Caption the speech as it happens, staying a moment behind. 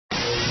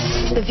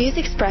The views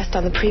expressed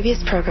on the previous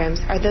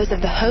programs are those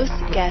of the host,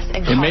 guests,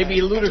 and callers. It may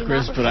be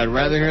ludicrous, but I'd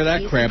rather hear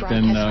that crap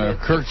than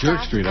Kirk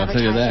Jerkstreet, I'll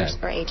tell you that.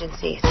 Or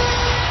agencies.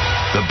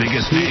 The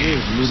biggest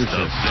names,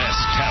 the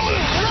best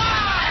talent.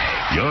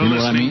 You're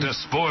listening to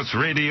Sports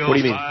Radio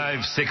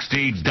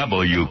 560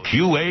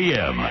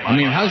 WQAM. I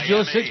mean, how's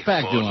Joe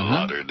Sixpack doing,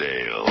 huh?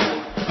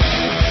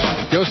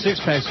 Joe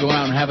Sixpack's going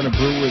out and having a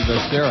brew with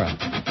Sarah.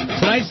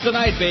 Tonight's the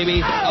night,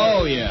 baby.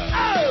 Oh, yeah.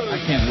 I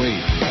can't wait.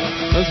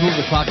 Let's move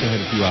the clock ahead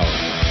a few hours.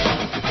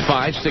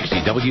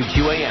 560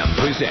 WQAM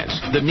presents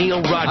The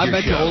Neil Rogers Show. I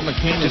bet you old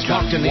McCain has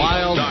got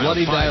wild,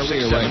 bloody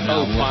diarrhea right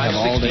now. We'll have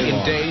all day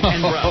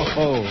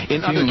long.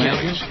 In other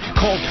counties,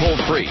 call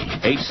toll-free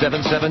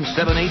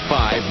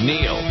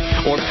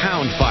 877-785-NEIL or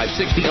pound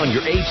 560 on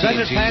your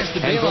AT&T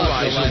and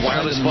Verizon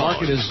wireless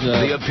phone.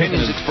 The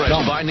opinions expressed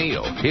by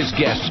Neil, his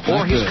guests,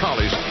 or his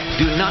callers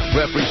do not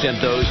represent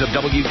those of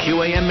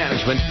WQAM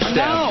management,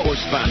 staff, or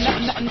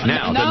sponsors.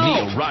 Now, The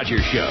Neil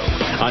Rogers Show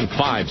on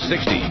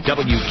 560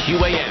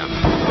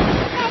 WQAM.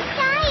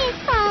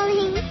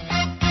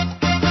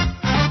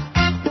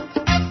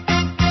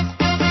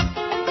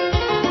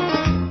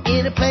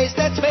 In a place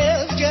that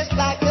smells just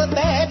like a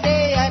bad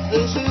day at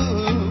the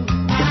zoo.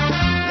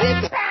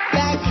 If the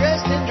back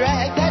dressed and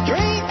drag that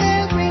drink,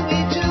 they'll bring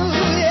me to,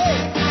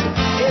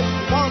 yeah. If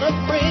you wanna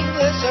bring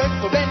the search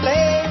for Bentley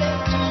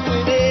to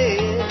an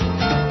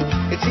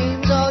end, it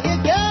seems all you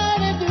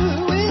gotta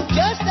do is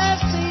just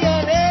ask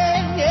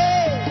CNN,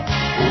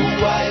 yeah.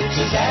 Ooh, why it's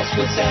his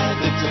Ashford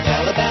sound, it's a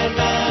Taliban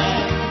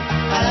man.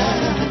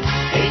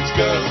 Hates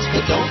girls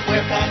but don't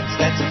wear pants,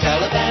 that's a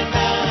Taliban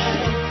man.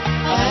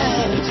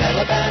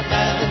 Taliban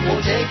man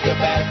won't take you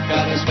back.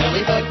 Got a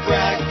smelly butt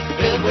crack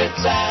filled with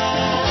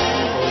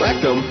sand.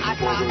 Rectum. I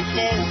found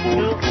this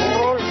new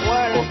whole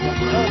world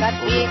so that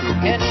we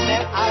can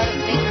smell our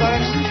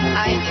fingers.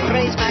 I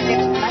raise my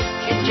lips like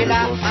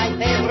chinchilla, my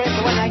favorite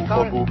when I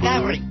call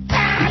Gavri.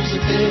 He's a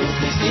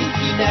filthy,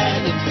 stinky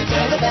man, it's the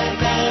Taliban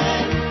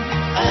man.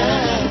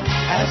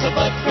 Has a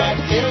butt crack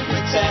filled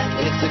with sand,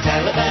 it's the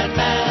Taliban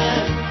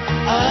man.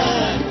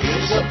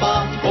 Here's a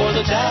bomb for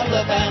the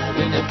Taliban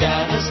in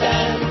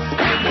Afghanistan.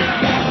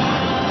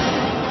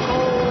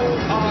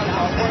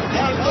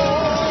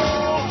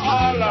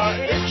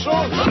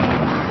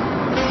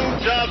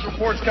 Jobs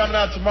reports coming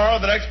out tomorrow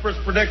that experts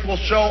predict will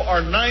show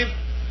our 9th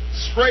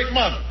straight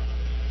month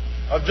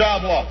of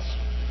job loss.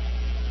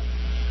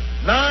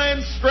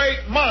 9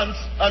 straight months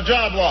of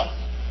job loss.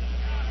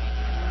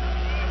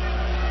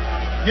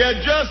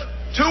 Yet just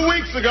 2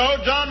 weeks ago,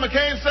 John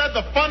McCain said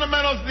the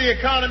fundamentals of the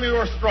economy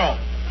were strong.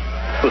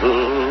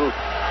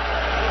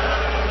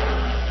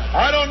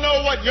 I don't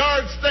know what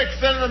yardstick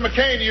Senator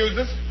McCain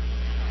uses,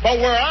 but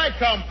where I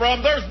come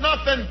from, there's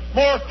nothing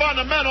more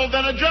fundamental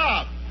than a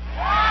job.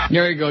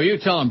 There you go. You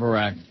tell him,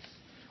 Barack.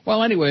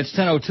 Well, anyway, it's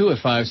 10:02 at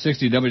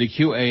 560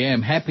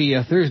 WQAM. Happy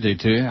Thursday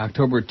to you,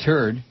 October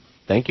 3rd.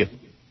 Thank you.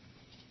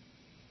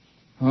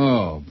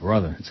 Oh,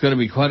 brother. It's going to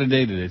be quite a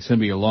day today. It's going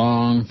to be a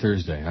long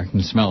Thursday. I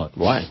can smell it.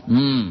 Why?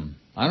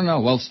 I don't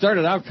know. Well, it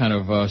started out kind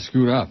of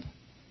screwed up.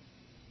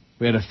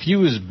 We had a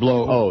fuse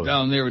blow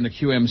down there in the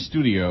QM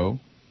studio.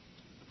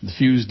 The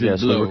fuse did blow.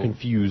 Yes, we were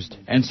confused.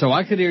 And so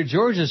I could hear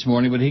George this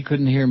morning, but he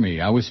couldn't hear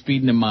me. I was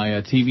feeding him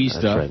my TV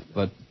stuff,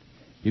 but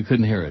you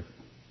couldn't hear it.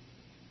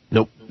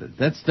 Nope.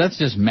 That's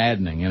just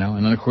maddening, you know.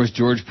 And then, of course,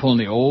 George pulling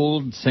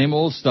the same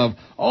old stuff.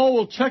 Oh,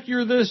 we'll check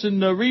your this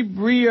and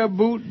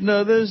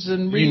reboot this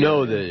and You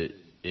know that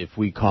if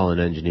we call an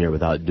engineer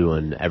without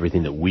doing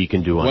everything that we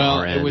can do on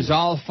our end. Well, it was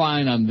all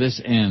fine on this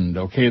end,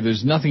 okay?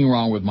 There's nothing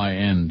wrong with my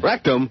end.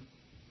 Rectum.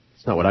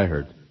 That's not what I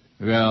heard.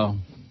 Well,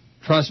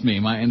 trust me,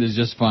 my end is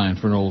just fine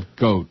for an old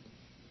goat.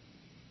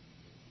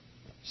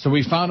 So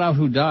we found out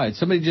who died.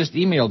 Somebody just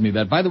emailed me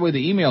that. By the way,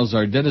 the emails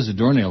are dead as a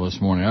doornail this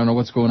morning. I don't know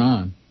what's going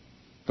on.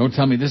 Don't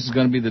tell me this is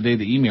going to be the day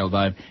the email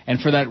died. And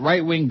for that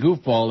right-wing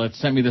goofball that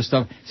sent me this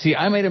stuff, see,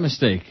 I made a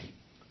mistake.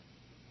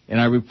 And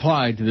I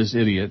replied to this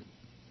idiot.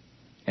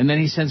 And then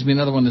he sends me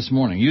another one this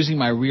morning using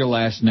my real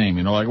last name.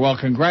 You know, like, well,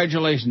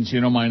 congratulations,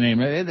 you know my name.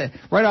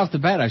 Right off the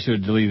bat, I should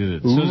have deleted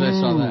it as soon as I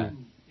saw that.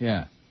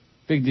 Yeah.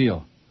 Big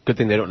deal. Good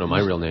thing they don't know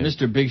my real name.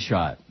 Mr. Big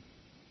Shot.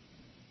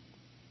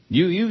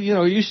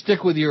 You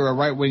stick with your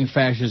right-wing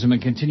fascism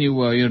and continue,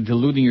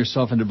 deluding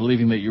yourself into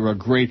believing that you're a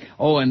great...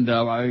 Oh, and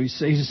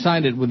he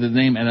signed it with the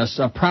name, and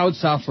a proud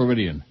South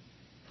Floridian.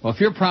 Well, if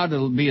you're proud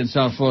to be in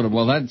South Florida,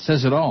 well, that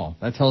says it all.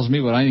 That tells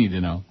me what I need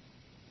to know.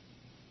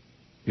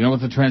 You know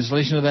what the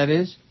translation of that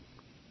is?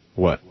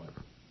 What?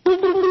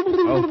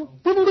 Oh.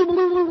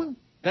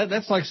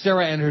 That's like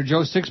Sarah and her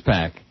Joe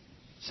Sixpack.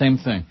 Same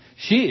thing.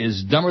 She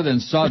is dumber than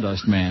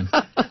sawdust, man.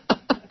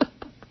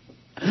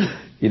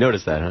 You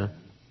noticed that, huh?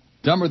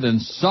 Dumber than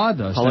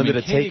sawdust. How long did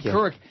it take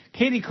you?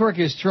 Katie Couric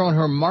is throwing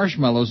her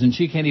marshmallows and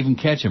she can't even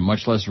catch them,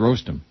 much less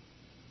roast them.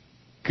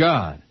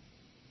 God.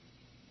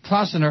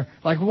 Tossing her,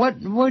 like,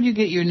 where do you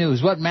get your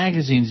news? What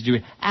magazines do you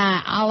read?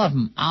 All of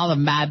them,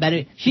 I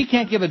bet. She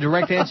can't give a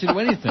direct answer to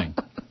anything.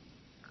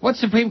 What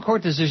Supreme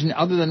Court decision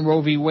other than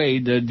Roe v.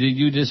 Wade did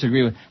you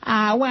disagree with?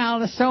 Well,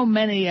 there's so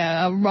many,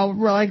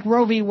 like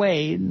Roe v.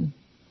 Wade.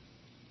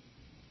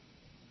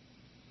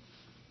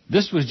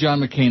 This was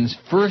John McCain's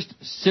first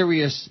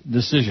serious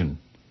decision,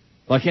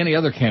 like any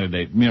other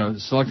candidate,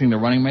 selecting the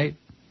running mate.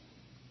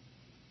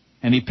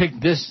 And he picked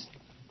this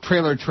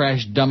trailer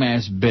trash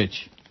dumbass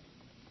bitch.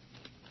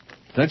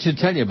 That should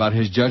tell you about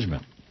his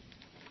judgment.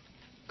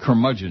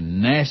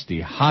 Curmudgeon, nasty,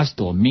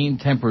 hostile,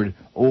 mean-tempered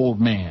old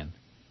man.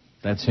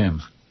 That's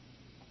him.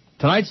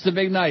 Tonight's the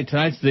big night.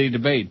 Tonight's the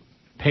debate.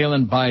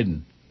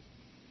 Palin-Biden.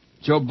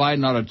 Joe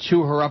Biden ought to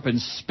chew her up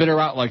and spit her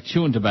out like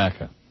chewing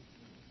tobacco.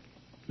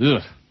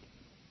 Ugh.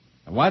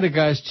 Why do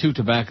guys chew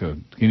tobacco?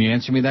 Can you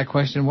answer me that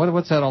question?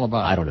 What's that all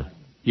about? I don't know.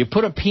 You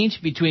put a pinch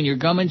between your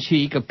gum and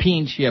cheek, a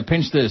pinch. Yeah,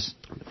 pinch this.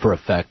 For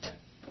effect.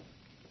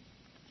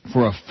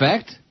 For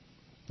effect?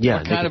 Yeah.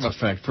 What kind of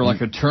effect? For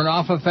like a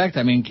turn-off effect?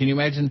 I mean, can you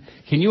imagine,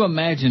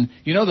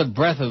 the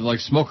breath of like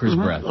smoker's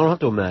breath? I don't have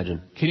to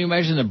imagine. Can you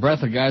imagine the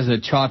breath of guys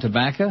that chaw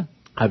tobacco?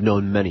 I've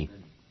known many.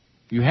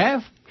 You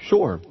have?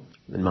 Sure.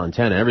 In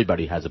Montana,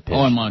 everybody has a pinch.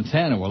 Oh, in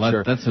Montana. Well,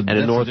 sure. And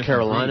in North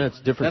Carolina,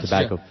 it's different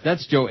tobacco.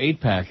 That's Joe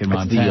 8-pack in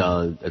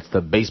Montana. It's the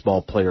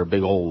baseball player,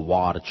 big old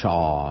wad of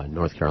chaw in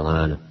North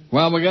Carolina.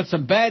 Well, we got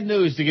some bad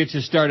news to get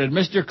you started.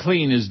 Mr.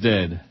 Clean is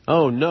dead.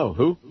 Oh, no.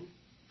 Who?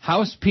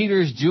 House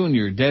Peters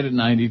Jr., dead at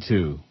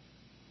 92.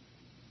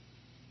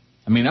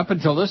 I mean, up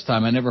until this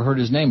time, I never heard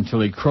his name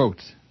until he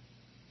croaked.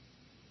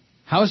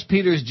 House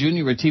Peters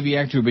Jr., a TV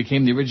actor who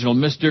became the original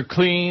Mr.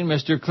 Clean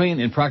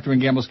in Procter &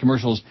 Gamble's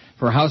commercials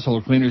for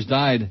household cleaners,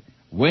 died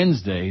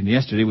Wednesday, and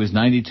yesterday was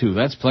 92.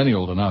 That's plenty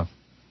old enough.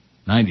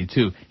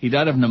 92. He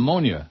died of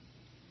pneumonia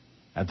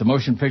at the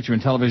Motion Picture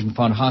and Television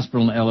Fund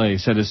Hospital in L.A.,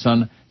 said his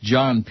son,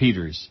 John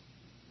Peters.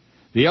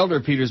 The elder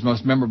Peters'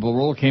 most memorable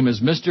role came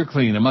as Mr.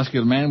 Clean, a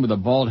muscular man with a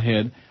bald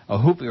head, a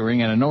hoop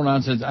earring, and a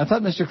no-nonsense... I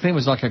thought Mr. Clean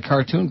was like a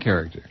cartoon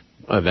character.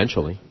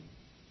 Eventually.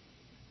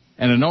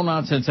 And a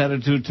no-nonsense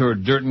attitude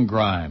toward dirt and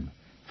grime.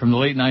 From the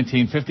late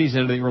 1950s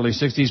into the early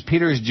 60s,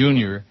 Peters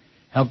Jr.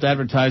 helped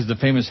advertise the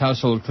famous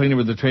household cleaner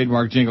with the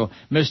trademark jingle,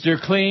 Mr.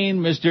 Clean,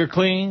 Mr.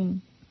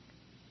 Clean.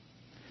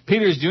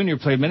 Peters Jr.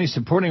 played many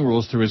supporting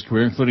roles through his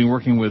career, including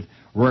working with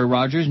Roy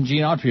Rogers and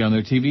Gene Autry on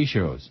their TV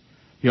shows.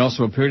 He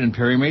also appeared in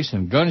Perry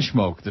Mason,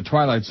 Gunsmoke, The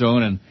Twilight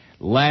Zone, and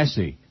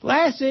Lassie.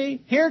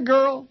 Lassie, here,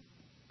 girl.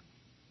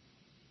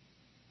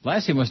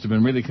 Lassie must have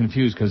been really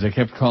confused because they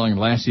kept calling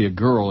Lassie a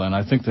girl, and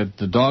I think that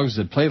the dogs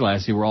that played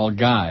Lassie were all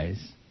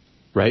guys.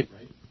 Right.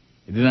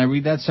 Didn't I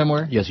read that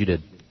somewhere? Yes, you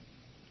did.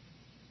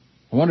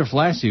 I wonder if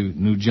Lassie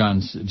knew John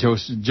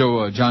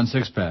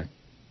Sixpack.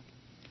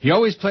 He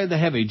always played the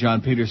heavy,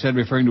 John Peters said,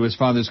 referring to his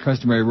father's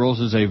customary roles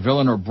as a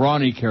villain or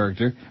brawny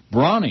character.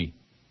 Brawny.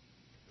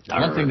 It's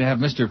one thing to have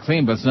Mr.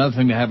 Clean, but it's another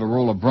thing to have a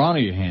role of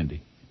brawny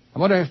handy. I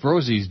wonder if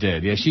Rosie's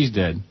dead. Yeah, she's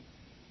dead.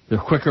 The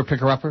quicker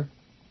picker-upper.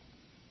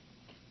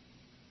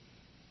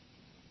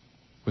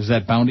 Was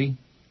that Bounty?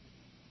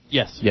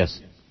 Yes. Yes.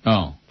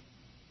 Oh.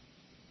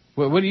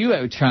 What are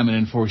you chiming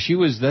in for?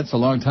 That's a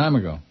long time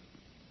ago.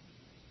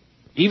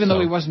 Even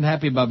though he wasn't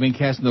happy about being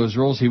cast in those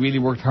roles, he really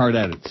worked hard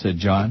at it, said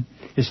John.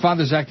 His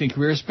father's acting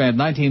career spanned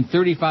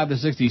 1935 to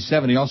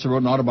 67. He also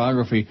wrote an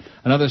autobiography,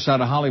 Another Side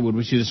of Hollywood,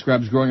 which he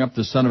describes growing up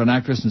the son of an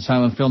actress and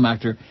silent film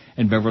actor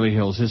in Beverly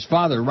Hills. His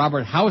father,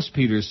 Robert House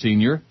Peters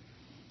Sr.,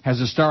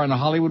 has a star on the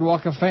Hollywood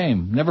Walk of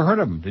Fame. Never heard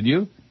of him, did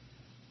you?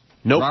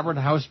 Nope. Robert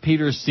House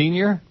Peters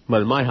Sr.?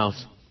 But in my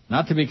house.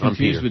 Not to be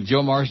confused with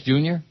Joe Marsh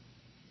Jr.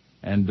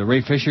 and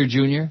Ray Fisher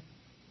Jr.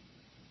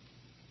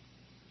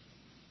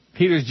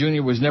 Peters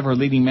Jr. was never a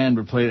leading man,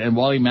 and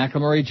Wally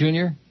McElmurray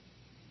Jr.?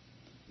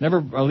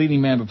 Never a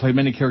leading man, but played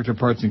many character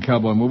parts in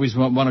cowboy movies.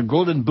 Won a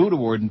Golden Boot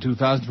Award in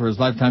 2000 for his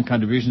lifetime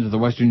contribution to the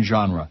Western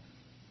genre.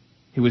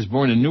 He was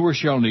born in New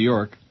Rochelle, New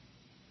York,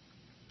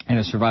 and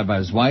is survived by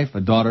his wife,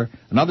 a daughter,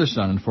 another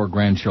son, and 4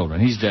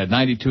 grandchildren. He's dead.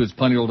 92, it's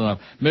plenty old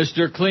enough.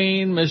 Mr.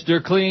 Clean,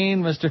 Mr.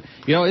 Clean, Mr.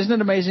 You know, isn't it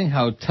amazing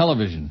how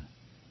television...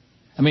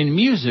 I mean,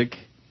 music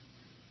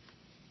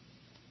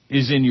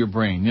is in your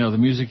brain. You know, the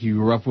music you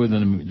grew up with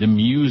and the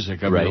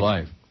music of your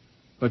life.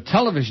 But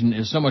television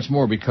is so much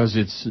more because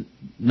it's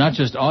not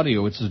just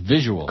audio, it's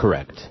visual.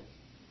 Correct.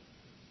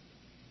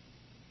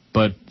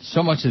 But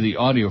so much of the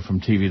audio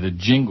from TV, the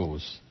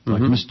jingles,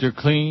 like Mr.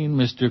 Clean,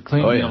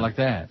 like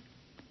that.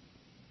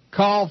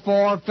 Call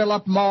for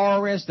Philip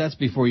Morris. That's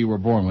before you were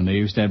born, when they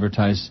used to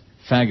advertise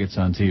faggots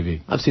on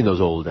TV. I've seen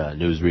those old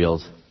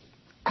newsreels.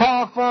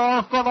 Call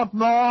for Philip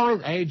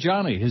Morris. Hey,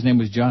 Johnny. His name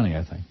was Johnny,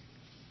 I think.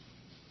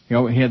 You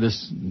know, he had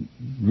this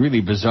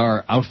really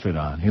bizarre outfit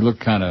on. He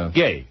looked kind of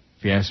gay,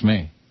 if you ask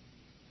me.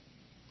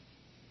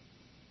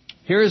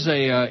 Here's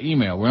a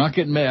email. We're not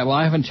getting... Well,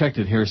 I haven't checked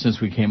it here since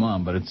we came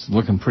on, but it's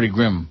looking pretty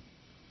grim.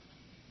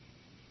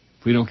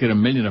 If we don't get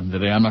 1 million of them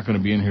today, I'm not going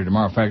to be in here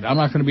tomorrow. In fact, I'm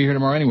not going to be here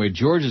tomorrow anyway.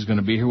 George is going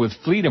to be here with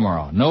Flea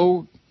tomorrow.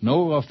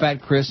 No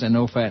Fat Chris and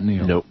no Fat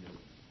Neil. Nope.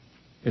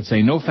 It's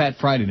a No Fat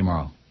Friday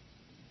tomorrow.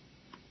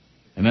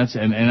 And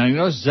I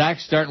know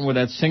Zach's starting with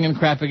that singing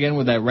crap again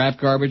with that rap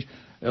garbage.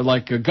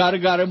 Like,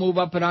 gotta move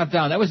up and not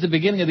down. That was the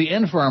beginning of the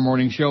end for our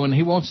morning show, and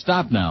he won't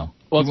stop now.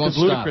 Well, it's because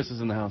Ludacris is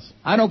in the house.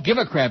 I don't give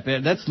a crap.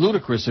 That's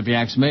ludicrous, if you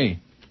ask me.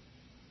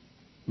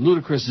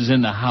 Ludacris is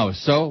in the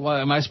house. So,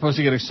 am I supposed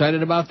to get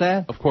excited about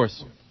that? Of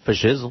course. For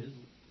shizzle.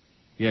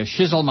 Yeah,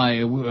 shizzle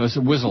my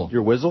whizzle.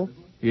 Your whizzle?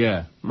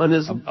 Yeah. My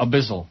nizzle? A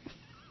bizzle.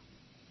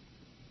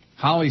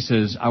 Holly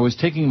says, I was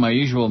taking my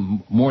usual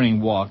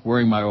morning walk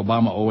wearing my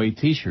Obama 08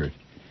 T-shirt.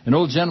 An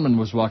old gentleman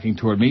was walking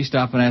toward me,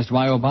 stopped and asked,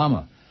 why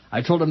Obama?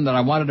 I told him that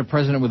I wanted a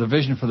president with a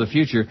vision for the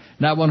future,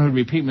 not one who'd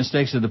repeat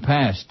mistakes of the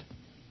past.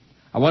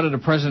 I wanted a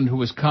president who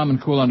was calm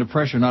and cool under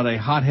pressure, not a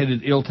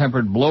hot-headed,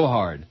 ill-tempered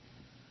blowhard.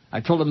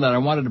 I told him that I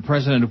wanted a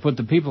president who put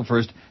the people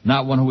first,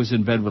 not one who was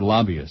in bed with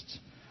lobbyists.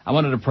 I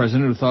wanted a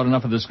president who thought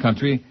enough of this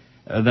country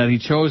that he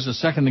chose the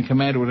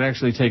second-in-command who would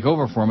actually take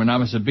over for him, and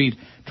Amos Abit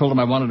told him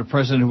I wanted a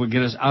president who would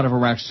get us out of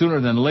Iraq sooner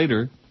than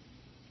later,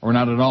 or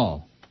not at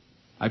all.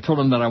 I told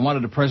him that I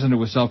wanted a president who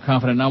was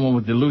self-confident, not one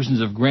with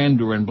delusions of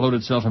grandeur and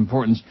bloated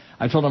self-importance.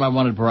 I told him I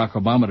wanted Barack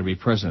Obama to be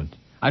president.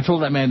 I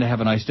told that man to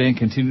have a nice day and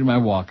continued my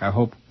walk. I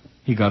hope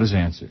he got his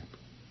answer.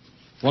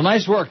 Well,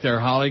 nice work there,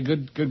 Holly.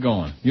 Good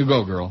going. You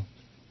go, girl.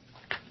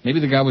 Maybe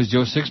the guy was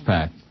Joe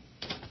Sixpack.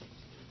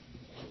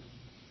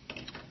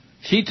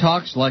 She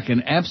talks like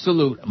an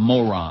absolute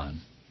moron.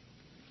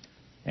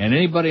 And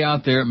anybody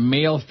out there,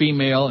 male,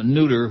 female,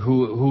 neuter,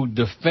 who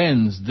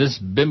defends this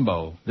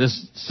bimbo,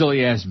 this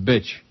silly-ass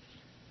bitch,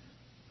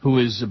 who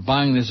is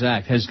buying this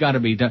act, has got to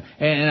be done.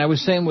 And I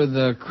was saying with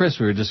Chris,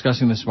 we were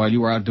discussing this while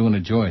you were out doing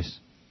a Joyce.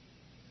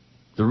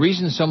 The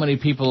reason so many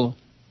people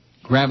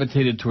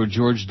gravitated toward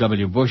George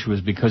W. Bush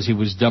was because he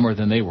was dumber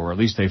than they were, or at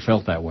least they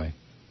felt that way.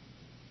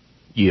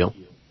 Yeah.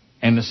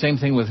 And the same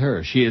thing with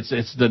her.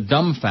 It's the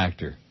dumb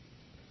factor.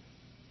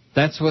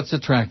 That's what's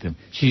attractive.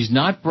 She's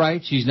not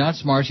bright. She's not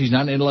smart. She's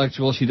not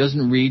intellectual. She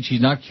doesn't read. She's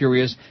not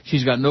curious.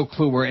 She's got no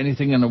clue where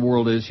anything in the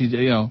world is. She's,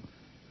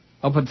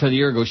 up until a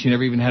year ago, she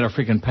never even had a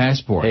freaking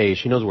passport. Hey,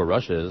 she knows where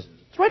Russia is.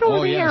 It's right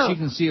over here. Oh, yeah, she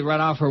can see it right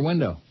off her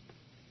window.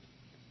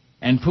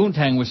 And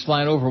Poontang was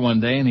flying over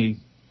one day, and he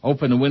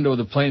opened the window of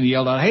the plane and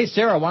yelled out, hey,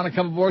 Sarah, want to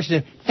come aboard? She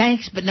said,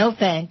 thanks, but no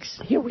thanks.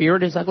 He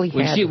reared his ugly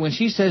head. When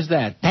she says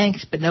that,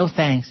 thanks, but no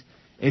thanks,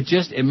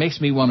 it makes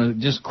me want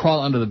to just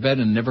crawl under the bed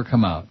and never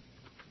come out.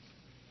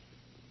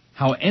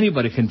 How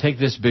anybody can take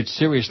this bitch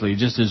seriously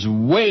just is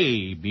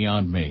way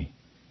beyond me.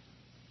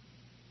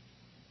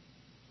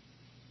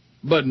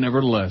 But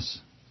nevertheless,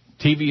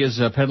 TV is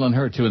peddling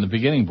her, too. In the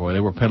beginning, boy, they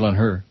were peddling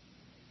her.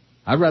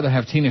 I'd rather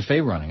have Tina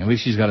Fey running. At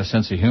least she's got a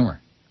sense of humor.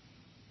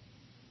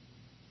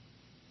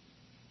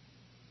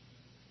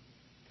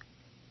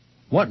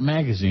 What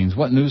magazines,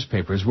 what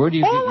newspapers, where do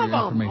you get your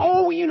information?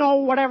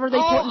 Oh, whatever they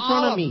put in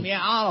front of me.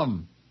 Yeah, all of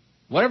them.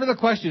 Whatever the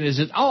question is,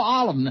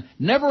 all of them.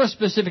 Never a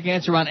specific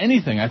answer on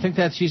anything. I think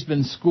that she's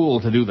been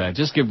schooled to do that.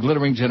 Just give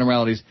glittering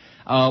generalities.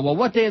 Well,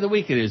 what day of the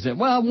week it is?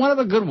 Well, one of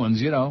the good ones,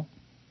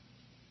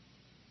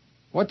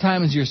 What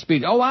time is your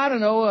speech? Oh, I don't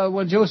know,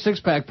 when Joe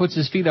Sixpack puts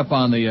his feet up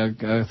on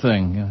the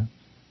thing.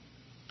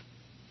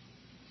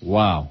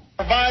 Wow.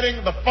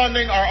 Providing the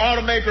funding our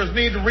automakers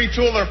need to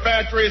retool their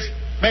factories,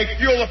 make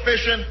fuel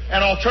efficient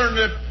and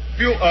alternative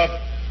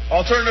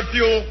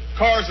fuel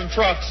cars and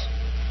trucks.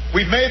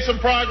 We've made some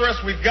progress.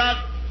 We've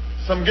got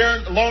some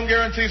loan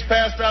guarantees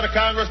passed out of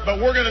Congress, but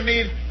we're going to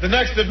need the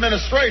next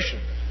administration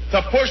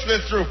to push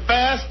this through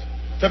fast,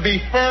 to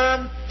be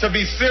firm, to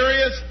be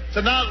serious,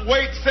 to not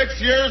wait 6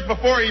 years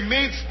before he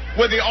meets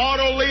with the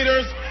auto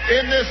leaders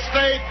in this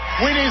state.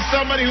 We need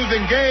somebody who's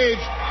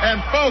engaged and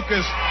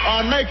focused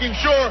on making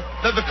sure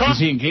that the... Is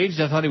he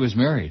engaged? I thought he was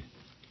married.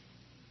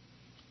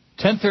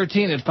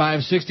 10:13 at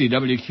 560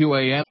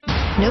 WQAM.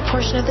 No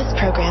portion of this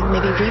program may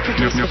be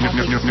reproduced without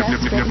the express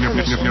written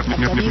permission of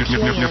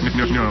WQAM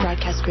Media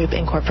Broadcast Group,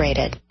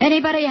 Incorporated.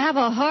 Anybody have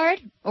a heart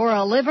or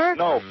a liver?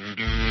 No.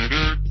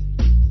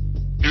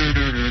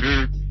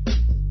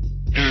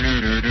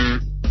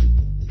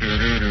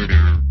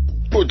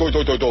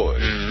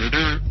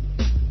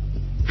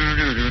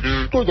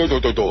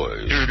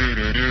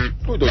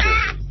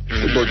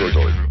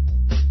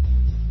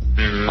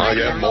 I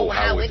am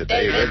Mohammed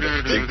David,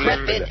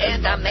 decrepit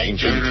and I'm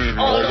ancient.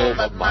 All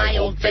over my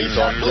old face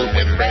are blue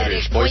and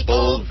reddish,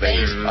 purple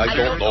veins. I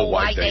don't know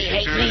why they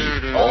hate me,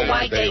 or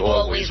why they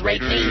always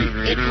rate me.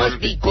 It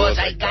must be cause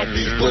I got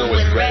these blue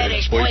and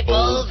reddish,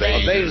 purple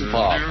veins. A vein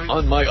pop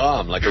on my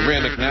arm like a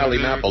Rand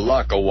McNally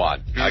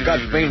Mapalakawat. I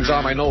got veins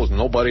on my nose,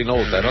 nobody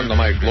knows that under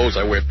my clothes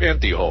I wear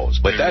pantyhose.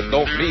 But that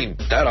don't mean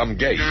that I'm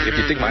gay. If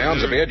you think my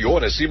arms are bad, you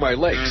ought to see my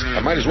legs. I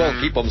might as well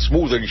keep them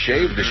smooth and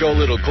shaved to show a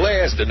little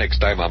class the next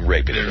time I'm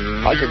raping it.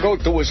 I could go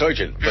to a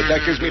surgeon, but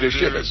that gives me the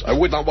shivers. I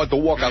would not want to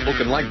walk out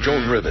looking like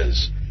Joan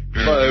Rivers.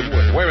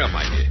 Where am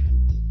I here?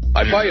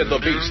 I fired the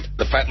beast,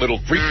 the fat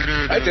little freak.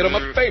 I did him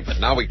a favor.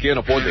 Now he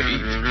can't afford to eat.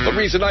 The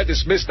reason I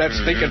dismissed that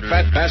stinking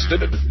fat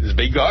bastard is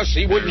because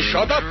he wouldn't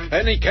shut up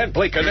and he can't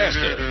play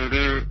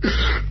canasta.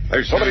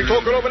 Hey, somebody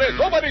talking over there.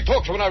 Nobody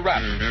talks when I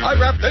rap. I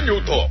rap, then you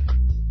talk.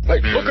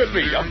 Hey, look at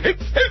me. I'm hip,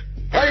 hip.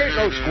 I ain't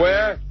no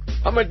square.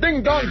 I'm a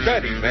ding-dong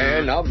daddy,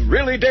 man. I'm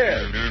really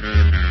dead.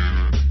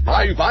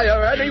 I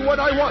fire anyone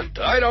I want.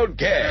 I don't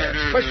care.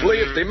 Especially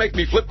if they make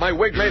me flip my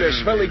wig made of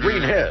smelly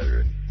green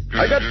hair.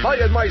 I got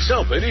fired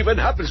myself. It even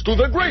happens to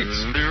the greats.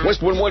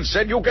 Westwood once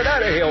said, you get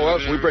out of here or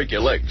else we break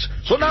your legs.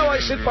 So now I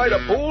sit by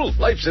the pool.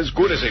 Life's as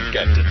good as it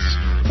gets.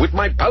 with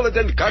my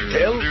Paladin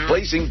cocktail,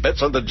 placing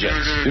bets on the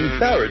Jets.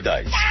 In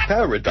paradise.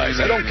 Paradise.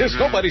 I don't kiss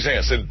nobody's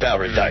ass in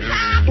paradise.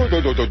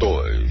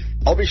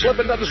 I'll be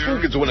schlepping down the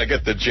Spoogans when I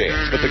get the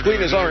chance, but the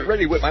cleaners aren't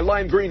ready with my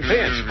lime green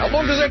pants. How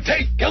long does that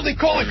take? Guilty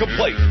calling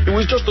complaint. It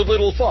was just a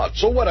little thought,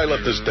 so what I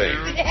left this thing.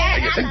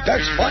 And you think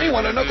that's funny?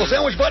 Want a knuckle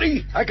sandwich,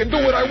 buddy? I can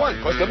do what I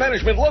want, because the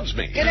management loves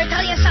me. Gonna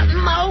tell you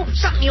something, Mo?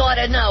 Something you ought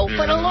to know.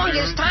 For the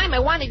longest time, I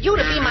wanted you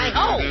to be my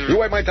hoe.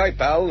 You ain't my type,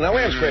 pal. Now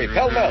answer it.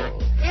 Pell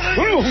mell.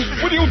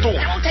 What are you doing?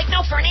 I won't take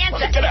no for an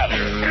answer. Get out of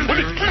here.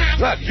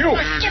 Not you.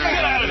 Get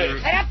out of there.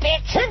 Get up,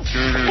 bitch.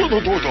 Do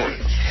the door. Do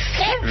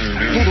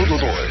the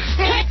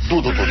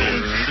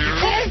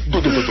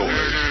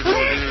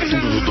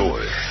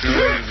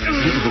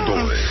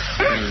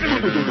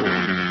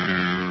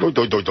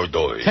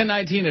door.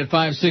 10:19 at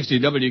 560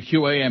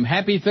 WQAM.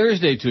 Happy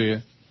Thursday to you.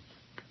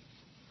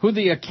 Who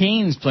the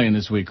Canes playing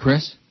this week,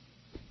 Chris?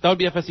 That would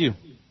be FSU.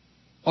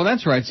 Oh,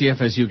 that's right. It's the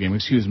FSU game.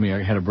 Excuse me.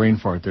 I had a brain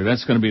fart there.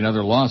 That's going to be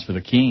another loss for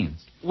the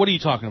Canes. What are you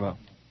talking about?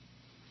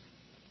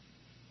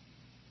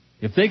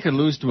 If they could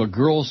lose to a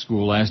girls'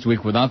 school last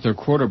week without their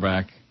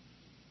quarterback,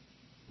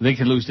 they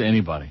could lose to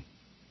anybody.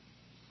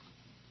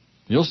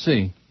 You'll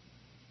see.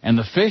 And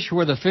the Fish,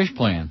 where the Fish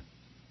playing?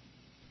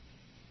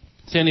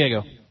 San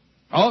Diego.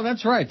 Oh,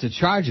 that's right. The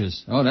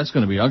Chargers. Oh, that's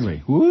going to be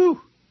ugly. Woo!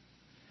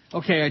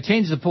 Okay, I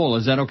changed the poll.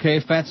 Is that okay,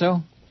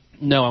 Fatso?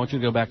 No, I want you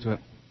to go back to it.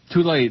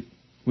 Too late.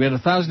 We had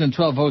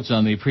 1,012 votes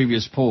on the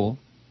previous poll.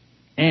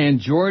 And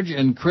George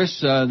and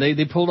Chris, they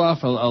pulled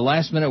off a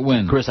last-minute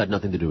win. Chris had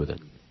nothing to do with it.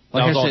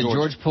 Like I said,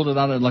 George pulled it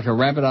out like a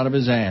rabbit out of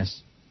his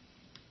ass.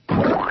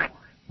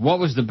 What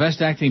was the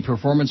best acting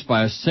performance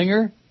by a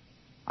singer?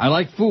 I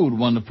Like Food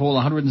won the poll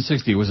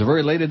 160. It was a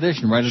very late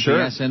edition right at the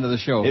ass end of the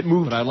show. It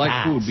moved But I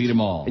Like Food beat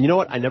them all. And you know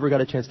what? I never got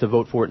a chance to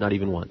vote for it, not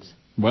even once.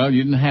 Well,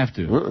 you didn't have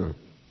to.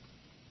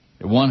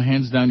 It won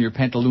hands down your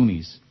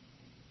pantaloonies.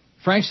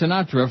 Frank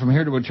Sinatra, From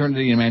Here to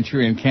Eternity in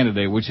Manchurian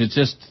Candidate, which is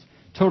just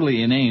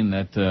totally inane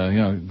that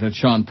that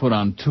Sean put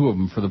on two of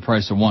them for the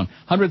price of one.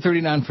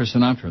 139 for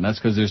Sinatra, and that's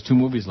because there's two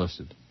movies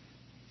listed.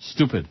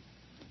 Stupid.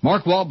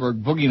 Mark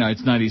Wahlberg, Boogie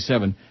Nights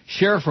 97.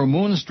 Sheriff for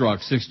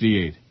Moonstruck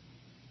 68.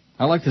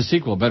 I like the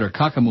sequel better,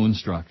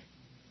 Cock-a-Moonstruck.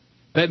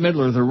 Bette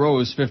Midler, The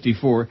Rose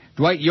 54.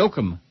 Dwight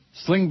Yoakam,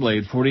 Sling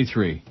Blade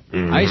 43.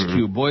 Ice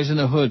Cube, Boys in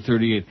the Hood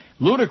 38.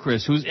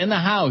 Ludacris, Who's in the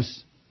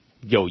House.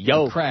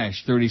 Yo.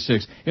 Crash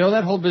 36. You know,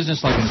 that whole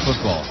business like in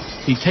football.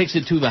 He takes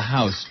it to the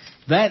house.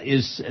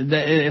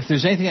 If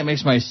there's anything that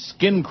makes my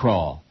skin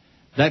crawl,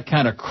 that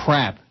kind of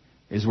crap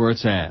is where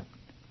it's at.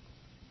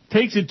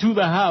 Takes it to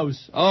the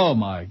house. Oh,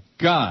 my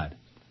God.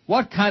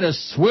 What kind of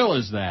swill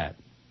is that?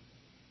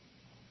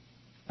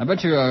 I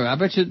bet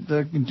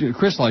you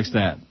Chris likes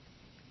that.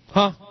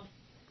 Huh?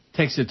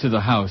 Takes it to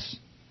the house.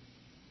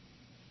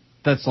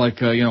 That's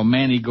like,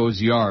 Manny Goes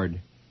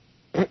Yard.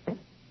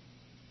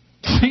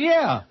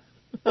 Yeah.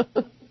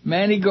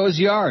 Manny Goes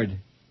Yard.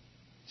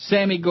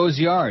 Sammy Goes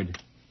Yard.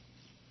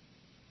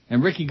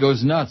 And Ricky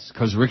goes nuts,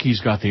 because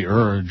Ricky's got the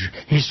urge.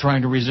 He's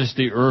trying to resist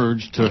the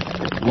urge to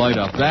light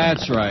up.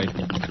 That's right.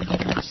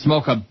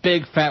 Smoke a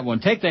big fat one.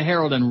 Take the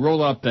Herald and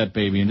roll up that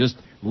baby and just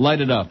light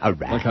it up. All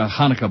right. Like a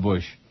Hanukkah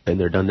bush. And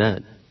they're done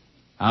that.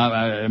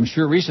 I'm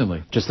sure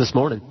recently. Just this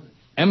morning.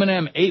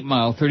 Eminem, 8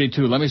 Mile,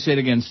 32. Let me say it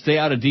again. Stay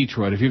out of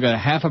Detroit. If you've got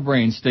half a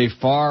brain, stay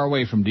far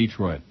away from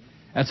Detroit.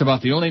 That's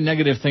about the only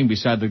negative thing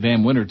beside the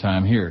damn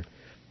wintertime here,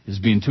 is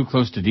being too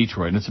close to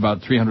Detroit. And it's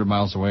about 300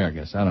 miles away, I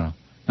guess. I don't know.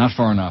 Not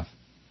far enough.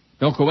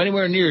 Don't go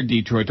anywhere near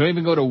Detroit. Don't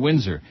even go to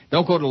Windsor.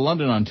 Don't go to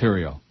London,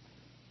 Ontario.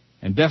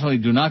 And definitely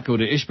do not go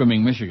to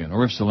Ishpeming, Michigan,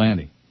 or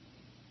Ypsilanti.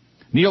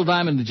 Neil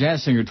Diamond, the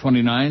jazz singer,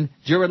 29.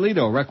 Jared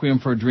Leto, Requiem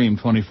for a Dream,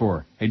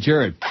 24. Hey,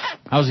 Jared,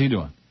 how's he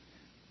doing?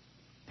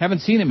 Haven't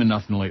seen him in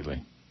nothing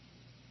lately.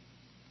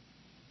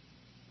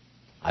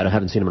 I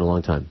haven't seen him in a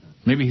long time.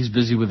 Maybe he's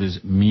busy with his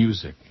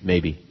music.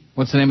 Maybe.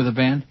 What's the name of the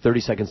band?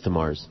 30 Seconds to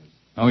Mars.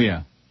 Oh,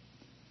 yeah.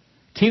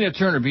 Tina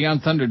Turner,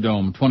 Beyond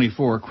Thunderdome,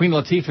 24. Queen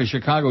Latifah,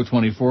 Chicago,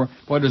 24.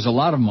 Boy, there's a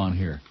lot of them on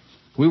here.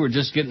 We were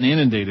just getting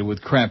inundated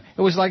with crap.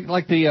 It was like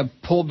the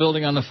poll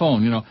building on the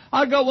phone,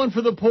 I got one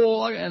for the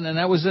poll, and then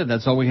that was it.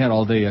 That's all we had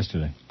all day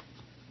yesterday.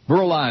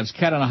 Burl Ives,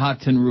 Cat on a Hot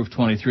Tin Roof,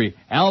 23.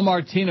 Al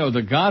Martino,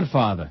 The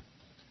Godfather.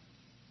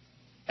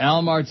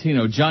 Al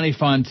Martino, Johnny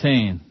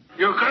Fontaine.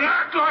 You can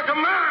act like a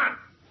man.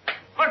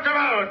 What's the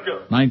matter with you?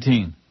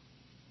 19.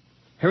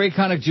 Harry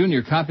Connick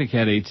Jr.,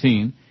 Copycat,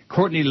 18.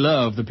 Courtney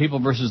Love, The People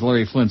vs.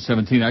 Larry Flint,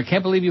 17. I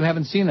can't believe you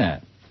haven't seen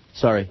that.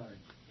 Sorry.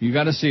 You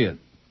got to see it.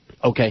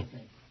 Okay.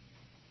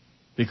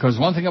 Because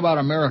one thing about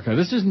America,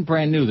 this isn't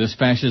brand new, this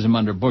fascism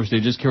under Bush.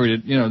 They just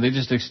carried it, they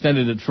just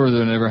extended it further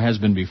than it ever has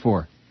been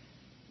before.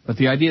 But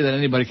the idea that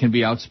anybody can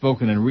be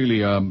outspoken and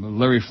really,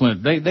 Larry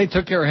Flint, they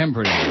took care of him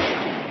pretty much.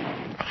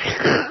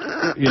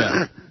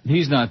 Yeah,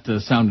 he's not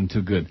sounding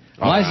too good.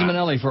 Liza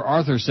Minnelli for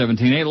Arthur,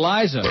 17. Hey,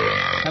 Liza,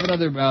 have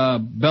another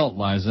belt,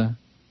 Liza.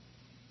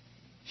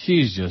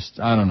 She's just,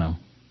 I don't know.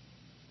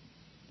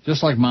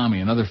 Just like Mommy,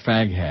 another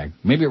fag hag.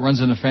 Maybe it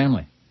runs in the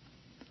family.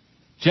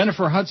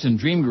 Jennifer Hudson,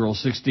 Dream Girl,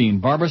 16.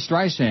 Barbara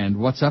Streisand,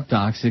 What's Up,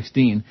 Doc,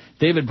 16.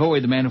 David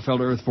Bowie, The Man Who Fell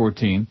to Earth,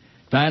 14.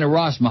 Diana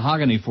Ross,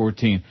 Mahogany,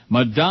 14.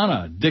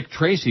 Madonna, Dick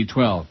Tracy,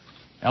 12.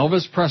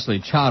 Elvis Presley,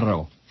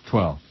 Charro,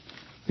 12.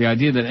 The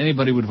idea that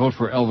anybody would vote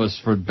for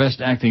Elvis for best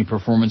acting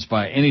performance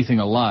by anything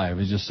alive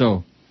is just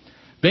so.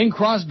 Bing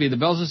Crosby, The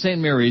Bells of St.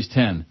 Mary's,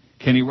 10.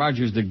 Kenny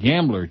Rogers, The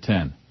Gambler,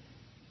 10.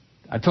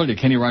 I told you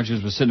Kenny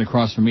Rogers was sitting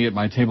across from me at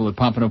my table at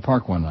Pompano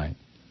Park one night.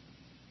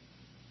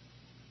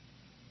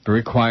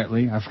 Very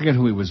quietly. I forget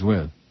who he was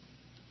with.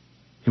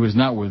 He was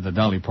not with the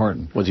Dolly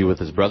Parton. Was he with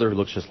his brother who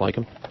looks just like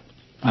him?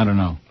 I don't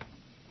know.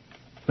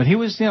 But he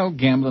was,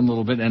 gambling a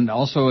little bit, and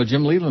also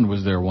Jim Leland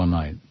was there one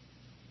night.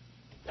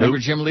 Remember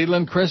Jim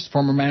Leland, Chris,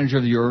 former manager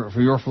of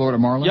your Florida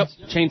Marlins? Yep,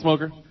 chain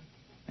smoker.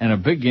 And a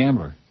big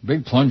gambler,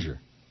 big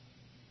plunger.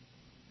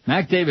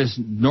 Mac Davis,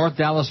 North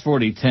Dallas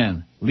 40,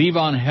 10.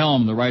 Levon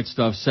Helm, The Right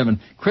Stuff, 7.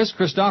 Chris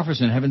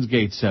Christopherson, Heaven's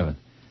Gate, 7.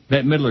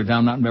 Bette Midler,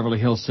 Down Mountain Beverly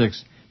Hills,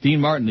 6.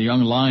 Dean Martin, The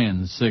Young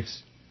Lions,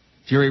 6.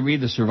 Jerry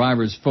Reed, The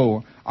Survivors,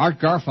 4. Art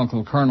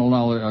Garfunkel, Carnal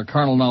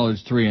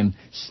Knowledge, 3. And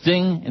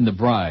Sting and the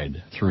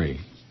Bride, 3.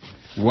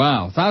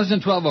 Wow,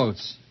 1,012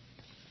 votes.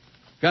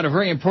 Got a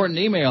very important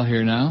email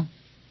here now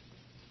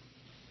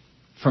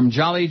from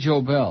Jolly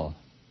Joe Bell,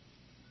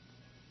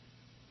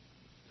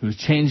 who's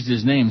changed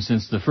his name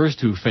since the first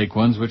two fake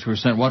ones, which were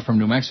sent, from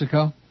New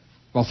Mexico?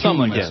 Well, from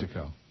New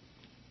Mexico.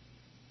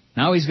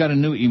 Now he's got a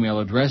new email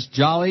address,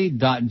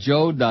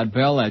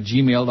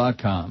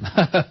 jolly.joe.bell@gmail.com.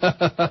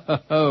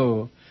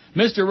 Oh,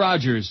 Mr.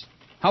 Rogers,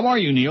 how are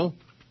you, Neil?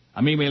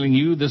 I'm emailing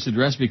you this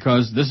address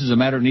because this is a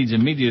matter that needs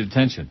immediate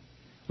attention.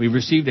 We've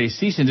received a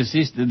cease and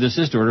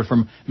desist order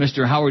from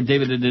Mr. Howard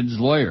David's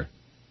lawyer.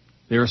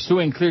 They are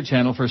suing Clear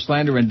Channel for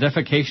slander and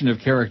defecation of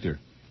character.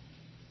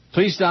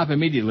 Please stop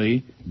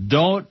immediately.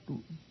 Don't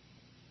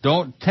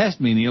test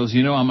me, Neil. As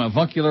you know, I'm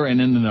avuncular and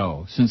in the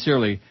know.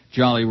 Sincerely,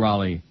 Jolly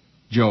Raleigh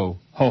Joe.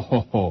 Ho, ho,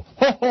 ho.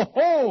 Ho, ho,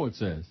 ho, it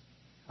says.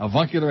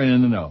 Avuncular and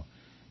in the know.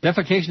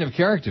 Defecation of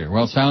character.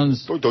 Well, it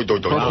sounds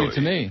appropriate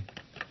to me.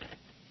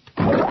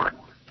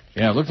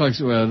 Yeah, it looked like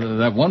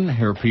that one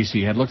hairpiece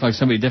he had looked like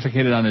somebody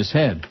defecated on his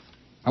head.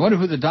 I wonder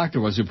who the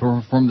doctor was who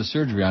performed the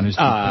surgery on his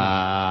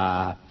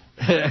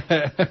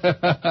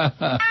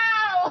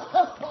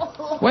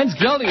When's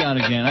Geldy on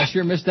again? I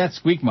sure missed that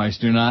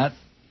Squeakmeister, not.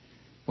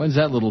 When's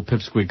that little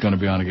pipsqueak going to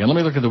be on again? Let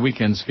me look at the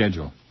weekend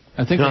schedule.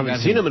 I think I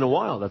haven't seen him in a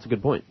while. That's a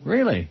good point.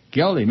 Really?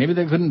 Geldy. Maybe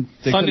they couldn't.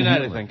 Sunday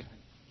night, I think.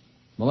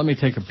 Well, let me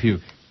take a puke.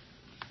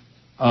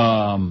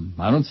 I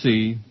don't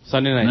see.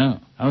 Sunday night. No,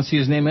 I don't see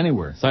his name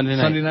anywhere. Sunday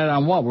night. Sunday night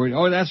on what?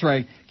 Oh, that's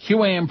right.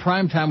 QAM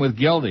primetime with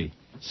Geldy,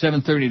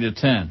 7:30 to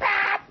 10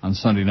 on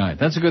Sunday night.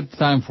 That's a good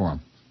time for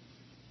him.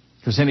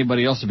 Because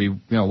anybody else would be,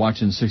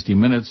 watching 60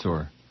 Minutes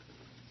or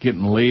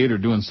getting laid or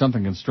doing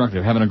something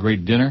constructive, having a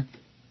great dinner.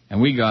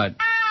 And we got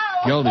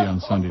Geldy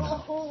on Sunday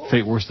night.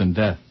 Fate worse than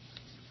death.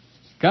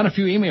 Got a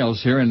few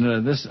emails here,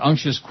 and this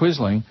unctuous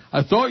Quisling.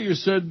 I thought you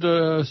said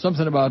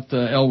something about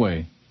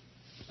Elway.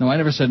 No, I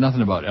never said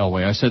nothing about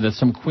Elway. I said that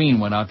some queen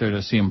went out there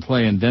to see him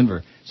play in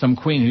Denver. Some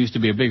queen who used to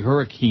be a big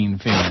Hurricane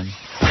fan.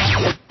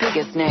 The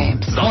biggest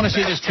names. I want to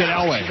see this kid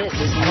Elway. I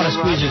want to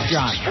squeeze his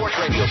jock. Sports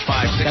Radio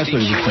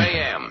 560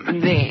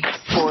 QAM. The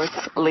sports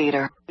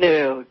leader.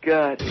 Oh,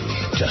 God.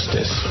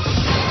 Justice.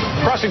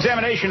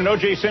 Cross-examination in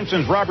O.J.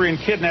 Simpson's robbery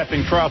and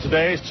kidnapping trial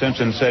today.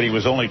 Simpson said he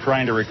was only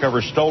trying to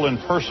recover stolen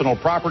personal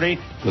property.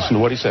 Listen to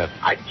what he said.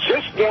 I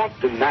just want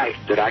the knife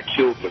that I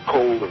killed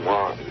Nicole and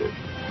Ron with.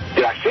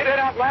 Did I say that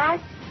out loud?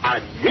 I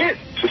meant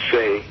to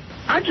say,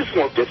 I just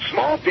want that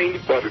small dainty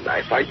butter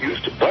knife I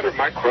used to butter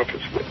my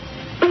crumpets with.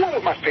 The one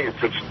with my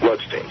fingerprints and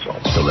bloodstains on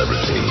it.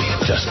 Celebrity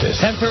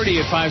Justice. 10:30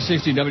 at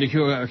 560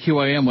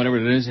 WQAM, whatever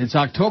it is. It's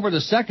October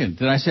the 2nd.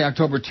 Did I say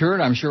October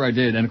 3rd? I'm sure I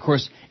did. And, of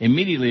course,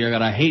 immediately I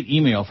got a hate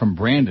email from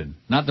Brandon.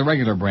 Not the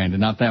regular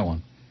Brandon, not that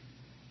one.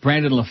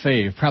 Brandon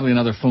LaFave, probably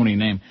another phony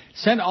name.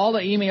 Send all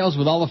the emails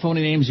with all the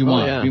phony names you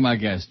want. Yeah. Be my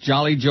guest.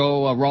 Jolly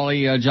Joe,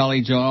 Raleigh,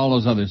 Jolly Joe, all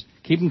those others.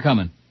 Keep them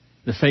coming.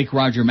 The fake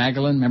Roger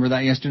Magdalene, remember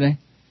that yesterday?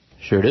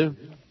 Sure do.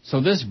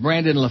 So this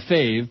Brandon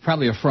LaFave,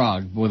 probably a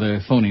frog with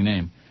a phony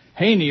name.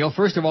 Hey, Neil,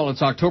 first of all,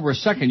 it's October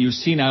 2nd, you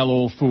senile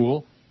old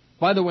fool.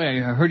 By the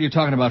way, I heard you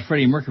talking about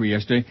Freddie Mercury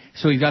yesterday.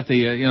 So he got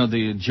the,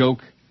 the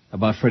joke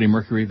about Freddie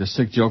Mercury, the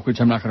sick joke, which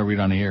I'm not going to read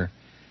on the air.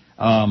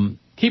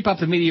 Keep up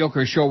the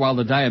mediocre show while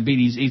the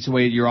diabetes eats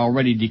away at your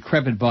already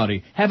decrepit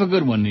body. Have a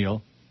good one,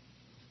 Neil.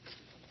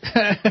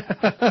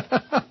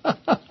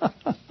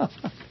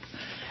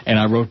 And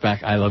I wrote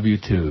back, I love you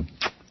too,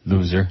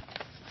 loser.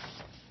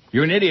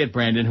 You're an idiot,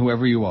 Brandon,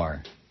 whoever you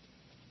are.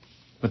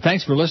 But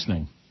thanks for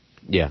listening.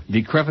 Yeah.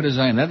 Decrepit as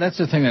I am. That's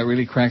the thing that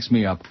really cracks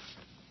me up.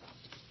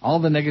 All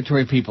the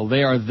negatory people,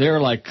 they are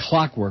there like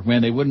clockwork,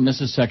 man. They wouldn't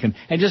miss a second.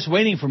 And just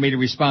waiting for me to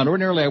respond.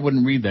 Ordinarily, I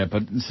wouldn't read that,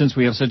 but since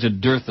we have such a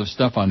dearth of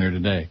stuff on there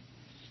today.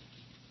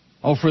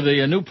 Oh, for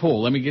the new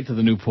poll. Let me get to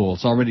the new poll.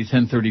 It's already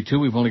 10:32.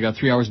 We've only got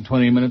 3 hours and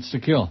 20 minutes to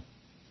kill.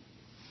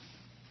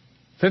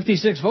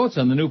 56 votes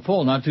on the new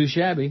poll. Not too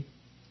shabby.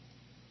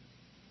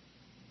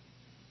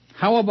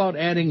 How about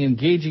adding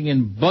engaging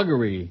in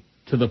buggery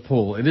to the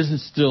poll? It isn't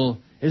still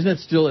Isn't it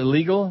still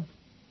illegal?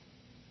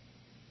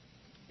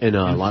 In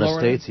a lot of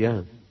Florida? states,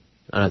 yeah.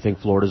 And I think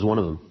Florida's one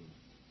of them.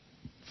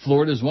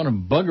 Florida's one of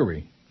them.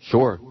 Buggery.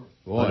 Sure.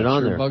 Boy, Put it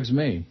on sure there. bugs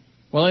me.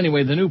 Well,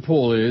 anyway, the new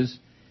poll is,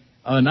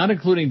 not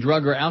including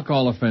drug or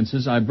alcohol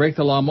offenses, I break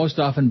the law most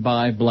often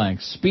by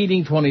blank.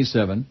 Speeding,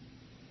 27.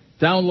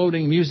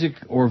 Downloading music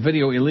or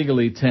video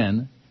illegally,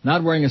 10.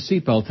 Not wearing a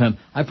seatbelt, 10.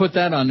 I put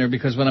that on there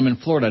because when I'm in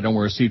Florida, I don't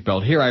wear a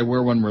seatbelt. Here, I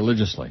wear one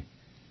religiously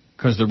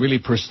because they're really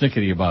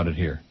persnickety about it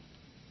here.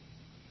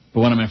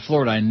 But when I'm in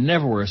Florida, I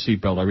never wear a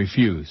seatbelt. I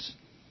refuse.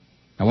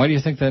 Now, why do you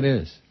think that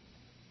is?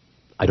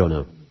 I don't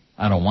know.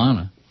 I don't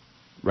wanna.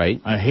 Right?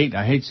 I hate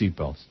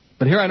seatbelts.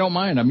 But here I don't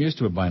mind. I'm used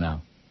to it by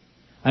now.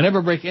 I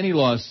never break any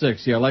laws,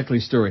 6. Yeah, likely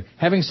story.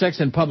 Having sex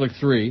in public,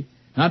 3.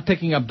 Not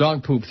picking up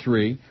dog poop,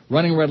 3.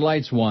 Running red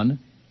lights, 1.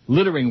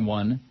 Littering,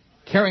 1.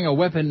 Carrying a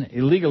weapon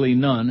illegally,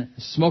 none.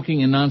 Smoking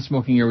in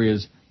non-smoking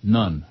areas,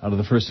 none. Out of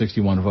the first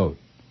 61 vote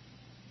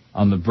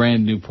on the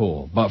brand new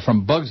poll. But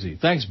from Bugsy.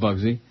 Thanks,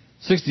 Bugsy.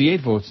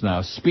 68 votes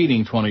now.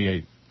 Speeding,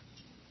 28.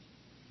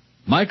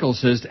 Michael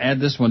says to add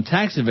this one,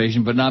 tax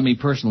evasion, but not me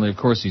personally, of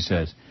course he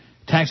says.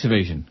 Tax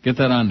evasion. Get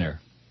that on there,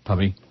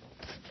 Tubby.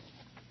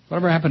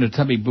 Whatever happened to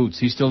Tubby Boots?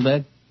 He's still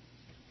dead?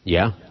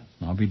 Yeah.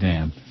 I'll be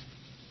damned.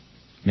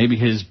 Maybe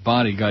his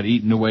body got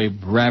eaten away,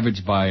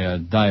 ravaged by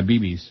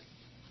diabetes.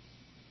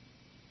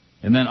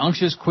 And then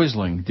Unctious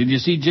Quisling. Did you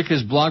see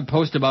Jicka's blog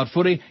post about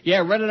footy? Yeah,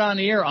 read it on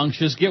the air,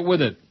 Unctious. Get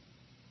with it.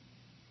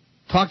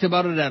 Talked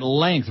about it at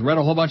length. Read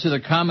a whole bunch of the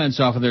comments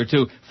off of there,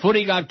 too.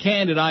 Footy got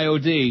canned at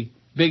IOD.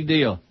 Big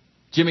deal.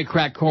 Jimmy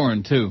cracked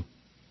corn, too.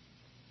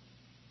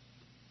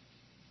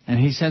 And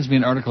he sends me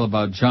an article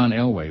about John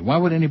Elway. Why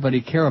would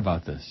anybody care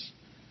about this?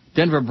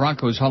 Denver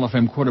Broncos Hall of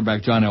Fame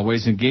quarterback John Elway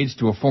is engaged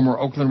to a former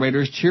Oakland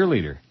Raiders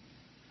cheerleader.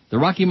 The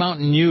Rocky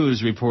Mountain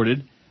News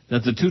reported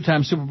that the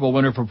two-time Super Bowl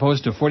winner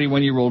proposed to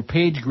 41-year-old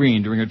Paige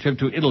Green during a trip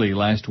to Italy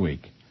last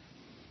week.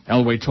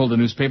 Elway told the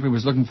newspaper he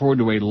was looking forward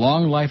to a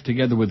long life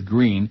together with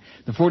Green.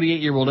 The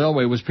 48-year-old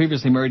Elway was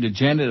previously married to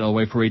Janet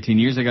Elway for 18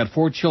 years. They got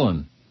 4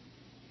 children.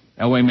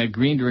 Elway met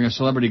Green during a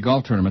celebrity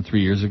golf tournament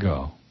 3 years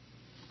ago.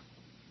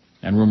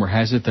 And rumor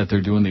has it that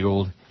they're doing the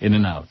old in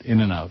and out, in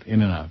and out,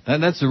 in and out.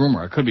 That's the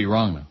rumor. I could be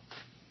wrong, though.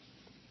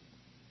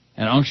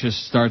 And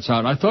Unctious starts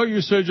out, I thought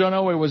you said John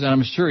Elway was, and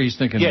I'm sure he's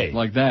thinking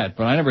like that,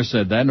 but I never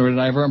said that, nor did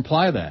I ever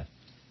imply that.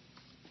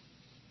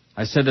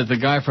 I said that the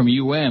guy from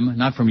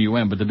not from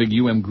but the big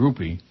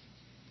groupie,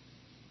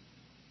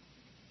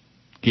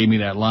 gave me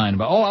that line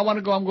about,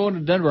 I'm going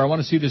to Denver, I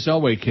want to see this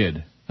Elway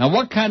kid. Now,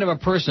 what kind of a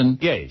person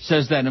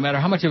says that, no matter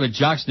how much of a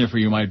jock sniffer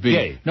you might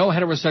be? No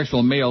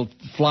heterosexual male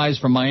flies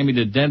from Miami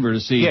to Denver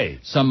to see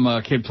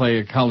some kid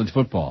play college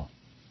football.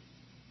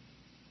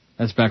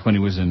 That's back when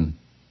he was in,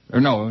 or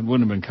no, it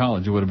wouldn't have been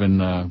college. It would have been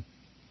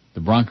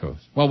the Broncos.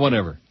 Well,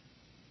 whatever.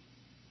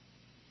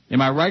 Am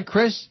I right,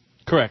 Chris?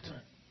 Correct.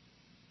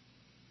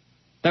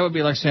 That would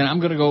be like saying, I'm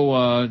going to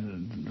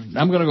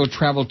go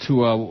travel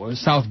to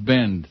South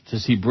Bend to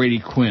see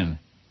Brady Quinn.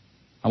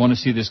 I want to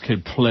see this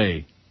kid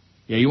play.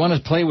 Yeah, you want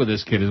to play with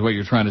this kid is what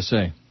you're trying to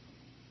say.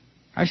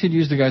 I should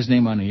use the guy's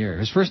name on the air.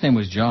 His first name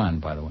was John,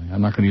 by the way.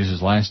 I'm not going to use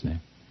his last name.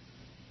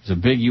 He's a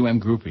big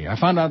groupie. I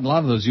found out a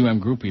lot of those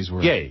groupies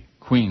were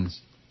queens.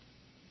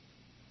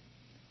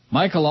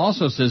 Michael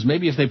also says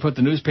maybe if they put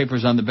the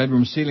newspapers on the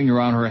bedroom ceiling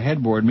around her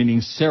headboard,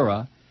 meaning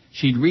Sarah,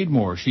 she'd read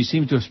more. She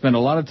seems to have spent a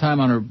lot of time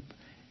on her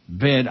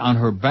bed on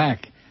her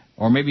back,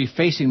 or maybe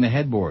facing the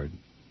headboard.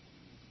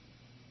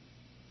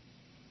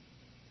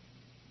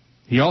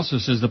 He also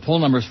says the poll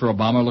numbers for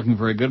Obama are looking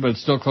very good, but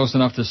it's still close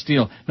enough to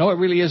steal. No, it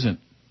really isn't.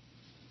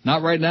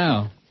 Not right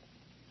now.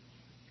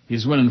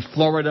 He's winning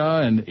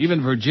Florida and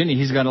even Virginia.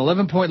 He's got an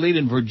 11-point lead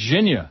in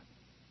Virginia,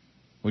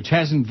 which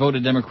hasn't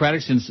voted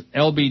Democratic since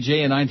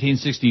LBJ in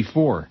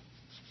 1964.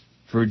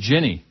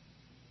 Virginia.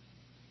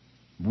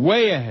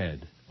 Way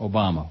ahead,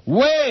 Obama.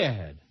 Way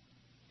ahead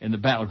in the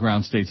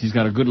battleground states. He's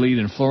got a good lead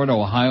in Florida,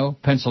 Ohio,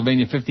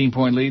 Pennsylvania,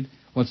 15-point lead.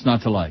 What's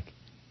not to like?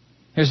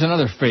 Here's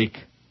another fake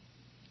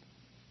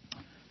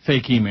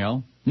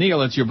email.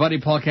 Neil, it's your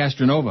buddy Paul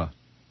Castronova.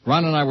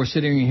 Ron and I were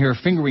sitting here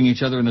fingering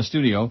each other in the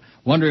studio,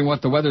 wondering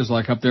what the weather's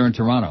like up there in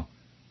Toronto.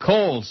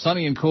 Cold,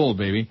 sunny and cold,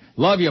 baby.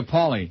 Love you,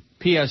 Paulie.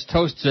 P.S.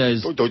 Toast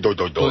says...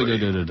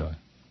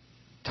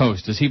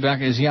 Toast, is he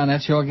back? Is he on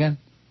that show again?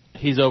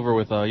 He's over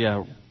with, Paul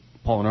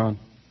and Ron.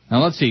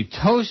 Now, let's see.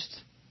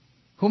 Toast,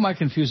 who am I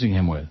confusing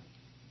him with?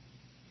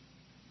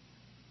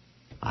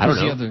 I don't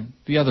know.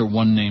 The other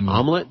one name.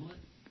 Omelet?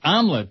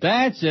 Omelet,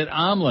 that's it,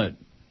 Omelet.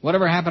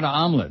 Whatever happened to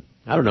Omelet?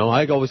 I don't know.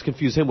 I always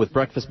confuse him with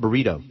Breakfast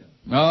Burrito.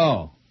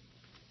 Oh.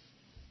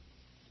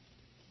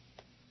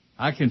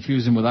 I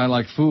confuse him with I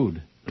Like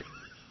Food.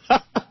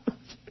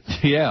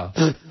 Yeah.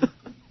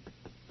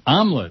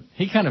 Omelet.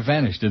 He kind of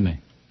vanished, didn't he?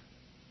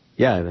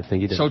 Yeah, I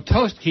think he did. So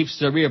Toast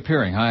keeps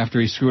reappearing, huh, after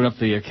he screwed up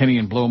the Kenny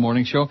and Blow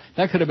morning show.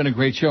 That could have been a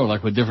great show,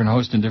 like with different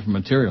hosts and different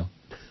material.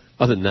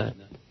 Other than that,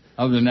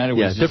 it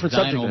was different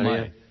subject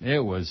matter. Yeah.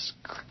 It was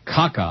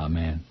caca,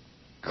 man.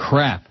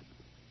 Crap.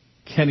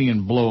 Kenny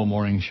and Blow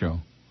morning show.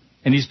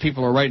 And these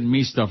people are writing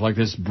me stuff like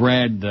this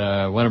Brad,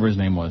 whatever his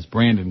name was,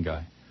 Brandon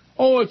guy.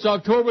 Oh, it's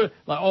October.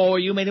 Like, oh,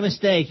 you made a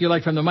mistake. You're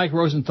like from the Mike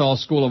Rosenthal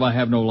School of I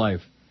Have No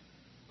Life.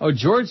 Oh,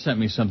 George sent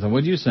me something.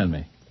 What did you send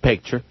me?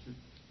 Picture.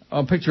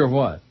 Oh, picture of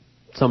what?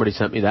 Somebody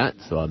sent me that,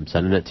 so I'm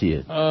sending it to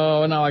you.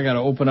 Oh, now I got to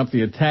open up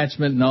the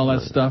attachment and all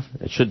that stuff.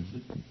 It should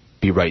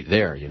be right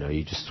there. You know,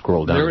 you just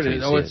scroll down. There it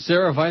is. Oh, it's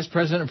Sarah, Vice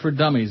President for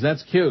Dummies.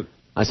 That's cute.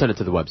 I sent it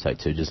to the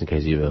website, too, just in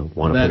case you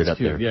want to put it up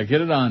cute. there. Yeah,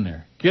 get it on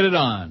there. Get it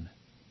on.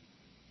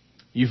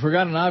 You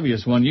forgot an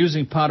obvious one,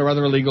 using pot or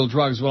other illegal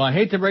drugs. Well, I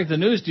hate to break the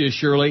news to you,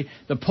 Shirley.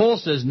 The poll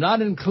says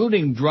not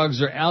including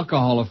drugs or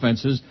alcohol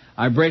offenses.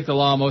 I break the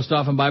law most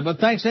often by, but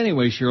thanks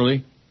anyway,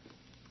 Shirley.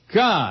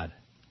 God.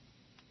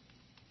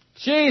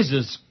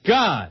 Jesus,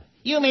 God.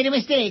 You made a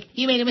mistake.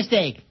 You made a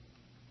mistake.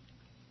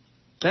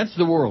 That's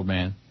the world,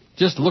 man.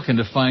 Just looking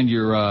to find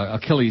your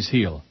Achilles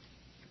heel.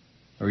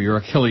 Or your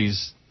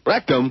Achilles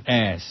rectum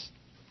ass.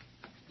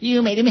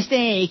 You made a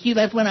mistake. You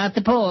left one out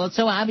the poll. It's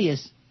so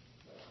obvious.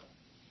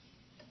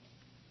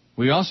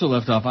 We also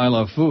left off I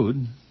Love Food.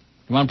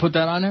 You want to put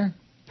that on there?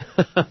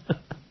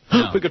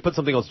 No. We could put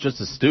something else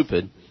just as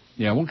stupid.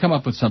 Yeah, we'll come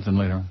up with something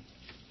later on.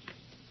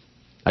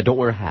 I don't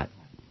wear a hat.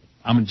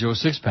 I'm a Joe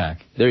Sixpack.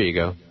 There you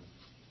go.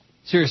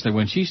 Seriously,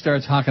 when she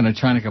starts hawking a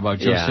tronic about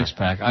Joe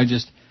Sixpack,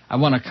 I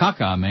want to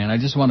caca, man. I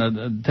just want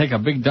to take a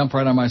big dump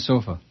right on my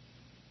sofa.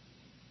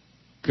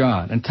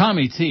 God. And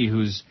Tommy T,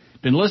 who's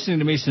been listening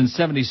to me since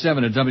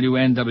 77 at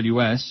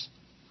WNWS,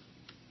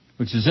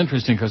 which is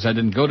interesting because I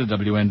didn't go to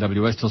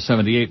WNWS till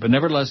 78, but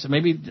nevertheless,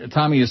 maybe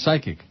Tommy is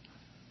psychic.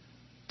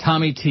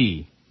 Tommy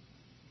T.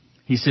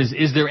 He says,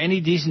 is there any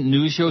decent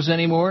news shows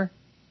anymore?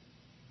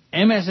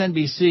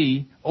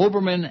 MSNBC,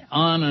 Oberman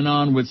on and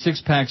on with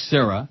Six-Pack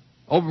Sarah.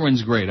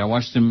 Oberman's great. I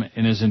watched him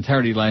in his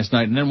entirety last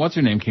night. And then what's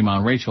her name came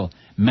on? Rachel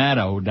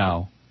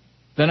Maddow.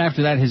 Then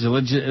after that, his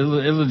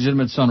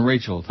illegitimate son,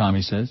 Rachel,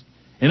 Tommy says.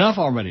 Enough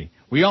already.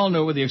 We all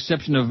know, with the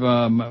exception of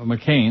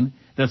McCain,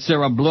 that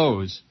Sarah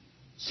blows.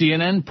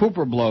 CNN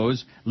pooper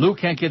blows. Lou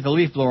can't get the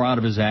leaf blower out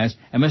of his ass.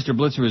 And Mr.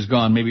 Blitzer is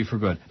gone, maybe for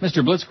good. Mr.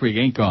 Blitzkrieg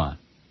ain't gone.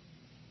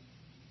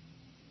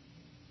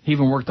 He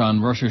even worked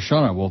on Rosh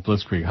Hashanah, Wolf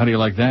Blitzkrieg. How do you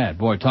like that?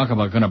 Boy, talk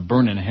about going to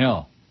burn in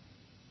hell.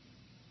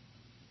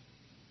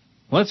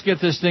 Let's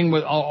get this thing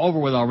over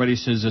with already,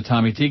 says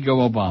Tommy T. Go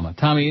Obama.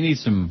 Tommy, you need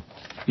some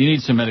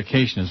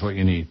medication is what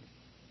you need.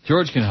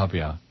 George can help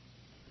you out.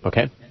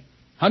 Okay.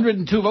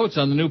 102 votes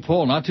on the new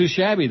poll. Not too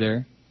shabby there.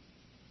 In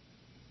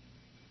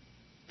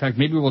fact,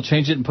 maybe we'll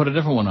change it and put a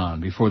different one on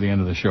before the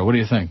end of the show. What do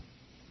you think?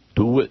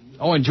 Do it.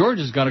 Oh, and George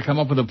has got to come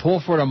up with a poll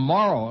for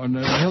tomorrow. And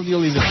he'll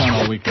leave this on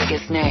all weekend.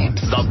 Biggest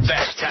names. The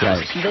best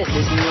talent. This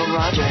is Neil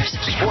Rogers.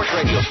 Sports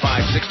Radio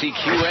 560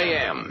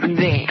 QAM.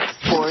 The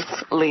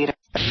sports leader.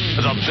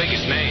 The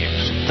biggest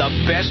names. The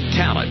best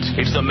talent.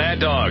 It's the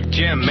Mad Dog,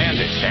 Jim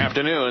Mandich.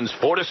 Afternoons,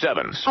 4 to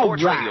 7.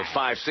 Sports Radio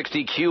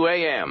 560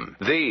 QAM.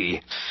 The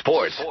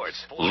sports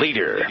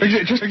leader.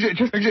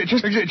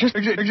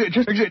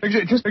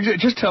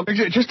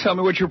 Just tell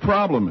me what your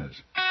problem is.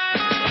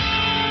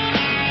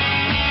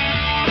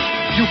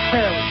 You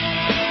perish.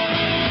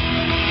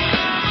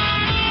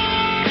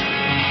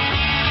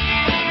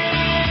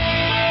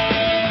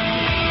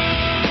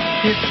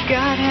 If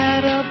God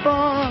had a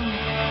bomb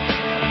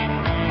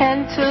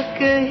and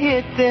took a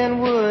hit, then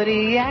would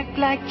he act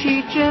like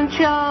Cheech and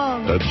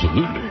Chong?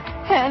 Absolutely.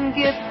 And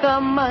get the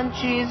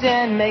munchies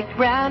and make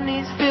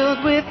brownies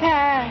filled with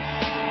hash?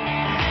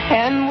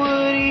 And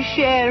would he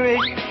share it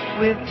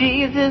with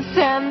Jesus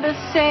and the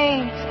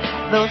saints,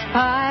 those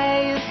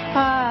pious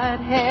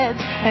potheads?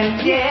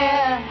 And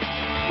yeah,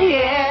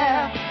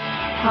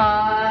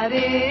 pot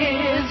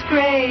is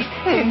great.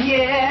 And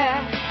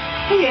yeah,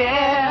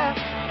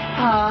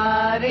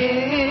 pot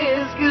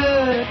is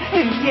good.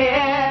 And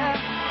yeah.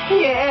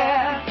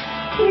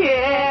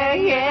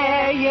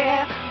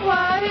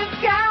 What if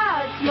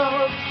God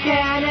smoked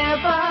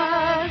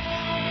cannabis,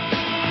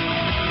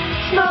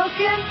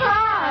 smoking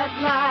pot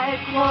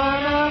like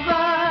one of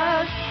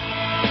us,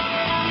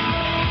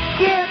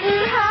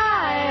 getting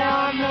high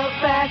on the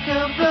back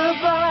of the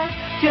bus,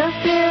 just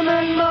him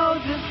and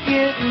Moses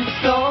getting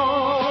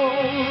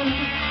stoned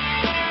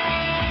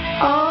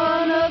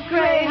on a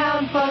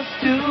Greyhound bus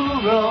to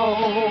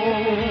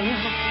Rome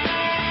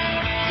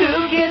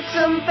to get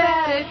some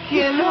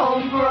Vatican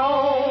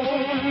homegrown,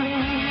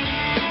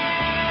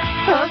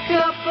 a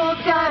couple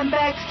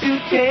dimebacks to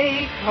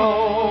take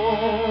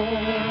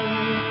home.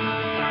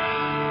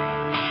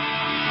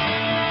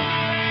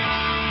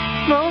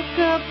 Smoke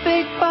a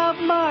big Bob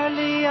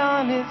Marley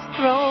on his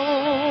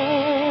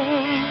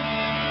throne.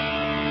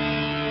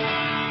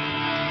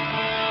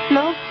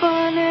 No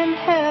fun in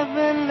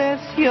heaven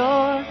unless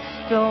you're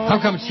stoned. How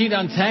come Cheat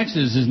on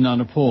Taxes isn't on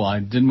the poll?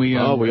 Didn't we? We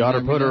ought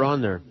to put her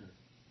on there.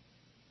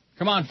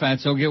 Come on,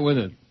 Fatso, get with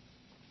it.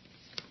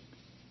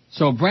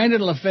 So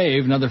Brandon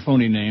LaFave, another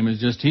phony name,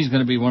 he's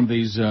going to be one of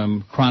these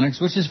chronics,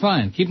 which is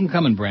fine. Keep them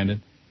coming,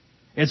 Brandon.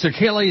 It's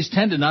Achilles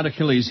tendon, not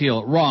Achilles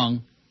heel.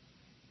 Wrong.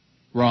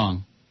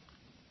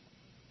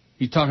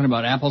 He's talking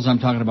about apples, I'm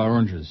talking about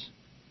oranges.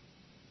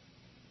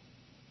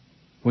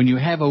 When you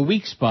have a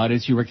weak spot,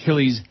 it's your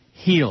Achilles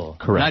heel,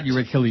 Correct. not your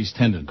Achilles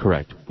tendon.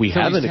 Correct. We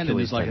have an tendon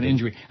Achilles is like tendon. an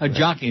injury, a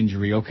jock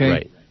injury, okay?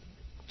 Right.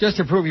 Just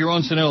to prove your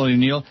own senility,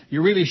 Neil,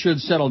 you really should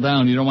settle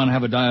down. You don't want to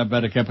have a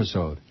diabetic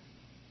episode.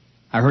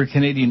 I heard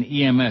Canadian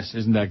EMS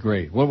isn't that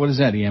great. What is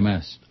that,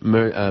 EMS?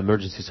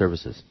 Emergency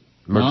services.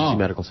 Emergency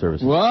medical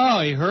services.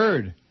 Whoa, he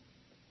heard.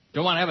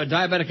 Don't want to have a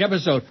diabetic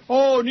episode.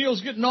 Oh,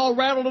 Neil's getting all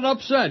rattled and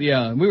upset.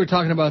 Yeah, we were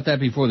talking about that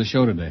before the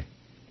show today.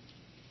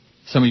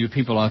 Some of you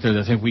people out there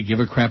that think we give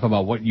a crap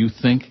about what you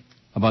think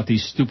about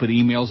these stupid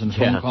emails and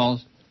phone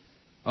calls.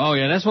 Oh,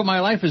 yeah, that's what my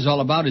life is all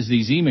about, is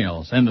these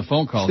emails and the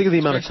phone calls. Think of the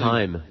amount of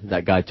time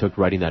that guy took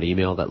writing that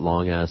email, that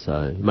long-ass,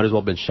 he might as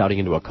well have been shouting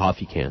into a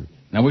coffee can.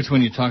 Now, which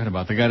one are you talking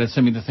about? The guy that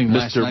sent me the thing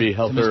last night? Mr. B.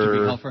 Helfer. Mr.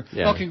 B. Helfer.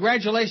 Yeah. Oh,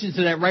 congratulations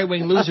to that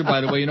right-wing loser,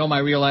 by the way. You know my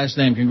real last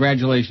name.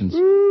 Congratulations.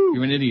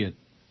 You're an idiot.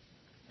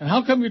 And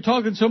how come you're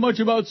talking so much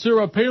about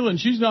Sarah Palin?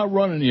 She's not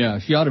running. Yeah,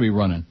 she ought to be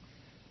running.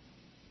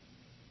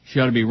 She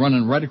ought to be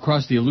running right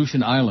across the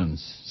Aleutian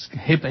Islands.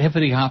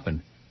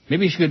 Hippity-hopping.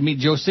 Maybe she could meet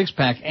Joe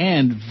Sixpack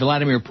and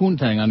Vladimir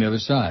Poontang on the other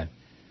side.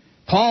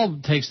 Paul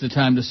takes the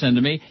time to send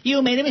to me,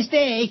 you made a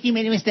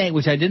mistake,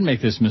 which I didn't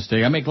make this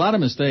mistake. I make a lot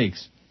of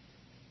mistakes.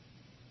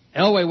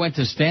 Elway went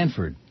to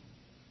Stanford.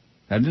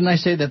 Now, didn't I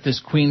say that this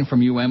queen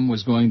from UM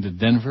was going to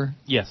Denver?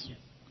 Yes.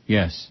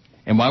 Yes.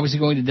 And why was he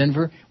going to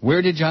Denver?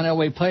 Where did John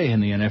Elway play in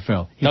the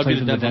NFL? He played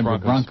for the Denver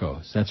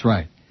Broncos. That's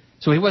right.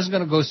 So he wasn't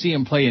going to go see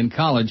him play in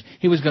college.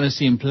 He was going to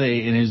see him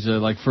play in his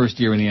first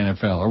year in the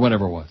NFL or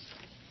whatever it was.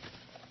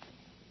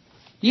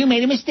 You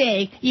made a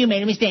mistake.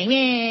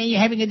 Yeah, you're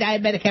having a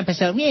diabetic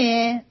episode.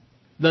 Yeah.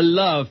 The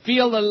love.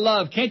 Feel the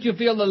love. Can't you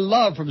feel the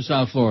love from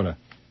South Florida?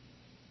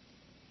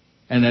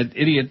 And that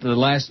idiot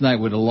last night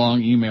with a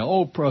long email.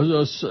 Oh,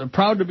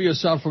 proud to be a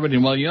South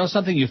Floridian. Well, you know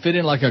something? You fit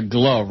in like a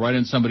glove right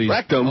in somebody's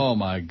rectum. Oh,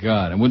 my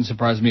God. It wouldn't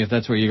surprise me if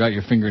that's where you got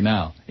your finger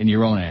now, in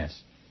your own ass.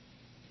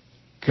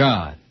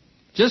 God.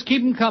 Just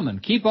keep them coming.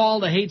 Keep all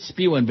the hate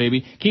spewing,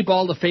 baby. Keep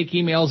all the fake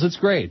emails. It's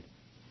great.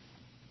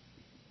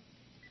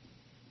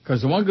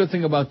 Because the one good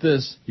thing about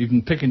this, you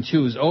can pick and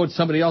choose. Oh,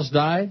 somebody else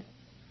died?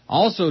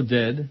 Also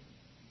dead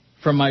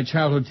from my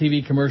childhood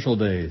TV commercial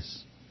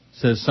days,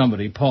 says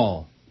somebody,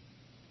 Paul.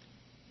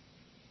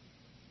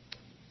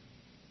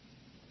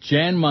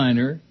 Jan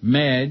Miner,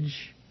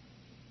 Madge,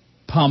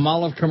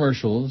 Palmolive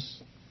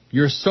commercials.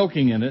 You're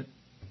soaking in it.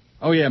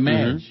 Oh, yeah,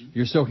 Madge. Mm-hmm.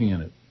 You're soaking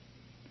in it.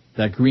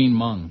 That green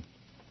mung.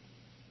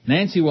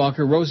 Nancy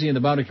Walker, Rosie and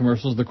the Bounty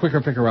commercials, the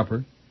Quicker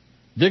Picker-Upper.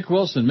 Dick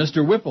Wilson,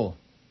 Mr. Whipple,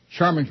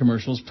 Charmin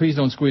commercials. Please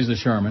don't squeeze the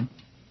Charmin.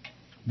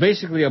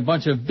 Basically a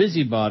bunch of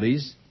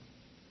busybodies.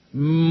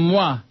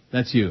 Moi.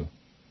 That's you.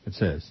 It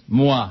says.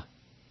 Moi.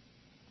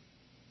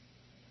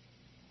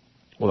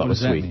 Well, that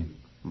was sweet. Mean?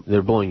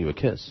 They're blowing you a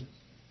kiss.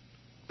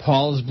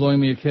 Paul is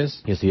blowing me a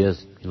kiss? Yes, he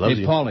is. He loves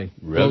you. Hey, Paulie,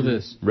 blow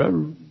this.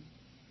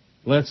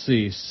 Let's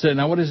see.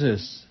 Now, what is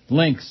this?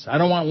 Links. I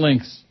don't want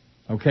links.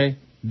 Okay?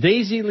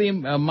 Daisy Lee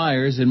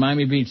Myers in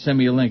Miami Beach sent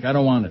me a link. I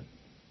don't want it.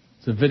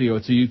 It's a video.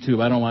 It's a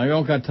YouTube. I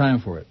don't got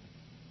time for it.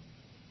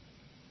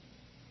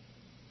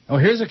 Oh,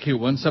 here's a cute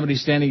one. Somebody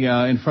standing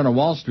in front of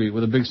Wall Street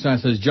with a big sign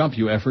that says, "Jump,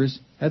 you effers."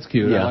 That's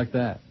cute. Yeah. I like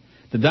that.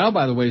 The Dow,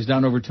 by the way, is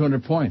down over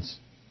 200 points.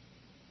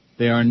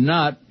 They are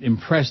not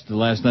impressed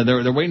last night.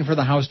 They're waiting for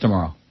the House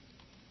tomorrow.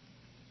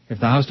 If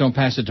the House don't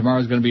pass it tomorrow,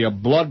 it's going to be a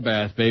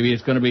bloodbath, baby.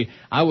 It's going to be,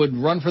 I would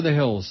run for the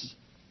hills.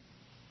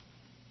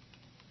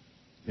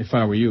 If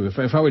I were you.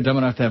 If I were dumb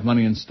enough to have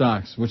money in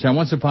stocks, which I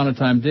once upon a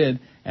time did,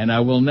 and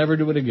I will never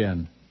do it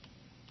again.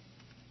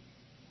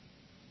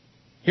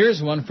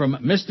 Here's one from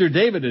Mr.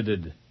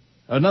 Davided.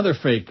 Another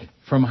fake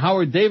from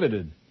Howard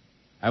Davided.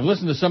 I've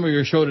listened to some of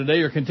your show today.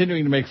 You're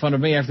continuing to make fun of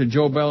me after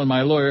Joe Bell and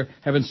my lawyer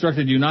have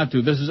instructed you not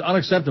to. This is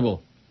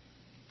unacceptable.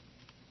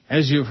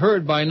 As you've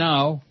heard by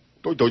now,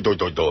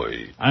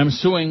 I'm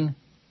suing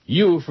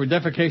you for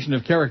defecation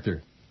of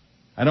character.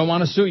 I don't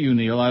want to sue you,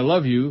 Neil. I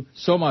love you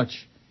so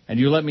much, and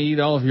you let me eat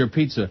all of your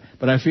pizza,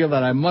 but I feel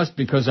that I must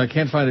because I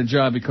can't find a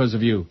job because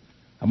of you.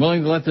 I'm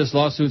willing to let this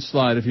lawsuit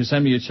slide if you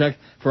send me a check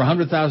for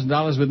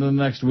 $100,000 within the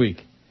next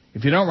week.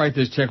 If you don't write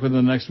this check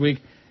within the next week,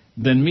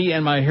 then me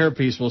and my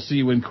hairpiece will see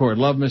you in court.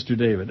 Love, Mr.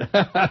 David.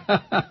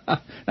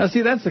 Now,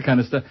 see, that's the kind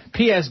of stuff.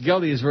 P.S.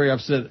 Geldy is very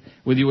upset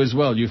with you as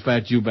well, you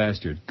fat Jew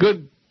bastard.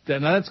 Good.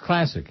 Now, that's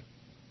classic.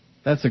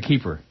 That's a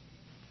keeper.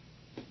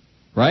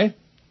 Right?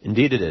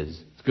 Indeed it is.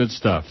 It's good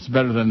stuff. It's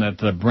better than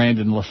that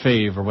Brandon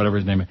LaFave or whatever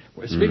his name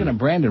is. Speaking of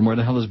Brandon, where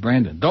the hell is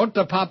Brandon? Don't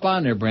pop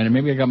on there, Brandon.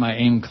 Maybe I got my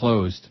aim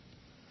closed.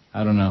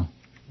 I don't know.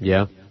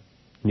 Yeah?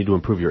 You need to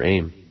improve your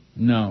aim.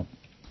 No.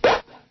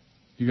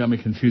 You got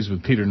me confused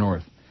with Peter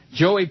North.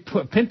 Joey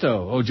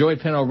Pinto. Oh, Joey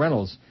Pinto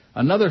Reynolds.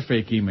 Another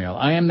fake email.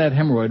 I am that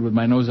hemorrhoid with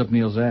my nose up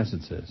Neil's ass,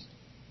 it says.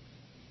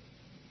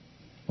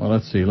 Well,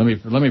 let's see. Let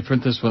me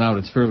print this one out.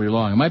 It's fairly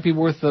long. It might be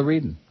worth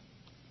reading.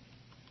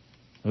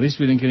 At least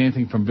we didn't get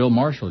anything from Bill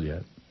Marshall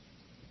yet.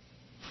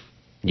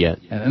 Yet.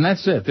 And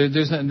that's it.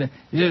 There's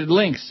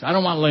links. I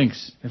don't want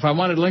links. If I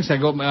wanted links,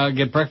 I'd go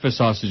get breakfast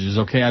sausages,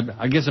 okay?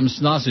 I get some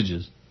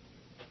sausages.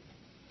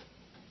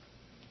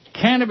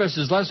 Cannabis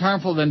is less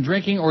harmful than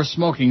drinking or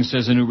smoking,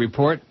 says a new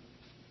report.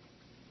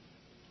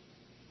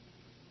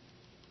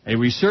 A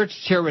research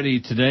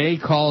charity today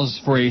calls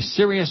for a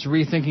serious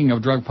rethinking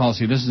of drug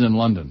policy. This is in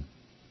London.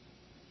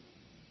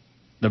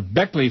 The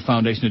Beckley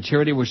Foundation, a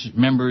charity which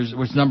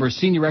numbers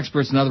senior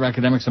experts and other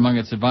academics among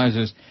its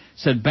advisors,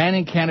 said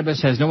banning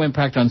cannabis has no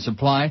impact on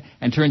supply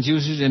and turns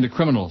users into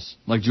criminals,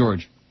 like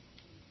George.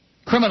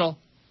 Criminal.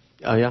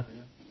 Oh, yeah?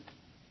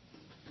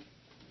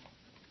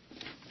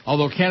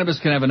 Although cannabis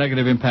can have a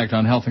negative impact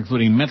on health,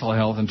 including mental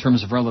health, in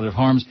terms of relative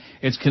harms,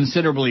 it's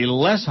considerably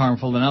less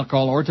harmful than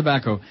alcohol or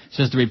tobacco,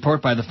 says the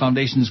report by the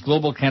Foundation's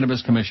Global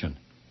Cannabis Commission.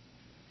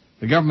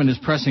 The government is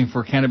pressing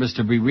for cannabis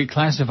to be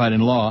reclassified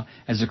in law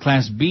as a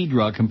Class B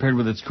drug compared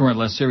with its current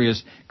less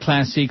serious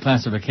Class C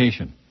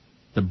classification.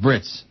 The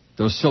Brits,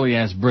 those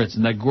silly-ass Brits,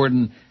 and that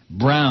Gordon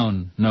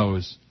Brown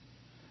knows.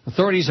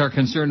 Authorities are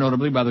concerned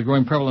notably by the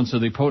growing prevalence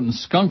of the potent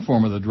skunk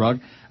form of the drug.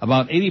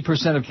 About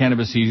 80% of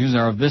cannabis seizures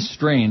are of this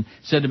strain,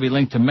 said to be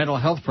linked to mental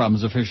health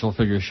problems, official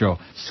figures show.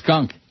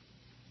 Skunk.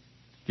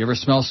 You ever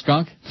smell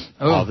skunk?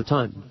 Oh, all the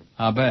time.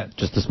 I bet.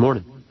 Just this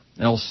morning.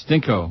 El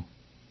Stinko.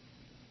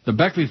 The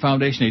Beckley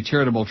Foundation, a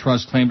charitable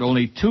trust, claimed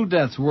only 2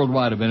 deaths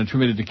worldwide have been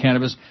attributed to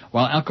cannabis,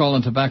 while alcohol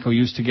and tobacco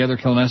use together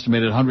kill an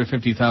estimated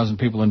 150,000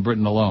 people in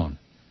Britain alone.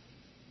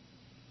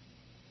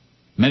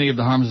 Many of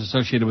the harms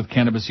associated with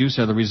cannabis use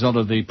are the result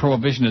of the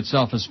prohibition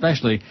itself,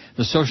 especially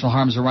the social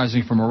harms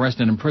arising from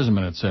arrest and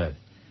imprisonment, it said.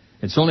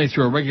 It's only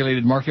through a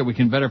regulated market we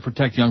can better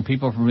protect young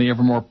people from the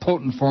ever more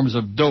potent forms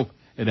of dope,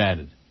 it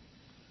added.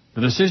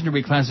 The decision to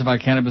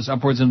reclassify cannabis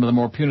upwards into the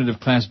more punitive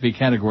Class B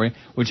category,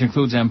 which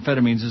includes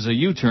amphetamines, is a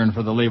U-turn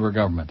for the Labour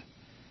government.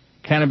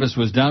 Cannabis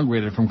was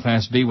downgraded from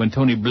Class B when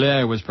Tony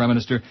Blair was Prime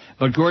Minister,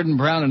 but Gordon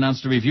Brown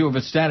announced a review of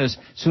its status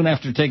soon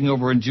after taking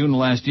over in June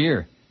last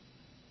year.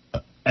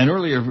 An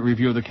earlier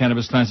review of the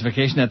cannabis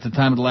classification at the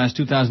time of the last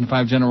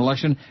 2005 general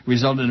election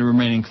resulted in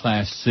remaining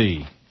Class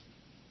C.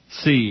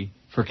 C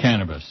for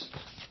cannabis.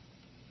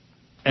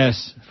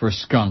 S for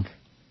skunk.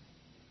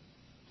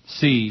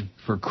 C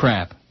for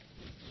crap.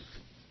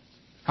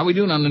 How are we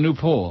doing on the new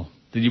poll?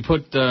 Did you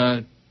put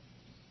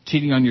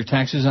cheating on your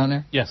taxes on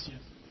there? Yes.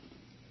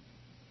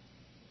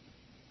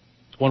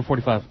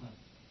 145.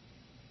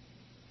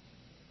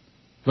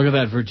 Look at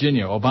that,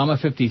 Virginia.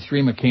 Obama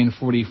 53, McCain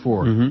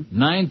 44.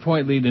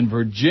 9-point lead in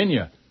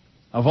Virginia.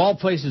 Of all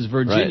places,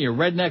 Virginia.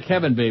 Right. Redneck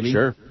heaven, baby.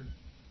 Sure.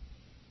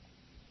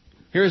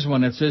 Here's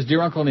one that says,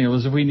 Dear Uncle Neil,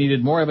 as if we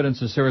needed more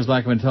evidence of Sarah's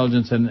lack of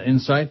intelligence and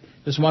insight,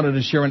 just wanted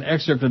to share an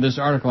excerpt of this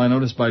article I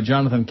noticed by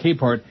Jonathan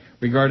Capehart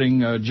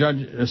regarding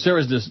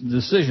Sarah's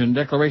decision,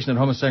 declaration that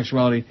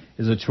homosexuality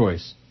is a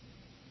choice.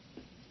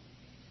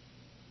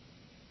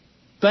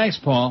 Thanks,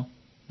 Paul.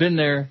 Been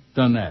there,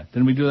 done that.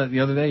 Didn't we do that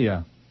the other day?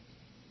 Yeah.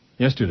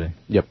 Yesterday.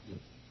 Yep.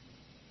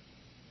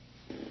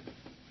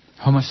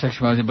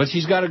 Homosexuality. But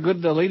she's got a good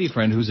lady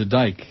friend who's a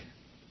dyke.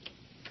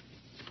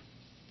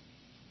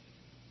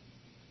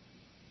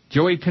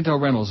 Joey Pinto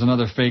Reynolds,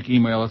 another fake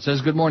email. It says,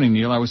 Good morning,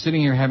 Neil. I was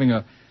sitting here having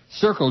a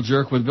circle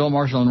jerk with Bill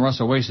Marshall and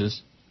Russ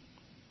Oasis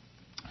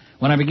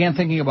when I began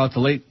thinking about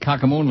the late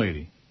Cockamoon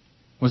Lady.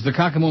 Was the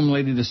Cockamoon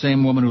Lady the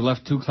same woman who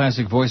left 2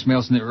 classic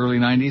voicemails in the early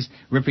 90s,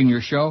 ripping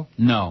your show?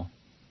 No.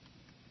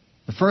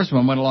 The first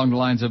one went along the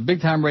lines of,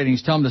 big time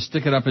ratings, tell him to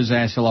stick it up his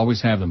ass, he'll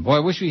always have them. Boy, I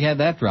wish we had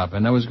that drop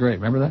in. That was great.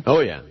 Remember that?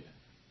 Oh, yeah.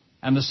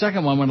 And the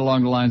second one went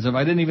along the lines of,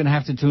 I didn't even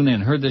have to tune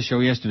in. Heard this show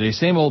yesterday.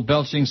 Same old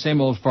belching, same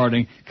old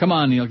farting. Come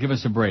on, Neil, give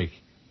us a break.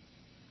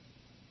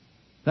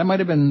 That might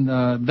have been,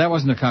 that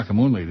wasn't a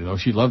Cockamoon Lady, though.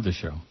 She loved the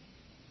show.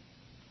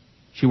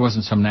 She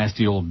wasn't some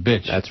nasty old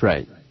bitch. That's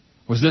right.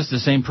 Was this the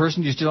same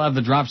person? Do you still have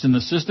the drops in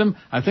the system?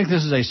 I think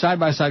this is a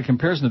side-by-side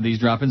comparison of these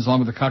drop-ins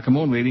along with the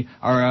Cockamoon Lady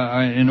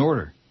are in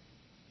order.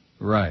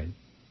 Right.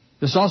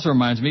 This also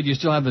reminds me, do you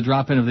still have the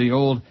drop-in of the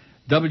old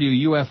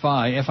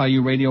WUFI,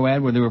 FIU radio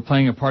ad where they were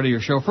playing a part of your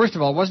show? First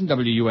of all, it wasn't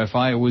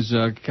WUFI, it was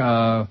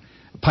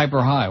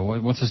Piper High.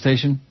 What's the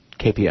station?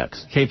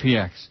 KPX.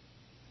 KPX.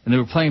 And they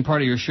were playing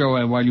part of your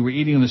show while you were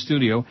eating in the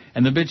studio,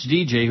 and the bitch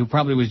DJ, who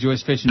probably was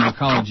Joyce Fitch in your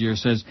college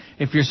years, says,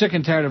 if you're sick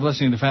and tired of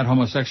listening to fat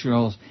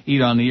homosexuals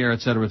eat on the air,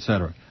 etc.,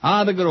 etc.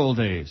 Ah, the good old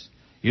days.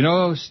 You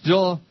know,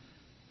 still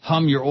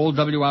hum your old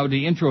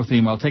WIOD intro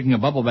theme while taking a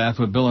bubble bath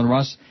with Bill and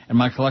Russ and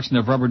my collection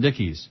of rubber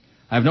dickies.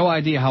 I have no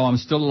idea how I'm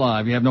still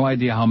alive. You have no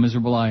idea how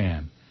miserable I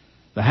am.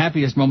 The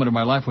happiest moment of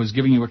my life was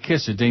giving you a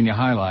kiss at Dania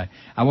Highlight.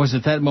 It was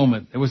at that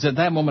moment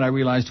I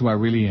realized who I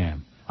really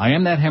am. I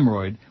am that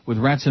hemorrhoid with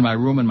rats in my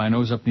room and my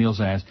nose up Neil's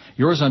ass.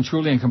 Yours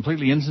untruly and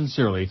completely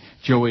insincerely,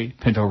 Joey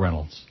Pinto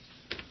Reynolds.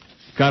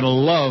 Gotta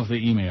love the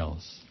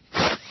emails.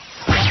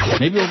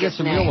 Maybe we'll get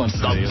some real ones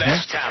today, The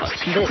best talent.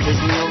 This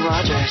is Neil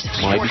Rogers.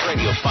 Sports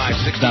Radio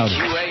 560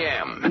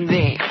 QAM.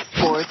 The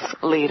sports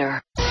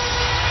leader.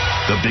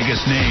 The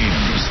biggest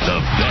names, the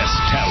best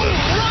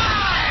talent.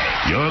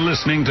 You're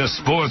listening to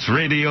Sports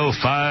Radio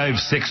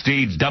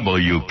 560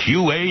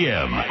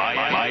 WQAM.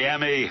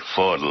 Miami,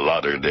 Fort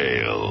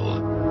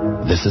Lauderdale.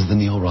 This is the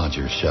Neil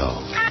Rogers Show.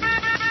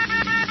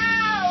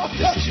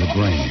 This is your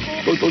brain.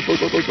 Any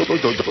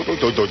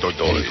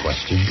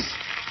questions?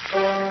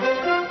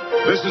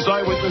 This is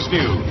Eyewitness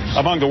News.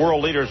 Among the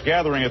world leaders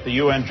gathering at the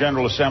UN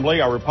General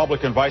Assembly are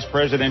Republican Vice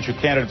Presidential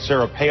candidate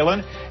Sarah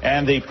Palin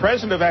and the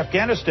President of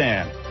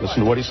Afghanistan.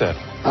 Listen to what he said.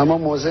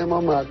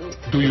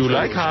 Do you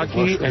like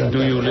hockey and do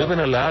you live in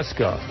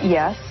Alaska?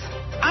 Yes.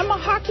 I'm a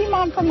hockey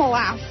mom from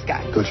Alaska.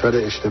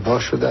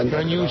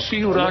 Can you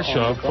see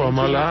Russia from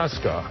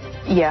Alaska?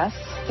 Yes.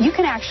 You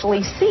can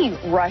actually see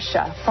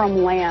Russia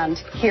from land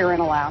here in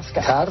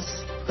Alaska.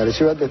 What is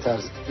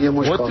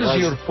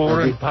your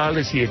foreign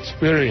policy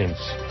experience?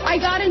 I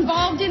got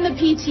involved in the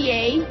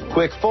PTA.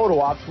 Quick photo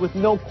ops with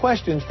no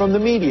questions from the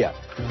media.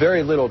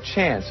 Very little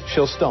chance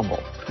she'll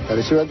stumble. What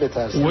is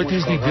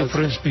the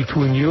difference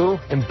between you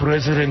and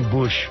President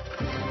Bush?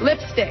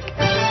 Lipstick.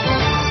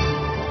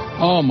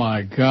 Oh,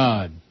 my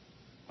God.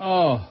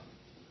 Oh.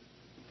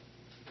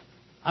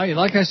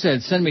 Like I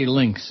said, send me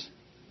links.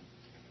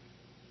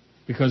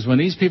 Because when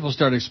these people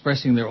start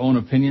expressing their own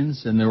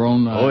opinions and their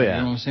own, you know what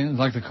I'm saying? It's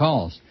like the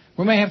calls.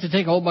 We may have to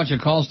take a whole bunch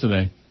of calls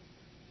today.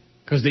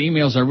 Because the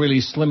emails are really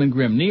slim and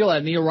grim. Neil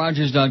at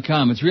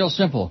neilrogers.com. It's real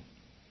simple.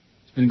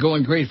 It's been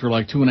going great for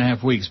like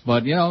 2.5 weeks.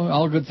 But, you know,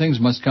 all good things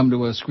must come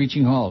to a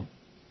screeching halt.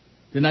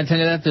 Didn't I tell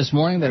you that this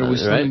morning, that it was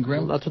slim and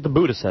grim? Well, that's what the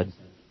Buddha said.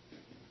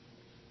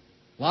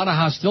 A lot of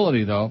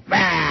hostility, though.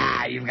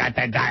 You've got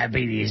that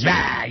diabetes.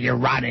 You're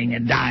rotting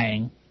and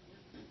dying.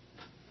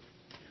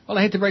 Well,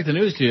 I hate to break the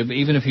news to you, but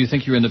even if you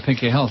think you're in the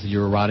pink of health,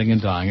 you're rotting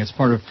and dying. It's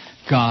part of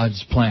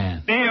God's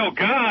plan. Neil,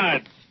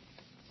 God!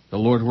 The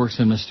Lord works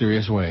in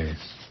mysterious ways.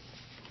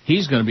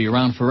 He's going to be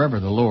around forever,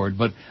 the Lord.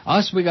 But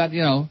us, we got,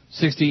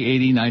 60,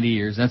 80, 90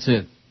 years. That's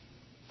it.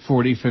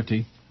 40,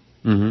 50.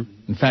 Mm-hmm.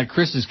 In fact,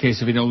 Chris's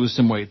case, if he don't lose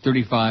some weight,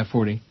 35,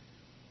 40.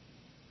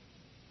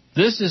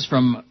 This is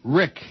from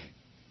Rick,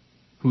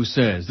 who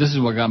says, this is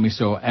what got me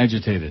so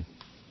agitated.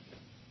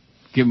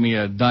 Give me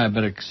a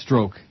diabetic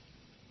stroke.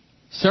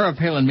 Sarah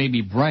Palin may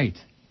be bright,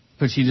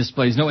 but she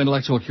displays no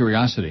intellectual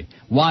curiosity.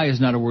 Why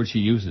is not a word she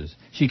uses.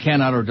 She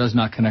cannot or does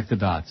not connect the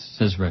dots,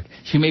 says Rick.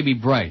 She may be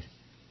bright.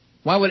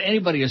 Why would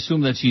anybody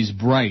assume that she's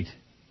bright?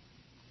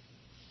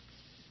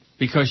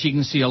 Because she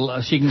can see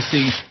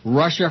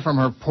Russia from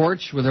her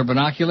porch with her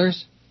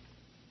binoculars?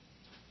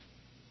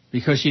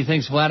 Because she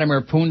thinks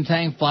Vladimir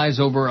Poontang flies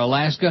over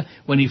Alaska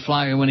when he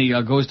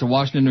goes to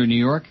Washington or New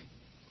York,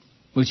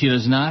 which he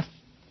does not?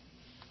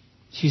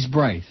 She's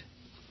bright.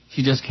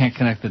 She just can't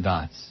connect the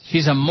dots.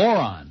 She's a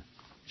moron.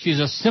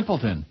 She's a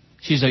simpleton.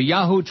 She's a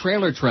Yahoo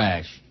trailer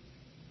trash,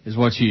 is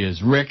what she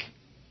is. Rick.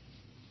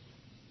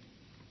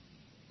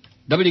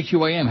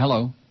 WQAM,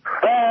 hello.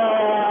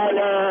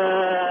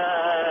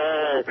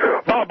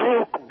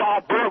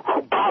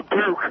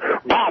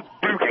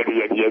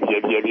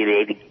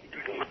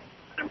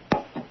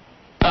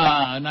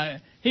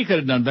 He could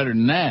have done better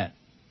than that.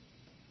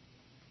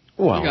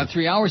 Well, we got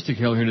 3 hours to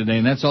kill here today,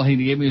 and that's all he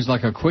gave me was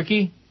like a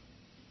quickie.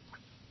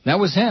 That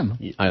was him.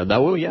 Yeah.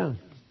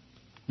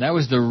 That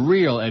was the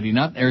real Eddie,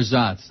 not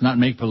ersatz, not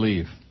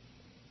make-believe.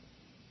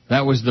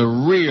 That was the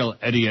real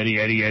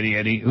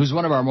Eddie, who's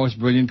one of our most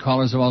brilliant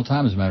callers of all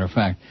time, as a matter of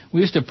fact. We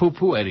used to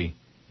poo-poo Eddie.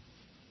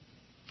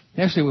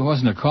 Actually, he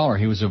wasn't a caller.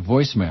 He was a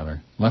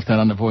voicemailer. Left that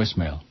on the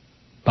voicemail.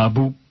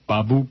 Ba-boop,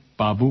 ba-boop,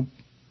 ba-boop.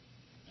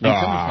 And come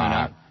to find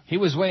out, he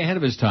was way ahead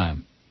of his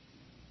time.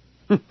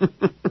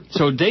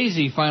 So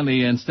Daisy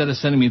finally, instead of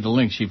sending me the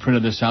link, she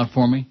printed this out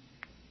for me.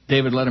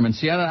 David Letterman.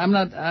 See,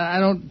 I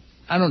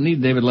don't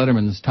need David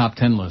Letterman's top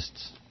 10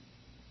 lists.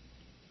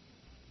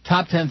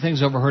 Top 10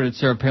 things overheard at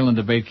Sarah Palin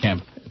debate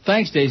camp.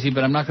 Thanks, Daisy,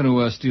 but I'm not going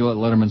to steal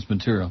Letterman's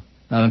material.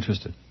 Not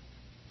interested.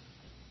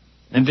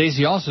 And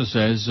Daisy also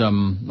says,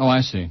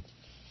 I see.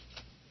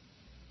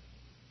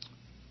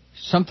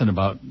 Something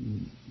about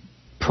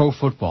pro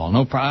football.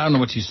 I don't know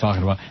what she's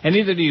talking about. And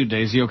neither do you,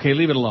 Daisy. Okay,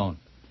 leave it alone.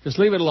 Just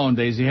leave it alone,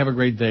 Daisy. Have a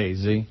great day,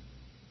 Z.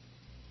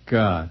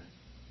 God.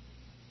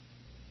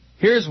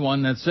 Here's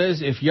one that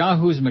says, if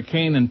Yahoo's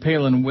McCain and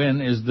Palin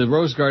win, is the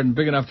Rose Garden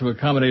big enough to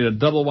accommodate a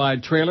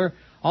double-wide trailer?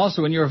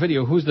 Also, in your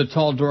video, who's the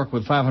tall dork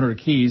with 500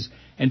 keys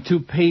and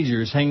 2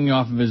 pagers hanging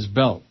off of his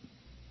belt?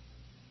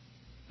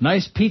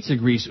 Nice pizza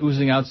grease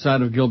oozing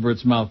outside of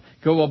Gilbert's mouth.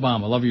 Go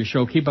Obama. Love your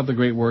show. Keep up the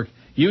great work.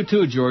 You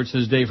too, George,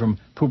 says Dave from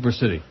Pooper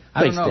City.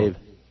 Thanks, don't know. Dave.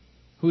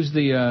 Who's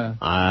the...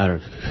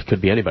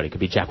 could be anybody.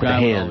 Could be Jack with the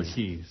hands. All the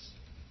keys.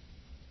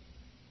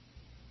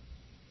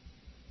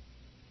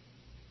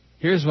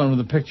 Here's one with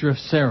a picture of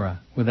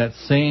Sarah with that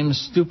same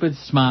stupid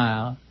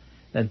smile,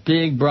 that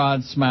big,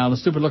 broad smile, the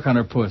stupid look on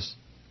her puss.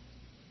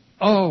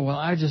 Oh, well,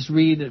 I just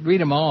read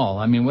them all.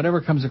 I mean,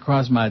 whatever comes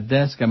across my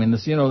desk. I mean,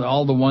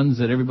 all the ones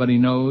that everybody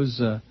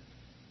knows.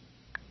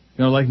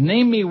 Like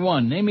name me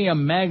one. Name me a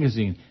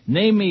magazine.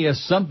 Name me a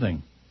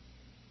something.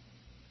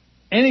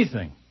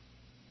 Anything.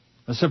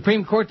 A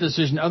Supreme Court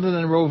decision other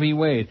than Roe v.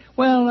 Wade.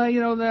 Well,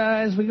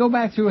 as we go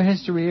back through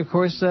history, of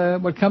course,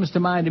 what comes to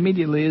mind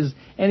immediately is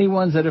any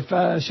ones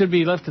that should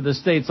be left to the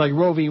states, like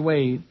Roe v.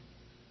 Wade.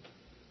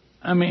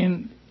 I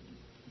mean,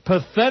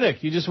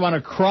 pathetic. You just want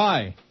to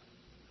cry.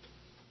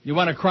 You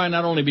want to cry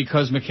not only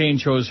because McCain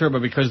chose her,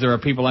 but because there are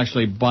people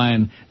actually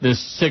buying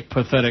this sick,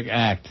 pathetic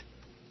act.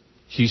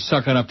 She's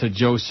sucking up to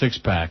Joe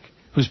Sixpack.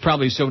 who's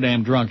probably so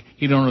damn drunk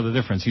he don't know the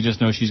difference. He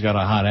just knows she's got a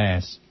hot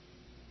ass.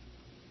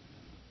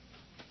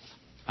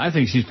 I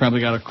think she's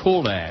probably got a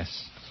cold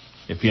ass,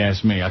 if you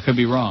ask me. I could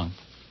be wrong.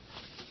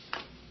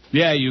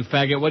 Yeah, you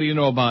faggot, what do you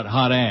know about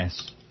hot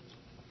ass?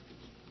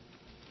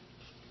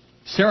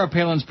 Sarah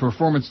Palin's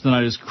performance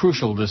tonight is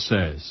crucial, this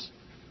says.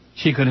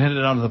 She could head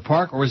it out of the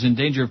park or is in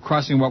danger of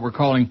crossing what we're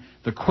calling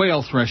the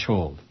quail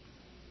threshold.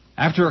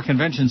 After her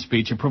convention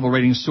speech, approval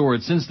ratings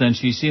soared. Since then,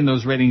 she's seen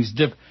those ratings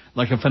dip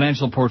like a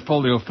financial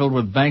portfolio filled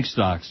with bank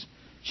stocks.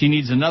 She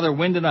needs another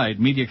win tonight,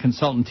 media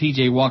consultant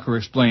T.J. Walker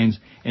explains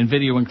in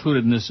video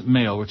included in this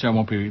mail, which I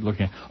won't be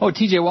looking at. Oh,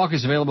 T.J.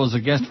 Walker's available as a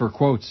guest for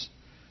quotes.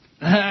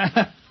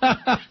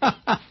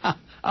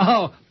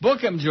 Oh,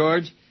 book him,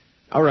 George.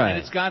 All right. And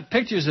it's got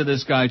pictures of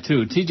this guy,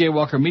 too. T.J.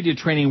 Walker, Media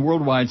Training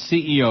Worldwide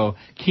CEO,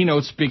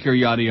 keynote speaker,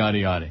 yada, yada,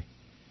 yada.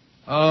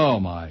 Oh,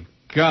 my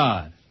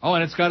God. Oh,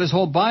 and it's got his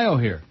whole bio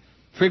here.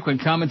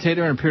 Frequent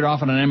commentator and appeared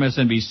often on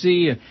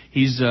MSNBC.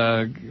 He's,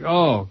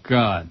 oh,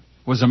 God,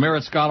 was a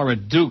merit scholar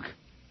at Duke.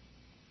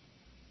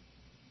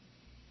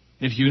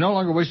 If you no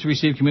longer wish to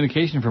receive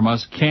communication from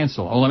us,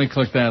 cancel. Oh, let me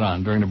click that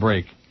on during the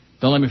break.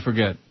 Don't let me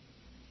forget.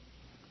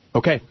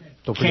 Okay.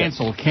 Don't forget.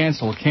 Cancel,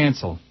 cancel,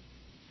 cancel.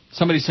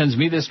 Somebody sends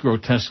me this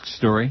grotesque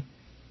story.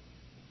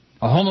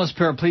 A homeless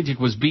paraplegic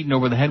was beaten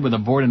over the head with a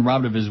board and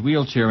robbed of his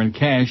wheelchair and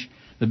cash,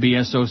 the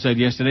BSO said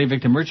yesterday.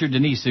 Victim Richard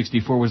Denise,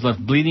 64, was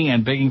left bleeding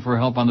and begging for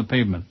help on the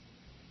pavement.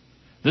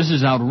 This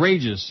is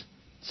outrageous,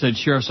 said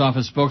Sheriff's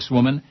Office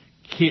spokeswoman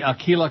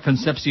Aquila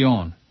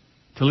Concepcion.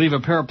 To leave a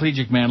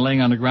paraplegic man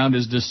laying on the ground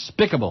is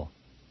despicable.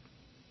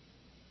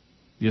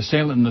 The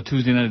assailant in the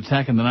Tuesday night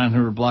attack in the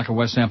 900 block of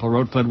West Sample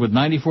Road fled with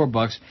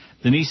 $94,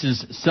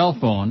 Denise's cell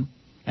phone,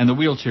 and the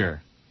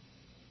wheelchair.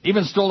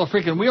 Even stole a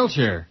freaking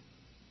wheelchair.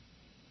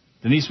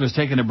 Denise was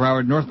taken to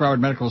North Broward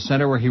Medical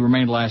Center, where he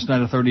remained last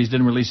night. Authorities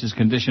didn't release his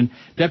condition.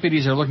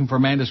 Deputies are looking for a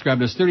man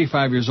described as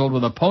 35 years old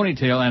with a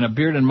ponytail and a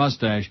beard and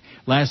mustache,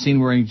 last seen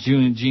wearing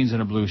jeans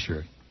and a blue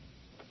shirt.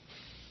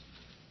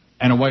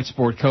 And a white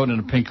sport coat and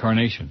a pink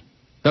carnation.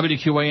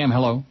 WQAM,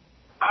 hello.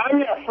 I'm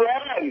your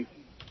friend.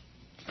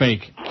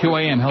 Fake.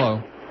 QAM,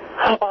 hello.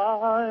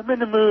 I'm in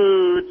the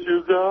mood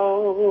to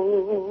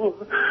go,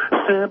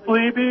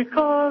 simply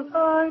because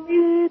I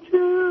need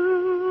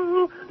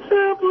you,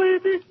 simply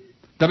because...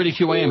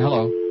 WQAM,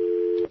 hello.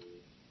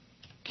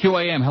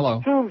 QAM,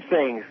 hello. Two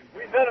things.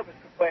 None of us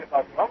complain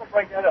about them. I'm going to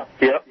break that up.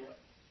 Yep.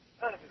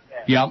 None of us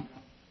have. Yep.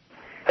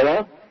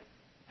 Hello?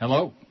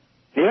 Hello.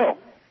 Neil.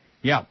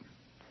 Yep.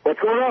 What's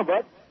going on,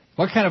 bud?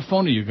 What kind of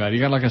phone do you got? You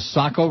got like a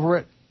sock over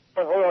it?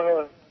 Hold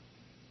on. Is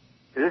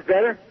this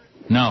better?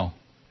 No.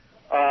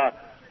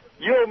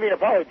 You owe me an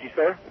apology,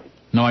 sir.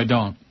 No, I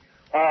don't.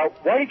 Why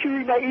didn't you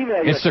read my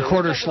email? It's the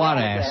quarter slot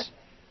ass.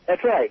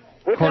 That's right.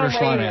 Quarter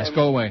slot ass.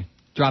 Go away.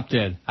 Drop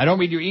dead. I don't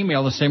read your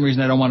email the same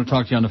reason I don't want to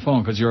talk to you on the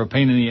phone, because you're a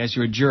pain in the ass.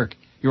 You're a jerk.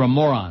 You're a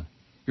moron.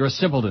 You're a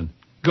simpleton.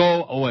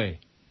 Go away.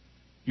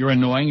 You're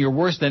annoying. You're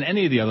worse than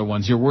any of the other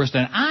ones. You're worse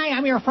than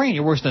I'm your friend.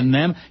 You're worse than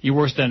them. You're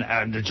worse than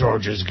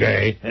George is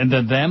gay. And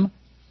than them.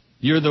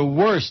 You're the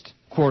worst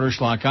quarter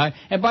slot guy.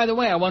 And by the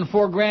way, I won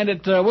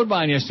 $4,000 at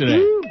Woodbine yesterday.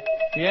 Woo.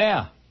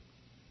 Yeah.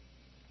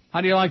 How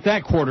do you like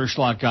that, quarter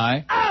slot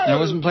guy? And I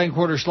wasn't playing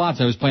quarter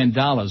slots. I was playing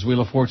dollars, Wheel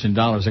of Fortune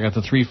dollars. I got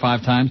the 3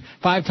 5 times.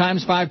 5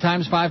 times, 5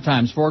 times, 5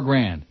 times,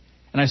 $4,000.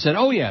 And I said,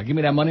 oh, yeah, give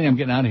me that money and I'm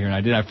getting out of here. And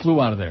I did. I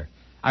flew out of there.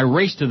 I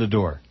raced to the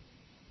door.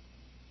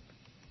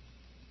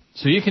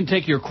 So you can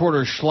take your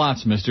quarter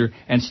slots, mister,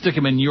 and stick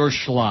them in your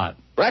slot.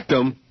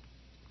 Rectum.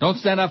 Don't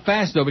stand up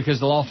fast, though, because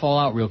they'll all fall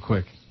out real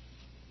quick.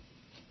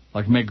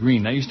 Like Meg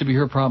Green. That used to be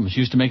her problem. She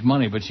used to make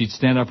money, but she'd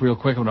stand up real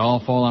quick and it would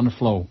all fall on the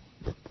floor.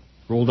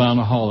 Roll down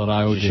the hall at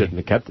IOD. You shouldn't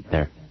have kept it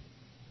there.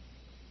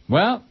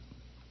 Well,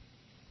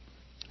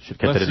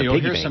 let's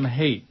see. Here's some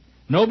hate.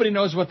 Nobody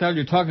knows what the hell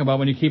you're talking about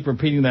when you keep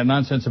repeating that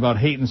nonsense about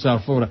hate in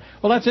South Florida.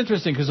 Well, that's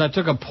interesting, because I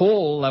took a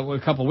poll a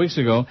couple of weeks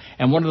ago,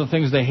 and one of the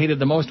things they hated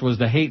the most was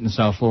the hate in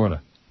South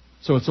Florida.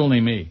 So it's only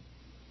me.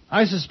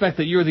 I suspect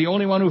that you're the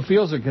only one who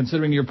feels it,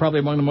 considering you're probably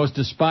among the most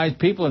despised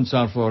people in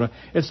South Florida.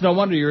 It's no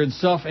wonder you're in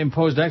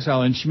self-imposed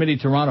exile in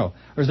Schmitty, Toronto.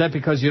 Or is that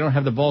because you don't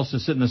have the balls to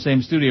sit in the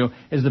same studio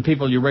as the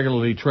people you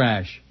regularly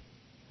trash?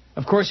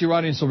 Of course, your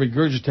audience will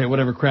regurgitate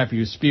whatever crap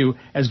you spew.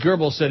 As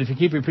Goebbels said, if you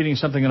keep repeating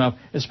something enough,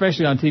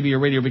 especially on TV or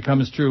radio, it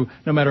becomes true,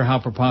 no matter how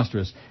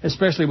preposterous.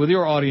 Especially with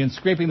your audience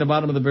scraping the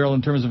bottom of the barrel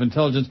in terms of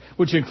intelligence,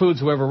 which includes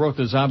whoever wrote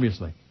this,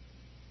 obviously.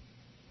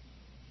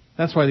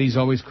 That's why these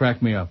always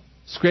crack me up.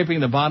 Scraping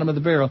the bottom of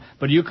the barrel,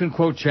 but you can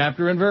quote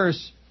chapter and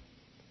verse.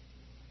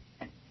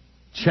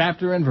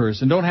 Chapter and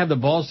verse. And don't have the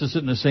balls to sit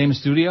in the same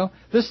studio?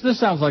 This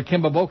sounds like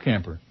Kimba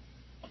Beaucamper.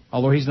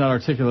 Although he's not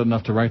articulate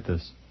enough to write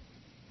this.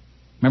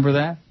 Remember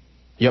that?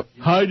 Yep.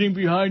 Hiding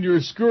behind your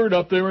skirt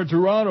up there in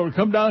Toronto.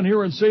 Come down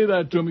here and say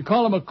that to him. You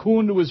call him a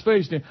coon to his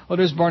face. Oh,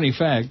 there's Barney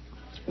Fagg.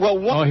 Well,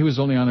 what? Oh, he was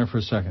only on there for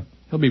a second.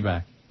 He'll be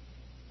back.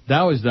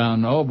 Dow is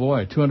down, oh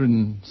boy, 200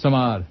 and some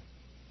odd.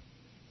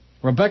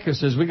 Rebecca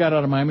says, we got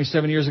out of Miami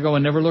 7 years ago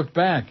and never looked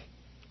back.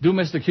 Do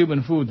miss the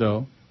Cuban food,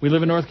 though. We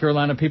live in North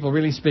Carolina. People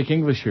really speak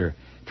English here.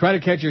 Try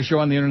to catch your show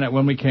on the Internet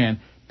when we can.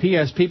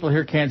 P.S. People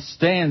here can't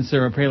stand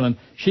Sarah Palin.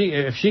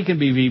 If she can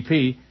be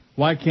VP,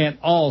 why can't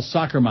all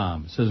soccer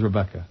moms, says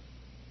Rebecca.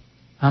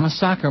 I'm a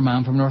soccer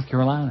mom from North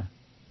Carolina.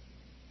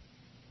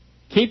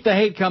 Keep the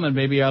hate coming,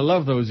 baby. I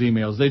love those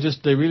emails.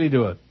 They really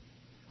do it.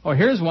 Oh,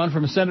 here's one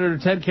from Senator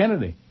Ted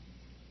Kennedy.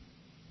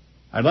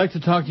 I'd like to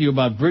talk to you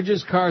about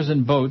bridges, cars,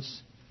 and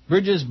boats,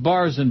 bridges,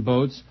 bars, and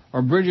boats,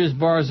 or bridges,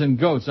 bars, and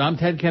goats. I'm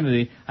Ted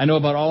Kennedy. I know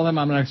about all of them.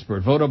 I'm an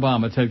expert. Vote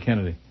Obama, Ted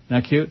Kennedy.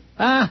 Not cute?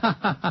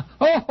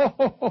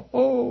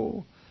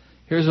 Oh.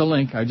 Here's a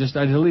link. I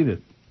deleted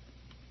it.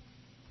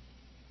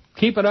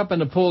 Keep it up in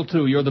the poll,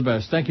 too. You're the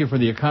best. Thank you for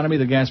the economy,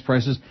 the gas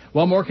prices.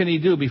 What more can he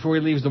do before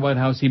he leaves the White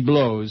House? He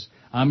blows.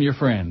 I'm your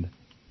friend,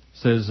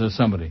 says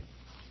somebody.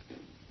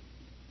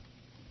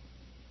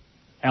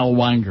 Al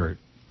Weingart,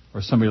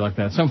 or somebody like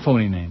that. Some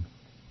phony name.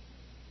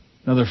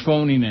 Another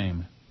phony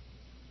name.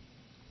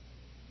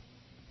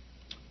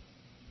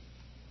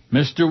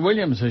 Mr.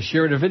 Williams has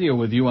shared a video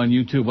with you on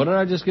YouTube. What did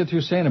I just get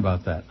through saying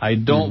about that? I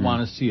don't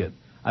want to see it.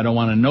 I don't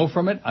want to know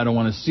from it. I don't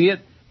want to see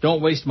it.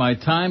 Don't waste my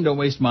time. Don't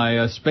waste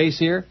my space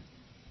here.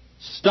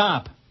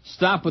 Stop.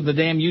 Stop with the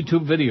damn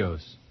YouTube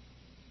videos.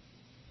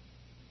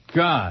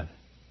 God.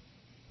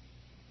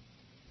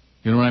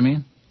 You know what I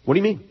mean? What do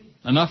you mean?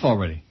 Enough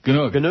already.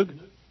 Ganoog.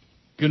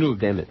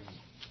 Damn it.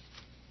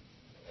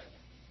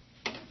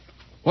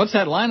 What's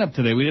that lineup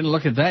today? We didn't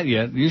look at that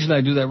yet. Usually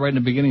I do that right in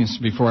the beginning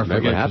before I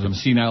forget because I'm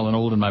senile and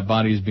old and my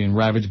body is being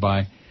ravaged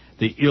by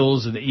the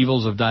ills and the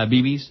evils of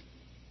diabetes.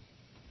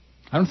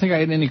 I don't think I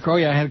had any crow.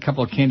 I had a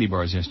couple of candy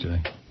bars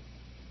yesterday. I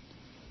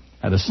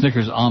had a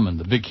Snickers almond,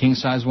 the big king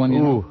size one.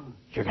 Ooh,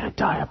 you're going to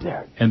die up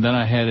there. And then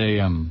I had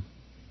a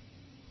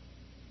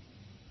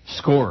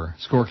Score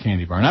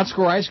candy bar. Not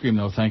Score ice cream,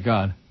 though, thank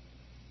God.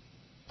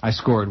 I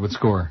scored with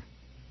Score.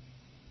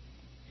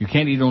 You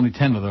can't eat only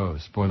 10 of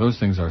those. Boy, those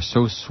things are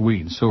so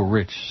sweet, so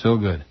rich, so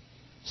good.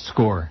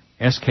 Score.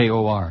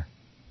 S-K-O-R.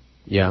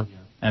 Yeah.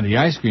 And the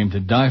ice cream to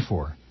die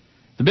for.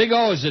 The Big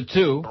O is at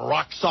 2.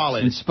 Rock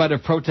solid. In spite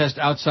of protest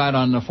outside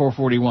on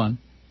 441.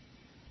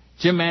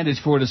 Jim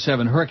Mandich 4 to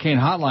 7. Hurricane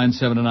Hotline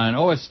 7 to 9.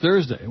 Oh, it's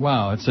Thursday.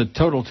 Wow, it's a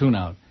total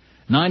tune-out.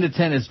 9 to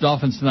 10, it's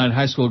Dolphins Tonight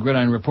High School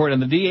Gridiron Report. And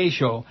the DA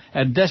Show,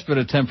 a desperate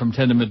attempt from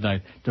 10 to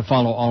midnight to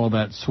follow all of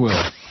that swill.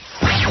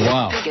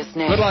 Wow.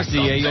 Good luck,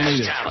 DA. You'll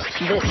need it.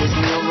 This is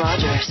Neil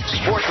Rogers.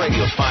 Sports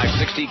Radio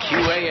 560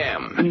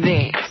 QAM.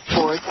 The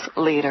sports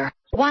leader.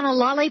 Want a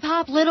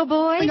lollipop, little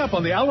boy? Coming up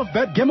on the Aleph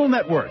Bet Gimel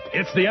Network,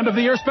 it's the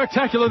end-of-the-year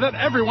spectacular that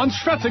everyone's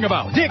stressing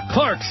about. Dick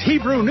Clark's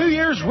Hebrew New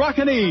Year's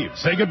Rockin' Eve.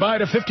 Say goodbye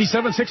to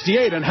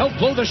 5768 and help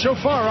blow the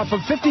shofar off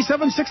of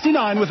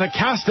 5769 with a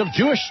cast of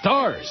Jewish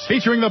stars.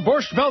 Featuring the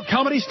Borscht Belt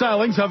comedy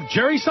stylings of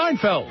Jerry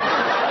Seinfeld.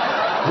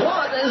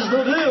 What is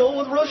the deal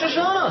with Rosh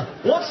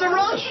Hashanah? What's the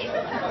rush?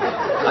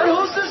 And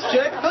who's this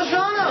chick,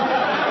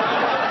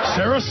 Hashanah?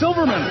 Sarah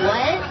Silverman.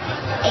 What?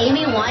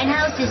 Amy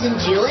Winehouse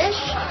isn't Jewish?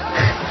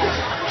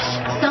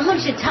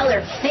 Someone should tell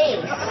her face.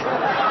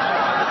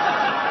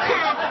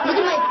 Look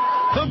at my...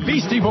 The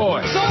Beastie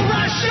Boys. So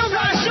Rosh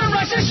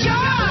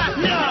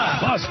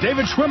Hashanah! Plus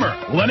David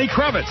Schwimmer, Lenny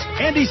Kravitz,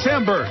 Andy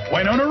Samberg,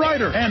 Winona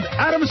Ryder, and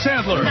Adam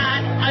Sandler.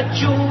 Not a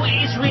Jew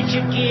is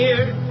Richard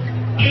Gere.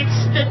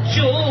 It's the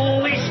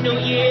Jewish New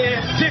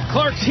Year. Dick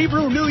Clark's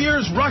Hebrew New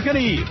Year's Rockin'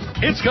 Eve.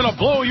 It's going to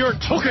blow your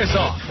tuchus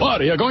off.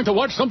 What, are you going to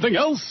watch something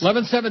else?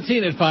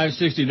 11:17 at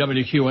 560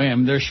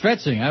 WQAM. They're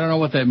schwitzing. I don't know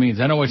what that means.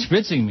 I know what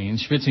schwitzing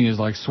means. Schwitzing is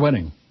like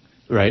sweating.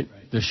 Right.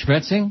 They're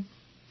schwitzing?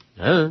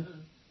 I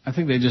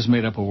think they just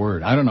made up a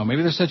word. I don't know.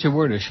 Maybe there's such a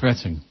word as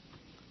schwitzing.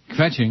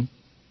 Kvetching.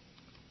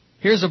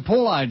 Here's a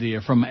poll idea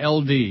from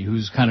LD,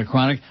 who's kind of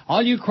chronic.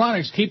 All you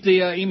chronics, keep the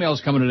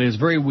emails coming today. It's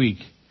very weak.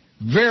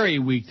 Very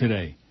weak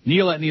today.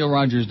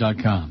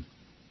 Neil@NeilRogers.com.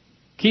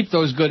 Keep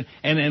those good.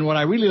 And what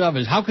I really love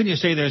is, how can you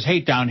say there's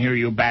hate down here,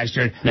 you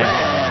bastard?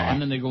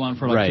 And then they go on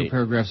for like 2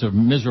 paragraphs of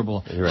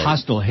miserable,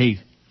 hostile hate.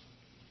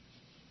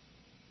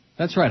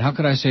 That's right. How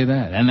could I say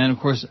that? And then, of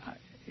course,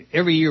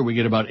 every year we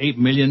get about 8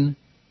 million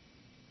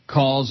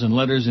calls and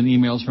letters and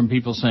emails from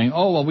people saying,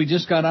 oh, well, we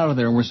just got out of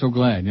there and we're so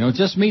glad. You know, it's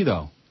just me,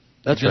 though.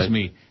 That's just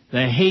me.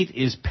 The hate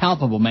is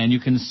palpable, man.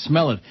 You can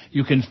smell it.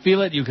 You can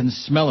feel it. You can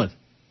smell it.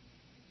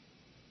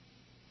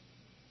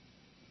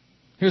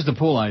 Here's the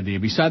poll idea.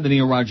 Beside the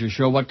Neil Rogers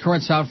Show, what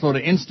current South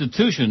Florida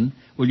institution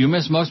will you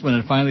miss most when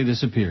it finally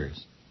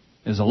disappears?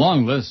 There's a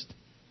long list.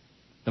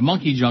 The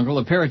Monkey Jungle,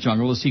 the Parrot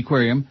Jungle, the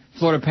Seaquarium,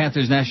 Florida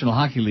Panthers National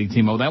Hockey League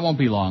team. Oh, that won't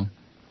be long.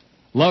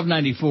 Love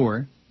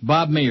 94,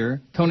 Bob Mayer,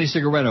 Tony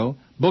Cigaretto,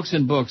 Books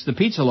and Books, the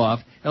Pizza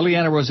Loft,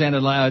 Eliana Rosanna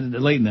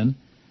Leighton,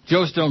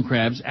 Joe Stone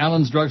Crabs,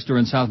 Allen's Drugstore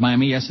in South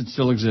Miami. Yes, it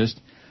still exists.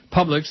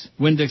 Publix,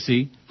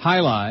 Winn-Dixie,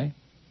 High-Lie,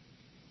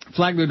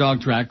 Flagler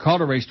Dog Track,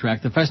 Calder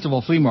Racetrack, the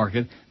Festival Flea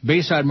Market,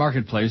 Bayside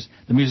Marketplace,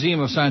 the Museum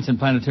of Science and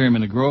Planetarium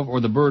in the Grove, or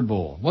the Bird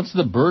Bowl. What's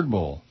the Bird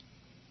Bowl?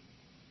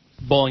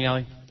 Bowling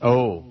alley.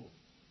 Oh.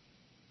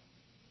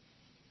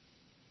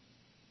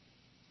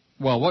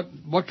 Well,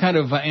 what kind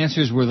of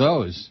answers were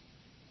those?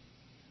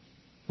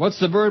 What's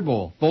the Bird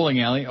Bowl?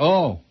 Bowling alley.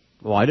 Oh.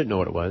 Well, I didn't know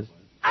what it was.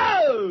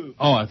 Oh,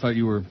 I thought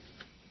you were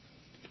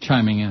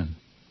chiming in.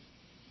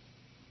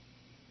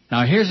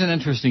 Now, here's an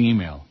interesting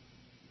email.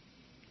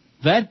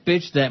 That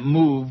bitch that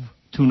moved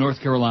to North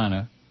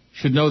Carolina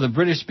should know the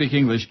British speak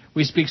English.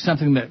 We speak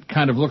something that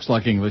kind of looks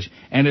like English,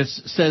 and it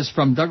says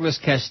from Douglas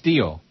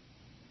Castillo.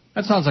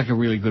 That sounds like a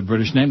really good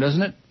British name,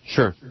 doesn't it?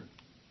 Sure.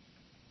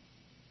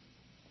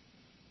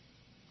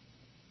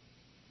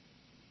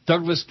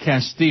 Douglas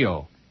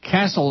Castillo.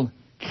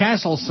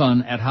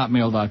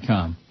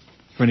 Castleson@hotmail.com.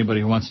 For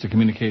anybody who wants to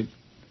communicate,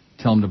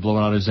 tell him to blow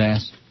it out his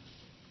ass.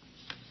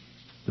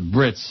 The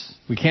Brits.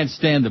 We can't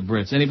stand the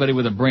Brits. Anybody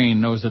with a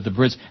brain knows that the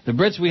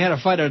Brits, we had to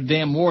fight a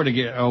damn war to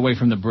get away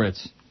from the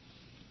Brits.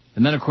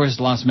 And then, of course,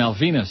 Las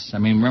Malvinas. I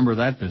mean, remember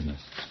that business.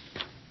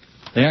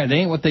 They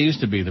ain't what they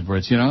used to be, the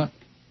Brits, you know?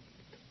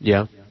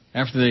 Yeah.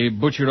 After they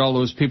butchered all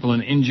those people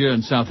in India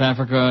and South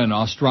Africa and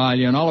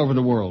Australia and all over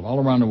the world, all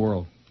around the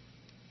world.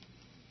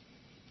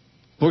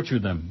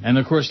 Butchered them. And,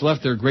 of course,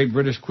 left their great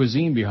British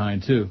cuisine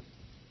behind, too.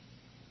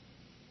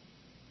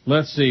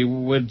 Let's see.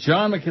 With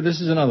John McCain,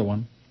 this is another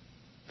one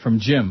from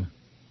Jim.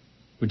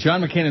 With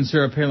John McCain and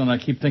Sarah Palin, I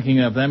keep thinking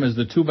of them as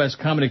the two best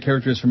comedy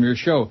characters from your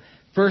show.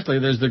 Firstly,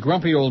 there's the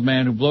grumpy old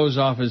man who blows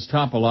off his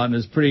top a lot and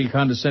is pretty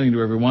condescending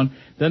to everyone.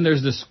 Then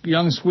there's the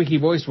young,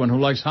 squeaky-voiced one who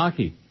likes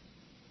hockey.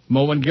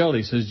 Mo and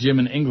Geldy, says Jim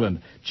in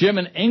England. Jim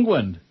in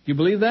England. You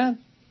believe that?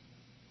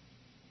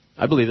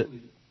 I believe it.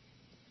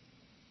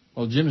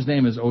 Well, Jim's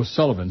name is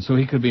O'Sullivan, so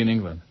he could be in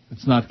England.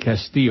 It's not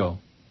Castillo.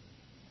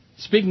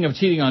 Speaking of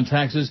cheating on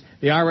taxes,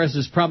 the IRS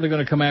is probably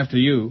going to come after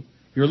you.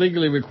 You're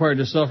legally required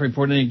to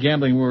self-report any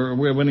gambling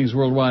winnings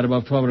worldwide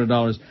above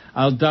 $1,200.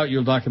 I'll doubt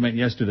you'll document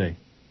yesterday.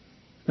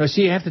 Now,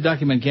 see, you have to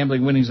document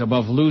gambling winnings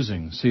above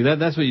losing. See,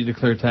 that's what you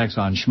declare tax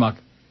on, schmuck.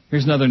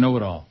 Here's another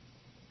know-it-all.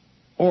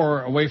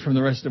 Or away from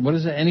the rest of, what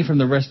is it? Any from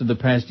the rest of the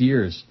past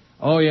years.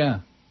 Oh,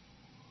 yeah.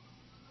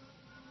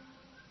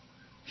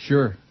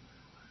 Sure.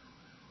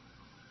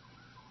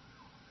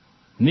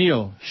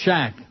 Neil,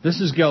 Shaq, this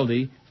is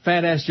Geldy,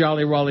 Fat-Ass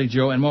Jolly Raleigh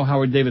Joe, and Mo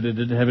Howard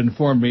David have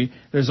informed me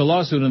there's a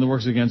lawsuit in the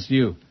works against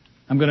you.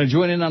 I'm going to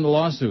join in on the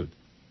lawsuit.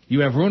 You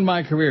have ruined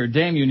my career.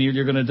 Damn you, Neil.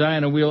 You're going to die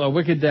on a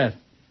wicked death.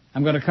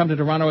 I'm going to come to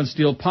Toronto and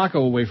steal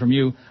Paco away from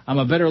you. I'm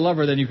a better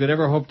lover than you could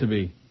ever hope to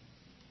be.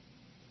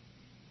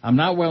 I'm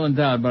not well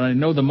endowed, but I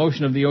know the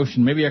motion of the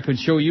ocean. Maybe I could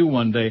show you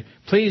one day.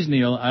 Please,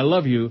 Neil, I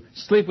love you.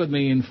 Sleep with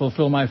me and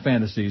fulfill my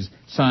fantasies.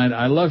 Signed,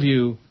 I love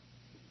you.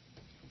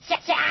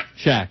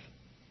 Shaq.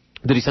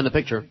 Did he send a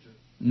picture?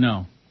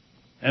 No.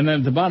 And then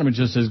at the bottom it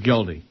just says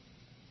Geldy.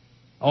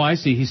 Oh, I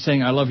see. He's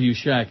saying, I love you,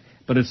 Shaq,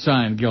 but it's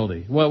signed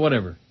Geldy. Well,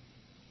 whatever.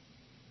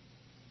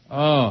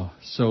 Oh,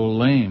 so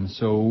lame,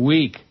 so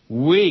weak.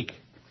 Did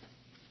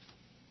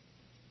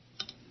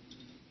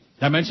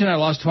I mention I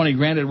lost 20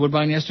 grand at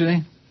Woodbine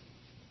yesterday?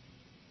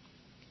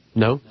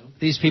 No.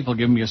 These people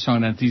give me a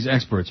song that these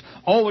experts.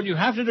 Oh, well, you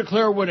have to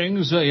declare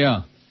winnings.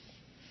 Yeah.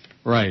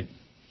 Right.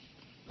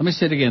 Let me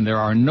say it again. There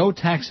are no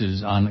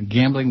taxes on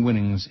gambling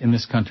winnings in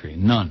this country.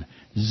 None.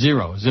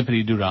 Zero.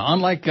 Zippity-doo-dah.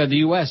 Unlike the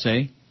U.S.,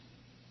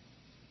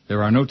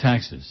 there are no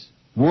taxes.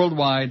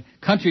 Worldwide,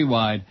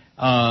 countrywide,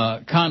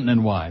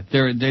 continent-wide.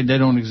 They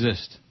don't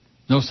exist.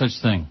 No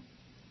such thing.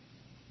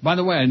 By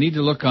the way, I need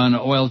to look on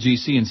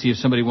OLGC and see if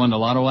somebody won the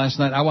lotto last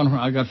night.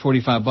 I got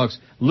 $45.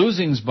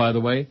 Losings, by the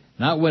way,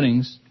 not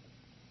winnings.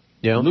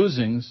 Yeah.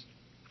 Losings.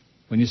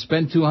 When you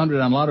spend $200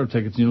 on lotto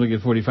tickets, you only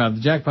get $45.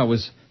 The jackpot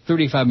was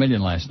 $35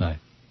 million last night.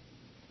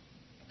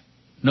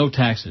 No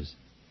taxes.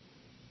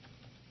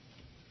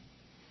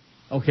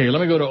 Okay,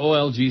 let me go to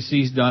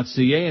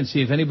OLGC.ca and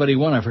see if anybody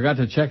won. I forgot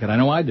to check it. I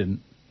know I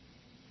didn't.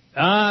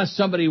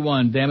 Somebody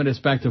won. Damn it, it's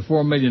back to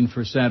 $4 million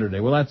for Saturday.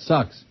 Well, that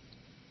sucks.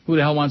 Who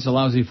the hell wants a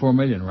lousy $4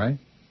 million, right?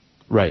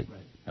 Right.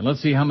 And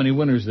let's see how many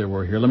winners there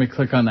were here. Let me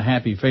click on the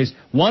happy face.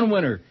 One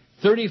winner,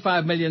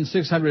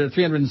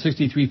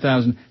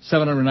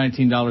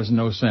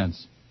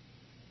 $35,363,719.00.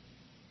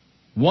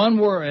 One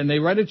were, and they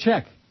write a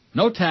check.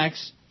 No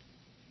tax.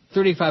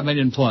 $35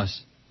 million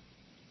plus.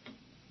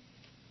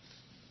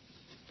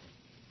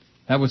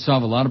 That would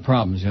solve a lot of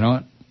problems, you know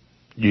what?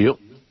 Yep.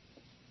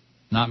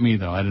 Not me,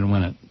 though. I didn't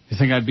win it. You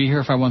think I'd be here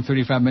if I won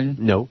 $35 million?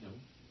 No.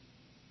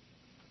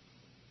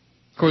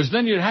 Of course,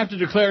 then you'd have to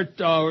declare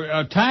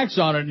a tax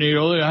on it,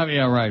 Neil.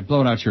 Yeah, right.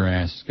 Blow it out your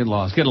ass. Get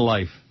lost. Get a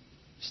life.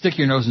 Stick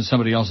your nose in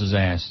somebody else's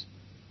ass.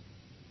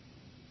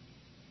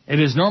 It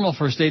is normal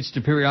for states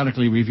to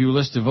periodically review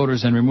lists of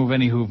voters and remove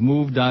any who have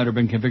moved, died, or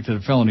been convicted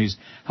of felonies.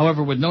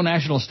 However, with no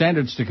national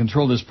standards to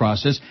control this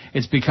process,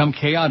 it's become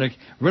chaotic,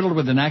 riddled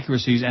with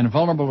inaccuracies, and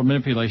vulnerable to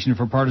manipulation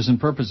for partisan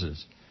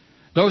purposes.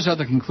 Those are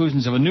the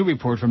conclusions of a new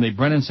report from the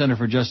Brennan Center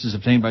for Justice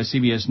obtained by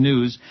CBS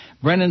News.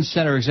 Brennan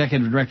Center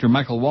Executive Director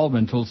Michael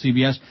Waldman told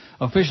CBS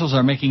officials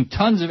are making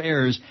tons of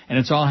errors, and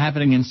it's all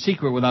happening in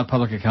secret without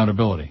public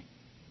accountability.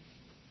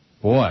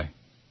 Boy,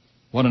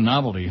 what a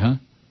novelty, huh?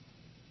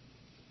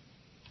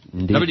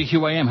 Indeed.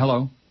 WQAM,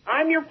 hello.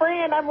 I'm your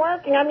friend. I'm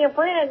working. I'm your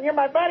friend. You're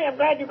my buddy. I'm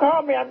glad you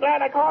called me. I'm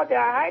glad I called you.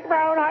 Hi,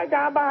 Brown. Hi,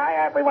 Jamba.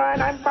 Hi,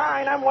 everyone. I'm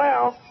fine. I'm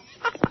well.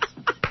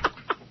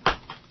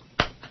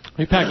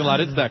 We packed a lot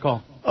into that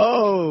call.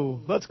 Oh,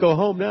 let's go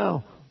home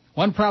now.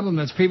 One problem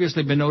that's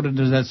previously been noted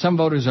is that some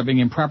voters are being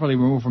improperly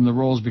removed from the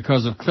rolls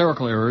because of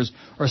clerical errors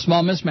or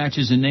small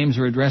mismatches in names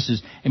or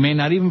addresses and may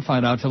not even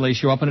find out till they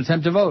show up and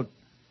attempt to vote.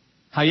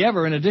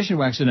 However, in addition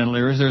to accidental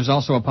errors, there's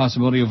also a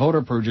possibility of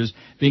voter purges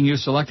being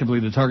used selectively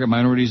to target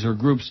minorities or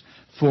groups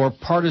for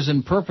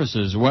partisan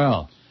purposes.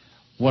 Well,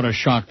 what a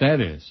shock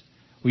that is.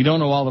 We don't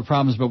know all the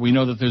problems, but we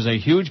know that there's a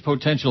huge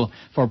potential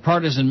for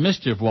partisan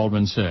mischief,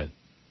 Waldman said.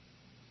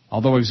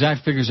 Although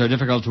exact figures are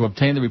difficult to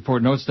obtain, the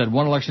report notes that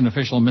one election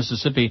official in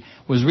Mississippi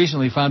was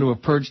recently found to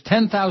have purged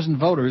 10,000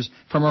 voters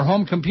from her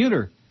home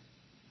computer.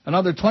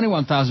 Another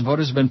 21,000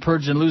 voters have been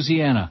purged in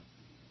Louisiana.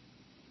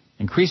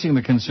 Increasing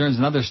the concerns,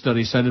 another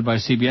study cited by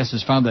CBS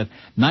has found that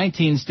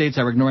 19 states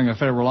are ignoring a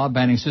federal law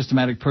banning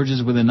systematic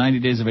purges within 90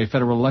 days of a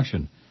federal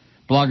election.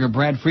 Blogger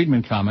Brad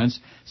Friedman comments,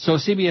 so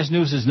CBS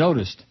News has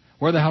noticed.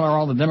 Where the hell are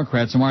all the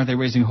Democrats, and why aren't they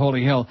raising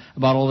holy hell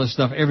about all this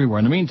stuff everywhere?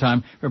 In the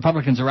meantime,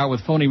 Republicans are out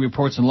with phony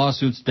reports and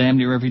lawsuits damn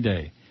near every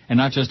day. And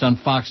not just on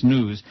Fox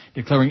News,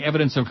 declaring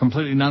evidence of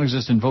completely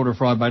non-existent voter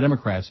fraud by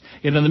Democrats.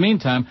 Yet in the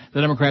meantime,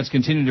 the Democrats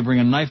continue to bring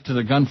a knife to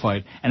the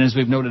gunfight, and as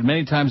we've noted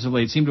many times of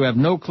late, seem to have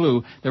no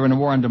clue they're in a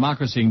war on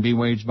democracy being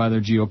waged by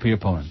their GOP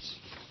opponents.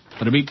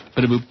 Bada-beep,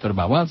 bada-boop,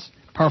 bada-ba. Well, it's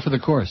par for the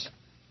course.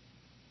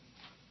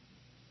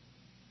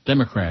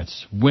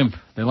 Democrats, wimp.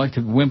 They like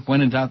to wimp.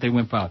 When in doubt, they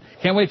wimp out.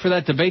 Can't wait for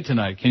that debate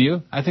tonight. Can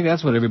you? I think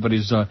that's what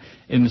everybody's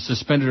in the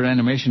suspended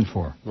animation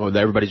for. Well,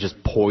 everybody's just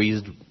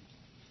poised.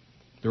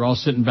 They're all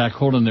sitting back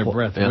holding their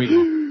breath. Yeah.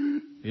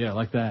 Waiting. Yeah,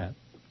 like that.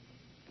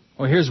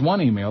 Well, here's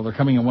one email. They're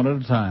coming in one at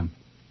a time.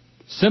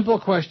 Simple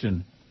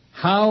question.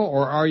 How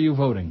or are you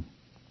voting?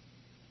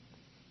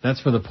 That's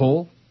for the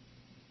poll?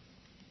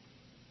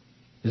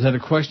 Is that a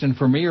question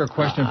for me or a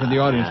question for the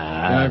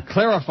audience?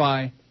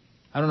 Clarify.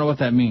 I don't know what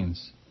that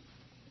means.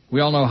 We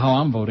all know how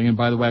I'm voting, and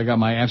by the way, I got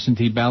my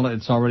absentee ballot.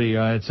 It's already,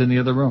 it's in the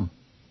other room.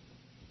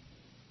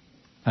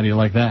 How do you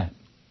like that?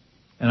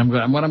 And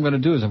what I'm going to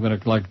do is I'm going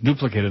to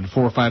duplicate it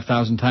 4,000 or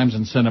 5,000 times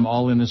and send them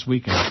all in this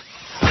weekend.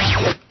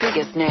 The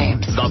biggest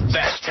names. The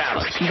best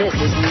talent. This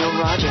is Neil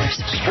Rogers.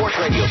 Sports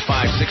Radio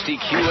 560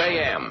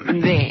 QAM.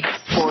 The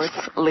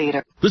sports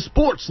leader. The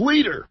sports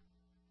leader.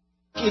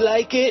 You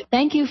like it?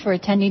 Thank you for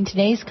attending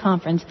today's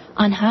conference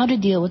on how to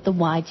deal with the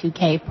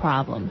Y2K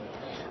problem.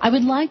 I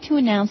would like to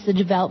announce the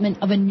development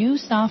of a new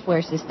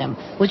software system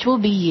which will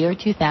be year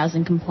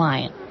 2000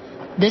 compliant.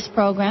 This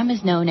program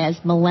is known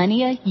as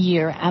Millennia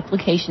Year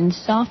Application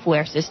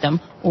Software System,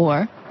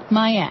 or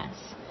MyAss.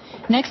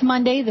 Next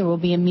Monday, there will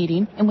be a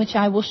meeting in which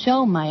I will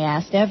show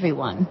MyAss to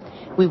everyone.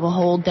 We will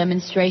hold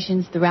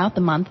demonstrations throughout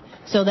the month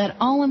so that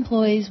all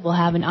employees will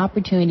have an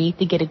opportunity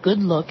to get a good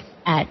look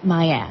at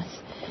MyAss.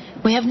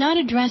 We have not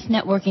addressed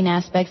networking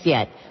aspects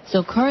yet,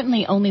 so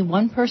currently only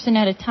one person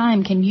at a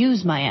time can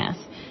use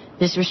MyAss.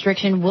 This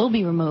restriction will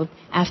be removed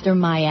after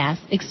MyAss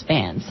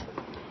expands.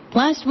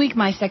 Last week,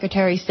 my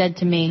secretary said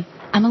to me,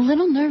 "I'm a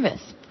little nervous.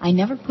 I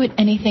never put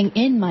anything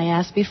in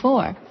MyAss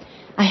before."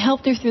 I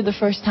helped her through the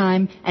first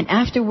time, and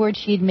afterwards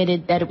she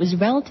admitted that it was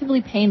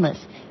relatively painless,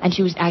 and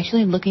she was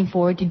actually looking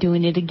forward to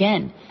doing it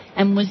again,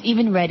 and was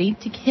even ready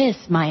to kiss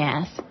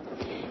MyAss.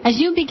 As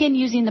you begin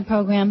using the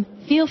program,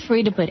 feel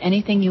free to put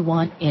anything you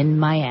want in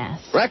MyAss.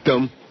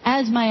 Rectum.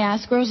 As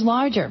MyAss grows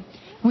larger,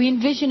 we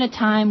envision a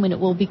time when it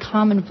will be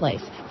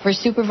commonplace for a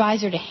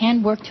supervisor to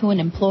hand work to an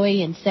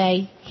employee and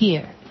say,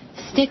 "Here,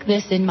 stick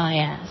this in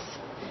MyAss."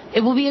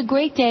 It will be a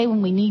great day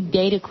when we need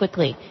data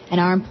quickly, and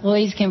our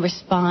employees can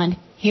respond,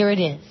 "Here it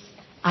is.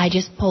 I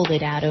just pulled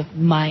it out of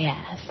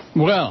MyAss."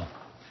 Well,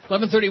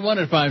 11:31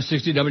 at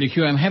 560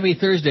 WQAM. Happy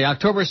Thursday,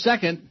 October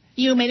 2nd.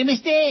 You made a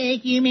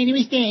mistake. You made a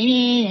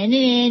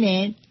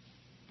mistake.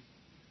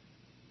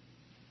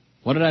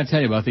 What did I tell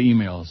you about the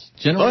emails?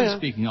 Generally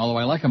speaking, although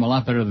I like them a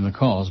lot better than the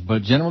calls,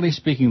 but generally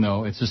speaking,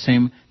 though, it's the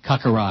same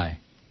cockerai.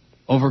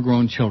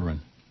 Overgrown children.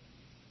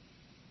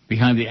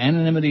 Behind the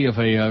anonymity of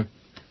a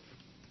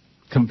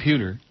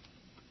computer,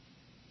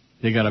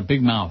 they got a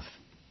big mouth.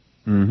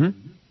 Mm-hmm.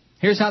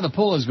 Here's how the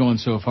poll is going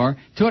so far.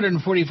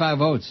 245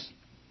 votes.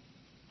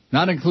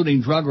 Not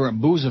including drug or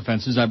booze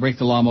offenses, I break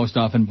the law most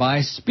often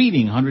by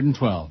speeding,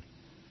 112.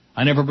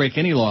 I never break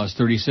any laws,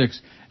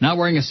 36. Not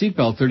wearing a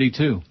seatbelt,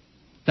 32.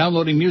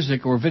 Downloading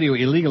music or video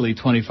illegally,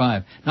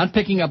 25. Not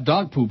picking up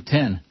dog poop,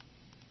 10.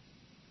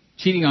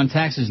 Cheating on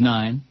taxes,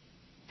 9.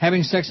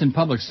 Having sex in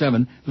public,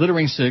 7.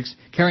 Littering, 6.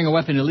 Carrying a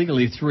weapon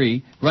illegally,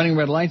 3. Running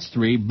red lights,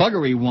 3.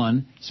 Buggery,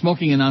 1.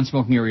 Smoking in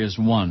non-smoking areas,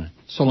 1.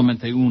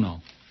 Solamente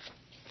uno.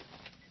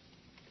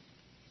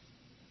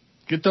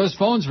 Get those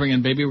phones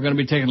ringing, baby. We're going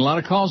to be taking a lot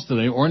of calls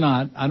today, or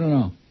not. I don't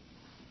know.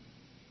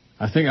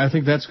 I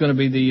think that's going to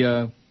be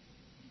the...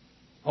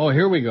 Oh,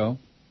 here we go.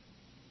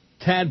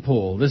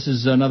 Tadpole. This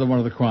is another one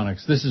of the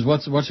chronics. This is,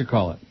 what you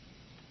call it?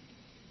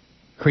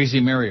 Crazy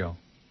Mario.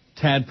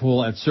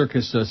 Tadpole at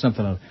Circus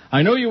something else.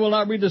 I know you will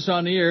not read this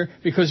on the air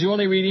because you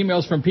only read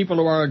emails from people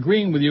who are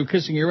agreeing with you,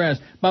 kissing your ass.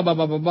 Ba, ba,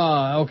 ba, ba,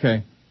 ba.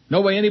 Okay.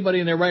 No way anybody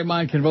in their right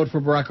mind can vote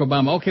for Barack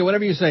Obama. Okay,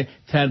 whatever you say,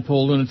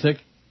 Tadpole lunatic.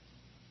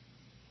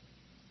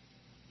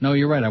 No,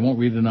 you're right. I won't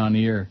read it on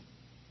the air.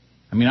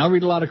 I mean, I'll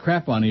read a lot of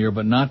crap on the air,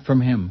 but not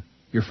from him.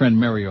 Your friend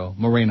Mario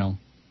Moreno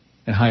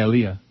in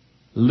Hialeah.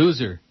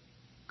 Loser.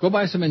 Go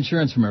buy some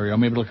insurance for Mario.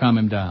 Maybe it'll calm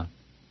him down.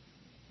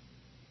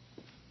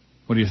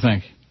 What do you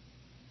think?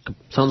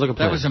 Sounds like a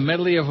plan. That was a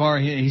medley of our...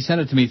 He sent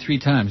it to me 3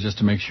 times just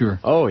to make sure.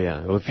 Oh,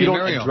 yeah. Well, if you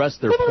don't address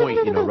their point,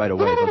 right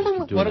away, they'll just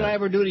keep doing What did I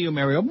ever do to you,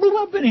 Mario?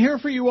 I've been here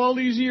for you all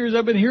these years.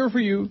 I've been here for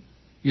you.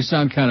 You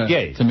sound kind of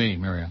gay to me,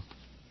 Mario.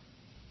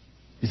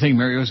 You think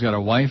Mario's got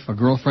a wife, a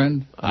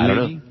girlfriend? I don't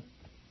know.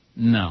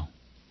 No.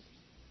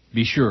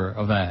 Be sure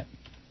of that.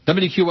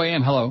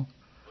 WQAM, hello.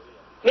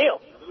 Neil.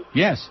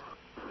 Yes.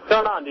 What's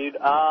going on, dude?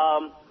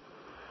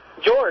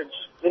 George,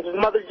 this is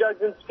Mother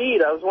Jugs and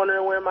Speed. I was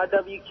wondering where my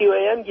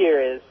WQAM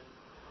gear is.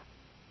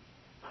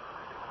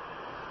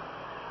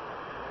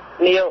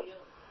 Neil,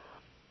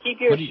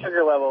 keep your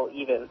sugar level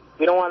even.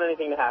 We don't want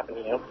anything to happen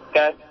to you,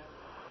 okay?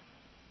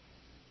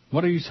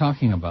 What are you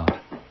talking about?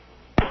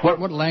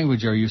 What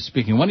language are you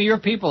speaking? One of your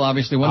people,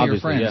 obviously, one of your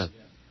friends. Yeah.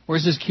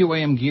 Where's this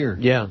QAM gear?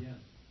 Yeah.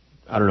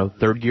 I don't know,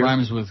 third gear?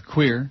 Rhymes with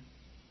queer.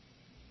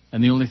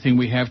 And the only thing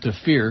we have to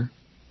fear.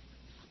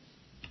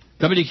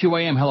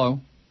 WQAM, hello.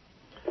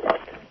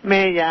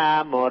 Me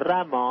llamo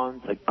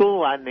Ramon, soy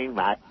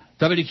cubano.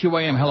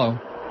 WQAM, hello.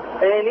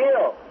 Hey,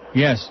 Neil.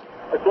 Yes.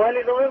 It's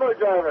Lenny the limo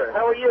driver.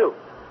 How are you?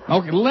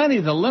 Okay,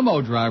 Lenny the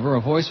limo driver,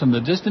 a voice from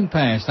the distant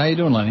past. How you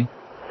doing, Lenny?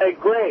 Hey,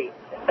 great.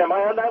 Am I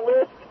on that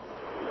list?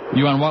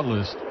 You on what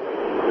list?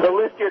 The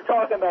list you're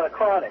talking about, a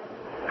Chronic.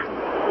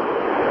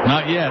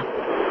 Not yet.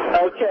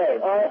 Okay,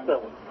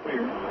 awesome.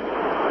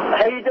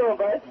 How you doing,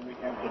 bud?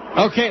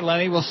 Okay,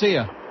 Lenny, we'll see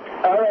you.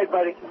 All right,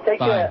 buddy. Take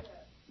Bye. care.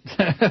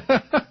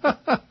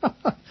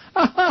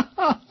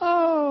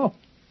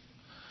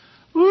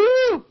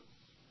 Woo!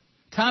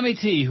 Tommy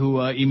T, who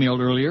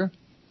emailed earlier,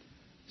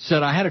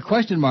 said, I had a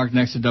question mark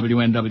next to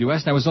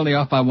WNWS, and I was only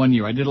off by 1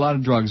 year. I did a lot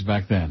of drugs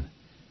back then.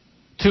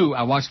 2,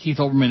 I watch Keith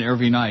Olbermann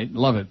every night.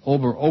 Love it.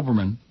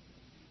 Olbermann.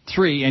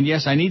 3, and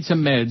yes, I need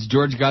some meds.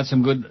 George got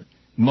some good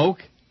moke.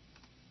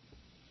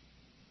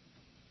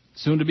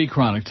 Soon to be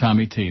chronic,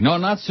 Tommy T. No,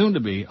 not soon to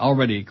be.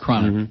 Already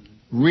chronic.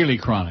 Mm-hmm. Really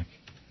chronic.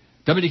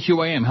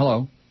 WQAM,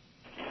 hello.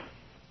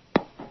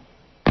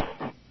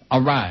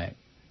 All right.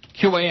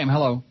 QAM,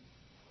 hello.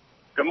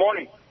 Good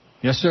morning.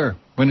 Yes, sir.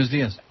 Buenos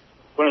dias.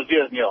 Buenos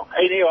dias, Neil.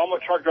 Hey, Neil, I'm a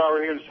truck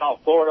driver here in South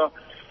Florida.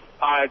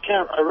 I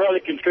rarely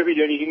contribute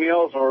to any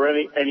emails or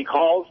any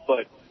calls,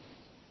 but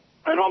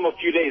I know I'm a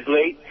few days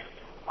late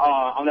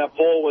on that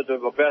poll with the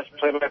best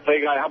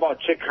play-by-play guy. How about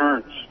Chick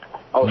Hearns?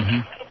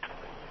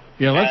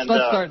 Yeah,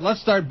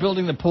 let's start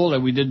building the poll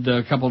that we did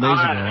a couple days ago.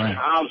 Right?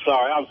 I'm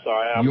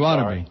sorry. You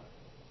ought to be.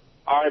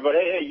 All right, but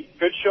hey,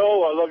 good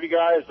show. I love you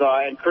guys.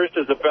 And Chris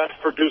is the best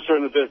producer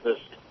in the business.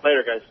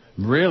 Later, guys.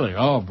 Really?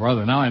 Oh,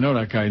 brother. Now I know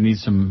that guy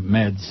needs some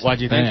meds. Why'd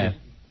you think?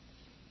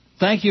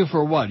 Thank you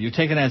for what? You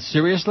taking that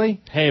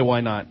seriously? Hey, why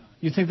not?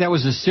 You think that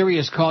was a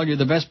serious call? You're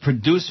the best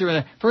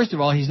producer? First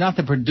of all, he's not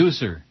the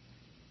producer.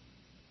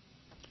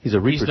 He's a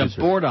reproducer. He's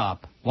the board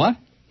op. What?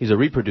 He's a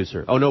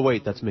reproducer. Oh, no,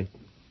 wait, that's me.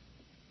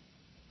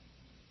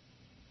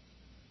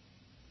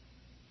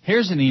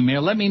 Here's an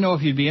email. Let me know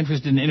if you'd be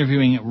interested in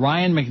interviewing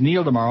Ryan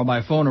McNeil tomorrow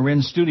by phone or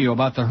in studio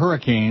about the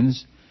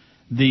Hurricanes,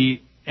 the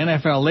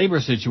NFL labor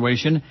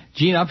situation,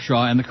 Gene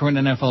Upshaw, and the current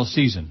NFL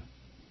season.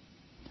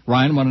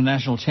 Ryan won a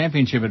national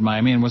championship at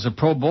Miami and was a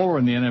Pro Bowler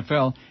in the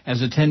NFL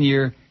as a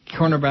 10-year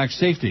cornerback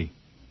safety.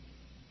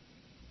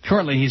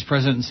 Currently, he's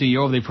president and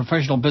CEO of the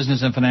Professional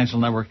Business and Financial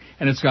Network,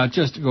 and it's got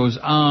just goes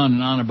on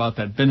and on about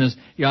that business,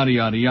 yada,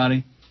 yada,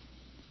 yada.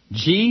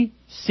 G.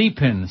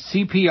 CPIN,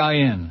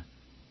 C-P-I-N.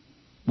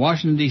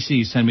 Washington,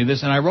 D.C. sent me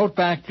this, and I wrote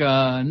back,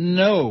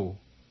 no.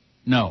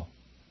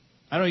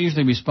 I don't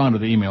usually respond to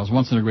the emails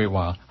once in a great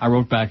while. I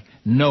wrote back,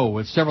 no,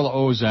 with several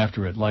O's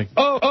after it, like,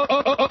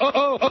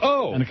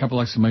 oh, and a couple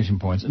exclamation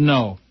points.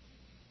 No,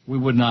 we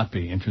would not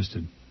be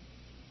interested.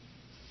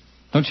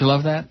 Don't you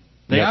love that?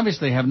 They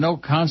obviously have no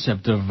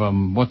concept of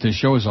what this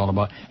show is all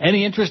about.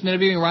 Any interest in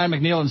interviewing Ryan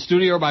McNeil in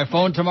studio or by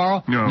phone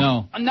tomorrow?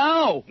 No.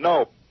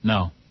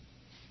 No.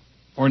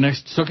 Or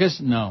next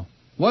Sukkot? No.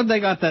 What,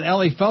 they got that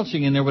Ellie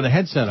Felching in there with a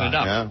headset on.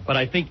 Yeah. But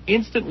I think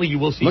instantly you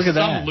will see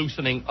some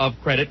loosening of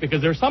credit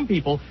because there are some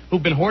people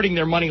who've been hoarding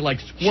their money like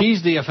squirrels.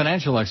 She's the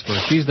financial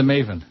expert. She's the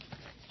maven.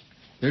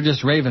 They're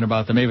just raving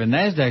about the maven.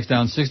 NASDAQ's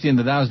down 60 and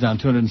the Dow's down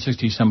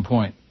 260-some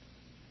point.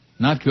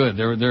 Not good.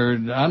 They're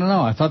I don't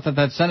know. I thought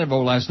that Senate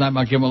vote last night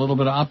might give them a little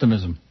bit of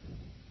optimism.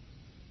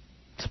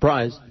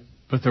 Surprise.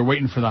 But they're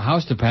waiting for the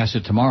House to pass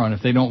it tomorrow, and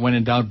if they don't, when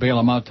in doubt, bail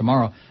them out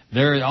tomorrow.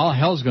 All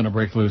hell's going to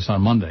break loose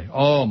on Monday.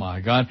 Oh,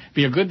 my God.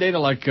 Be a good day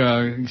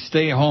to,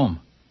 stay home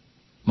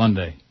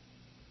Monday.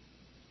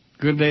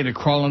 Good day to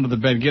crawl under the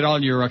bed. Get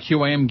all your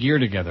QAM gear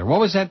together. What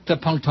was that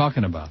punk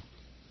talking about?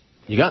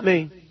 You got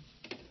me.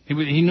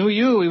 He knew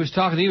you. He was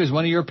talking to you. He was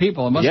one of your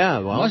people. It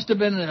must have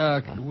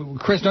been,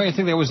 Chris, don't you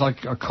think there was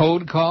like a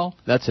code call?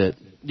 That's it.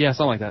 Yeah,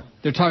 something like that.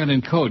 They're talking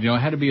in code. It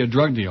had to be a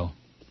drug deal.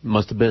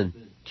 Must have been.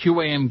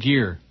 QAM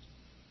gear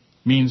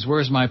means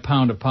where's my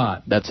pound of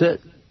pot? That's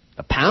it.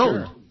 A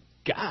pound? Sure.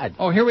 God.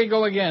 Oh, here we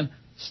go again.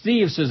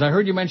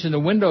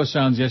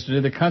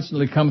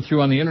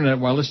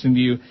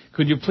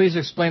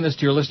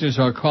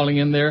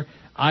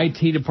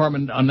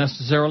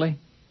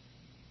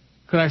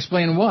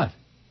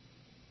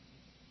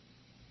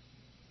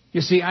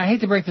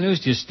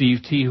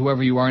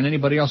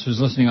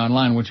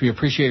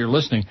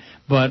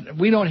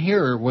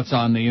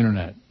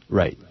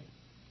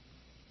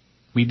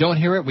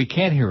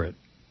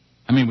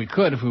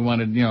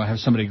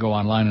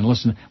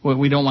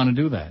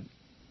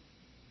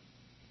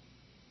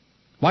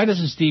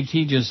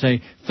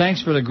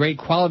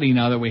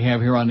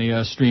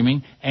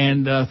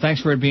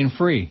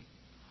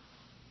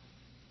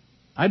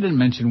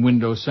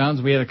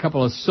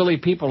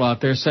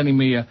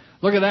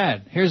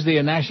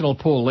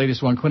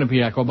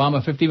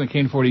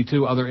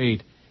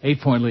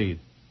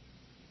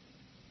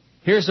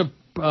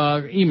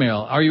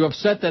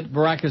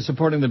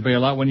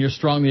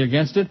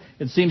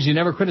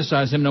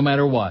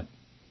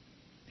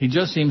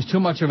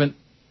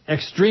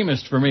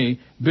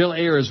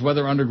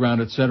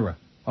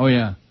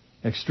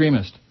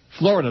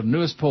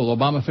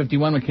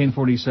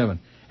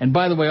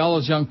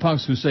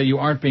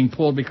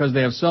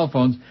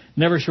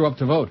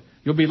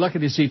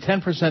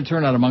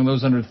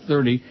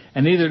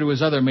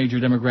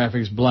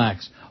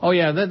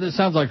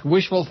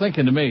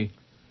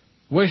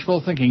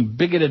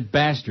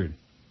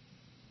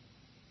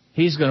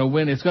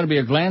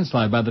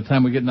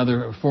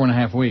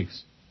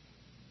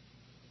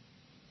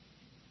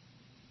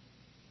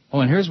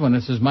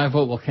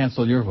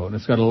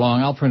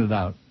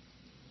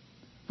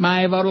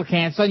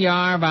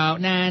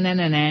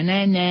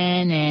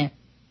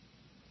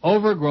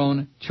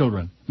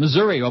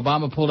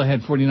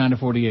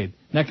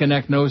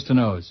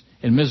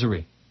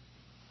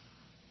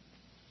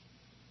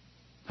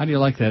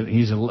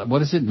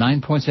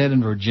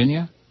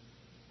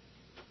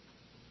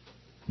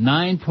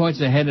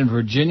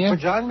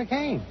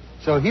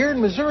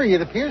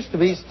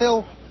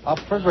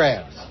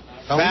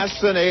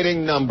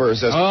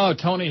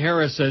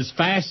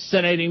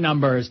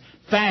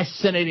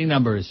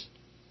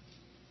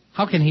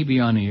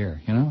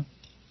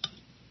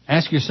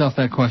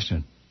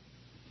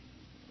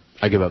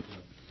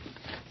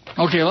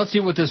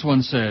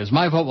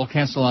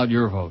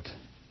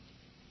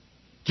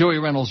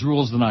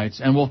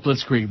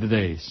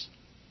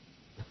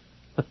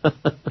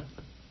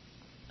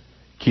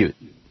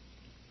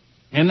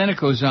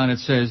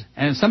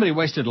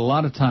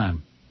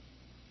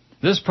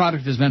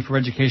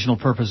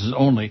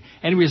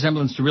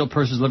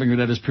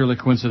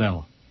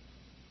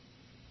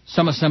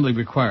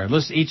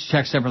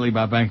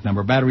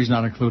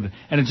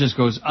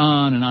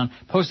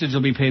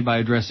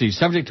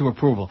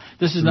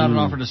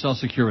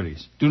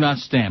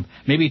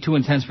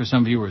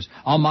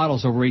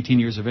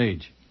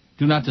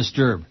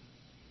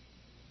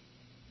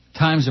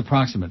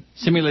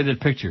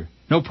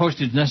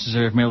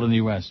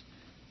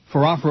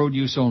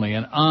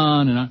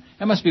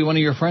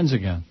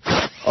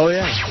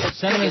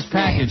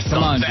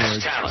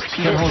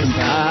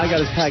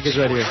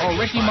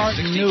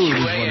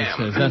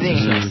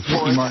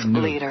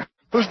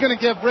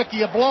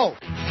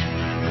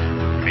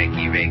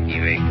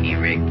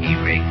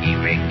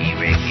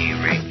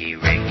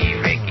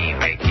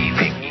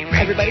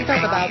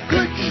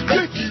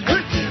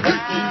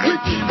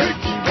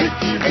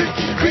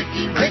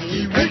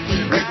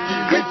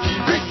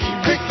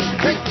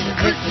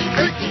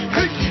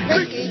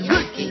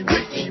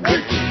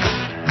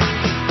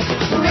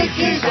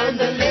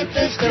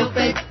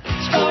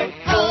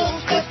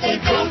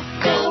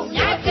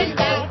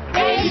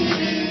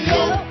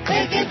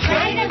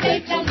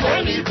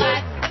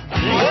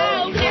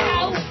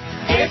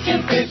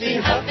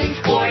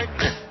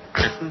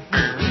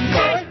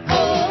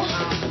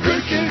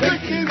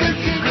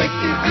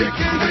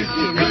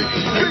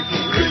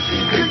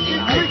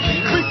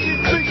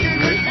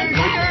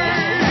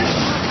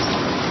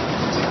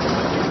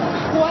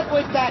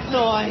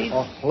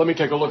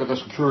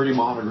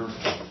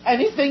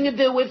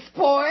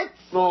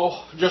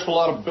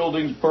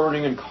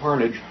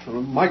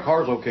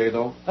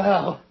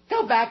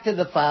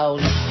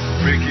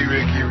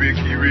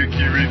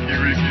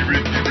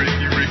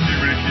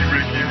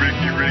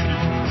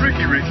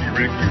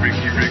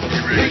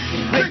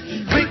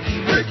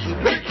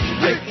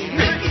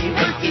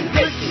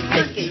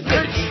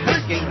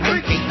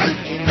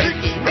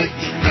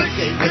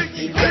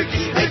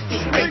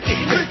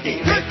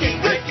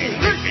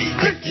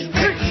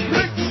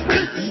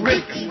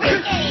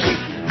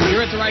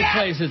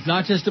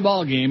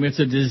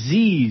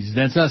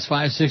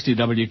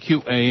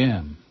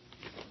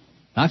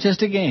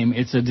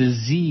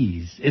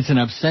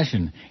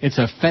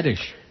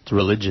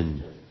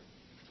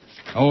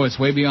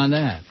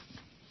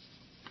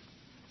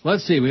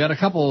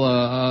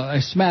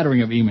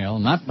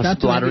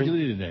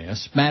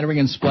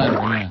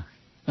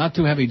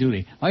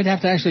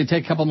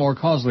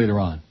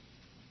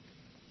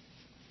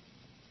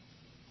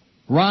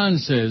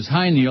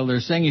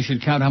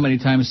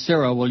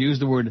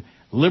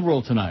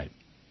 liberal tonight.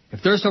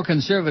 If they're so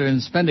conservative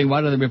in spending,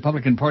 why does the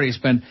Republican Party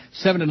spend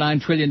 $7 to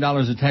 $9 trillion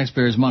of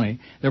taxpayers'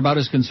 money? They're about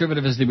as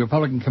conservative as the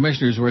Republican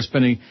commissioners who are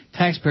spending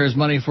taxpayers'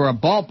 money for a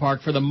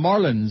ballpark for the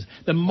Marlins.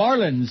 The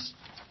Marlins!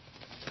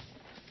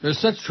 There's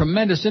such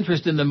tremendous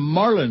interest in the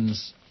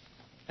Marlins,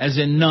 as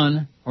in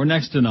none, or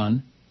next to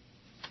none.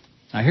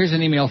 Now, here's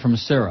an email from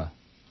Sarah.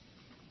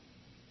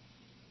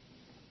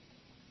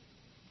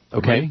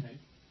 Okay.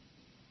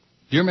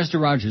 Dear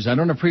Mr. Rogers, I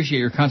don't appreciate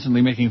your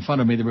constantly making fun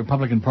of me, the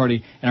Republican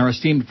Party, and our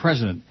esteemed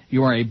president.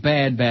 You are a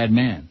bad, bad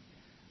man.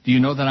 Do you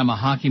know that I'm a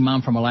hockey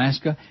mom from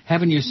Alaska?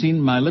 Haven't you seen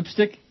my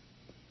lipstick?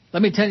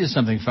 Let me tell you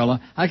something,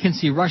 fella. I can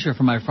see Russia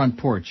from my front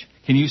porch.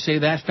 Can you say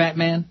that, fat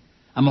man?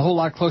 I'm a whole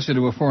lot closer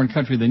to a foreign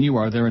country than you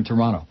are there in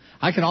Toronto.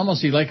 I can almost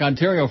see Lake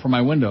Ontario from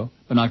my window,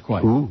 but not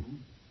quite. Ooh.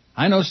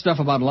 I know stuff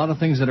about a lot of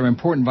things that are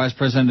important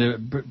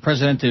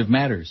vice-presidentative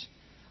matters.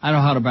 I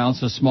know how to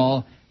balance a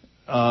small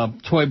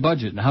toy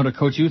budget and how to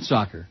coach youth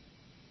soccer.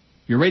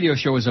 Your radio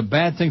show is a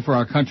bad thing for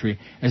our country.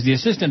 As the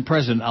assistant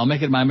president, I'll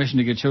make it my mission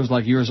to get shows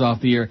like yours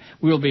off the air.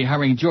 We will be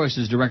hiring Joyce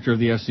as director of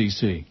the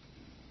FCC.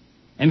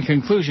 In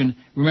conclusion,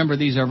 remember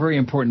these are very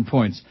important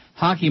points.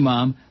 Hockey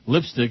mom,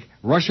 lipstick,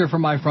 Russia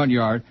from my front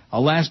yard,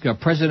 Alaska,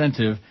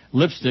 presidentive,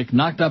 lipstick,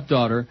 knocked up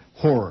daughter,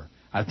 horror.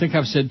 I think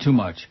I've said too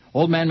much.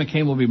 Old man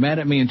McCain will be mad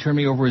at me and turn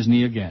me over his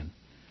knee again.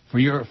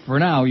 For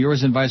now,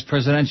 yours in Vice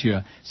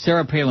Presidentia,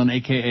 Sarah Palin,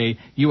 a.k.a.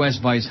 U.S.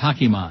 Vice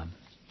Hockey Mom.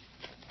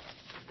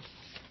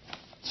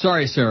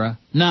 Sorry, Sarah.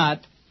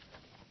 Not.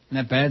 Isn't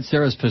that bad?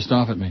 Sarah's pissed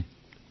off at me.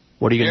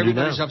 What are you going to do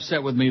now? Everybody's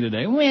upset with me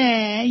today.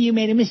 Well, you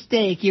made a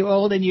mistake. You're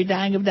old and you're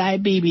dying of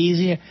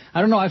diabetes.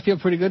 I don't know. I feel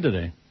pretty good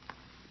today.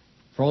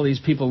 For all these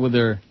people with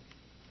their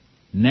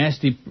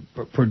nasty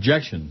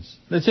projections.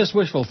 It's just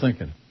wishful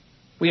thinking.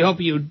 We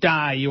hope you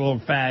die, you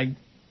old fag.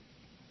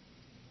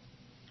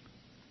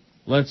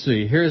 Let's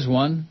see. Here's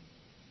one.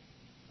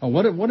 Oh,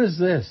 what is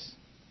this?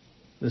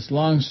 This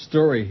long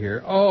story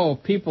here. Oh,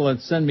 people that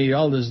send me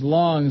all this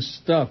long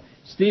stuff.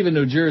 Steve in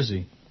New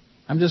Jersey.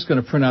 I'm just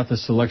going to print out the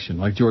selection,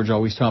 like George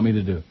always taught me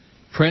to do.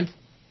 Print,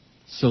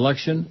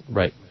 selection,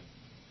 right.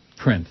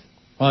 Print.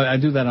 Well, I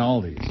do that on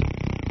all these.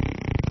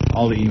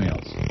 All the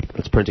emails.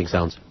 That's printing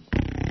sounds.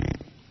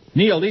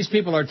 Neil, these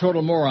people are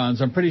total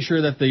morons. I'm pretty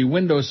sure that the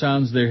window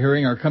sounds they're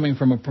hearing are coming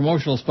from a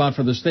promotional spot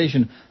for the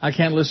station. I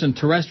can't listen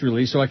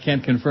terrestrially, so I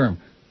can't confirm.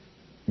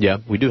 Yeah,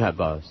 we do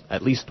have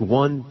at least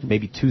one,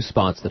 maybe two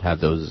spots that have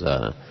those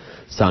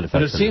sound effects.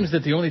 But it seems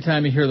that the only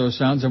time you hear those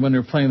sounds are when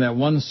they're playing that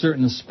one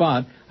certain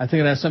spot. I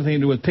think it has something to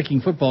do with picking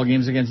football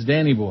games against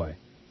Danny Boy.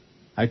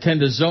 I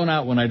tend to zone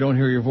out when I don't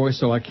hear your voice,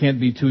 so I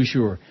can't be too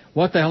sure.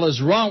 What the hell is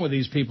wrong with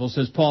these people,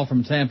 says Paul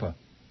from Tampa.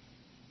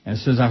 And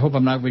says, I hope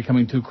I'm not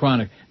becoming too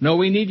chronic. No,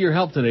 we need your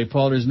help today,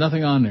 Paul. There's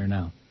nothing on there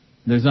now.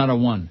 There's not a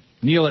one.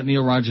 Neil at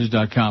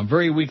neilrogers.com.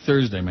 Very weak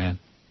Thursday, man.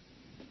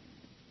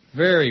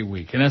 Very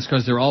weak. And that's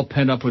because they're all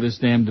pent up with this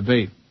damn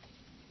debate.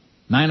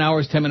 9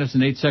 hours, 10 minutes,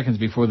 and 8 seconds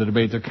before the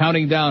debate. They're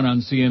counting down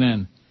on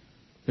CNN.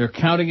 They're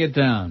counting it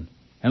down.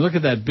 And look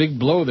at that big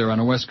blow there on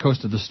the west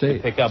coast of the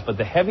state. Pick up, but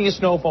the heaviest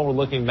snowfall we're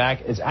looking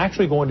back is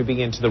actually going to be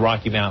into the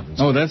Rocky Mountains.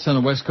 Oh, that's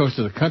on the west coast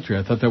of the country.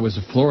 I thought that was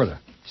in Florida.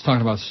 He's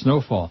talking about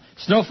snowfall.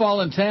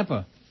 Snowfall in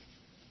Tampa.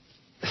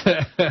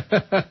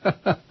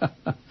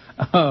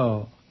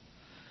 Oh,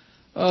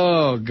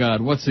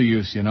 God. What's the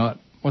use, you know what?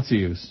 What's the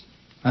use?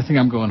 I think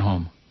I'm going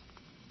home.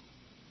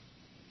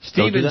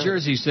 Steve in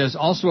Jersey says,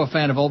 also a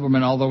fan of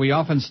Olbermann, although he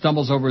often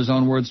stumbles over his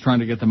own words trying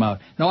to get them out.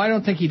 No, I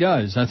don't think he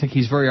does. I think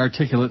he's very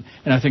articulate,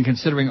 and I think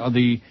considering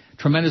the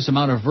tremendous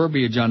amount of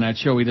verbiage on that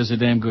show, he does a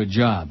damn good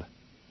job.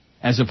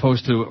 As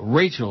opposed to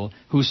Rachel,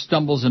 who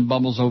stumbles and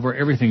bumbles over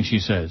everything she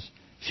says.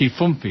 She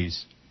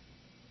fumfies.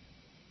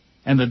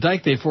 And the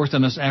dyke they forced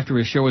on us after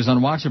his show is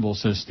unwatchable,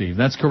 says Steve.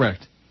 That's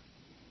correct.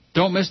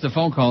 Don't miss the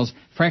phone calls.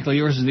 Frankly,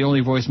 yours is the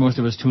only voice most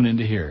of us tune in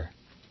to hear.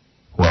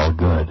 Well,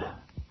 good.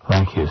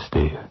 Thank you,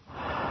 Steve.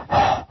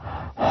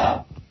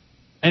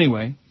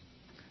 Anyway,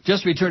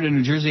 just returned to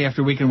New Jersey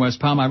after a week in West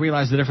Palm. I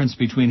realized the difference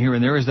between here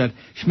and there is that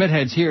Schmidt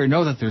heads here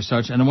know that they're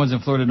such, and the ones in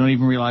Florida don't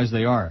even realize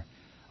they are.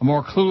 A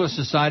more clueless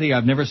society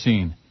I've never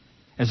seen.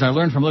 As I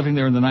learned from living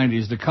there in the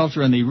 90s, the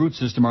culture and the root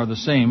system are the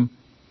same.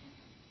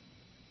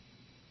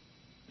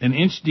 An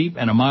inch deep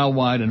and a mile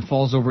wide and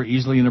falls over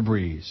easily in a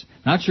breeze.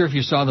 Not sure if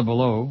you saw the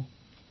below.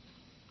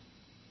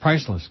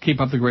 Priceless.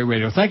 Keep up the great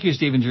radio. Thank you,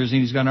 Steve in Jersey.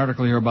 He's got an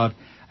article here about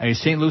a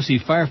St. Lucie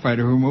firefighter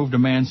who removed a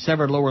man's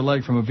severed lower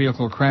leg from a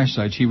vehicle crash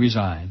site. She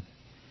resigned.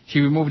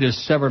 She removed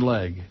his severed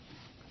leg.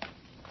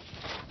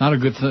 Not a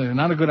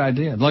good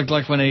idea.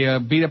 Like when they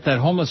beat up that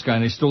homeless guy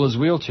and they stole his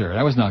wheelchair.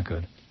 That was not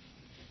good.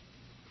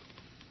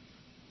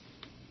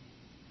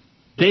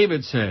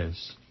 David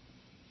says,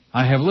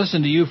 I have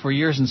listened to you for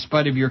years in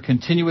spite of your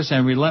continuous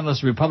and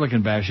relentless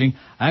Republican bashing.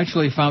 I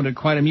actually found it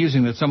quite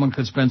amusing that someone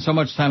could spend so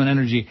much time and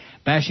energy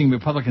bashing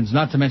Republicans,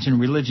 not to mention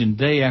religion,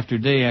 day after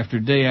day after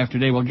day after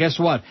day. Well, guess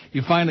what?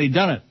 You've finally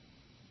done it.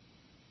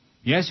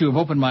 Yes, you have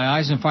opened my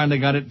eyes and finally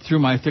got it through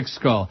my thick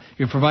skull.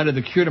 You've provided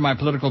the cure to my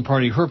political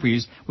party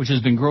herpes, which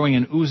has been growing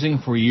and oozing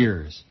for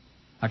years.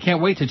 I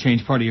can't wait to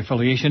change party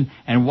affiliation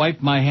and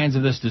wipe my hands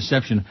of this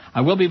deception.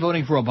 I will be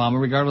voting for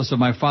Obama, regardless of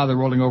my father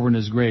rolling over in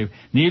his grave.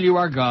 Neil, you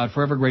are God.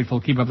 Forever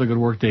grateful. Keep up the good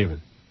work, David.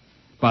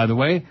 By the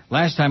way,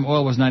 last time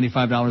oil was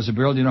 $95 a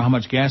barrel. Do you know how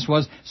much gas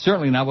was?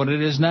 Certainly not what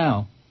it is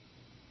now.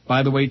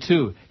 By the way,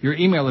 too, your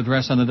email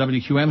address on the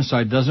WQM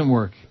site doesn't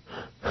work.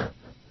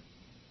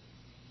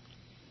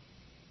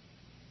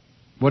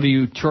 What are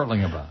you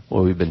chortling about?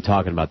 Well, we've been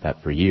talking about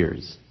that for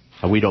years.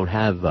 We don't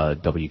have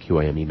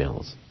WQAM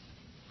emails.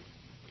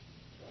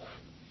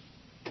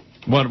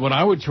 What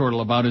I would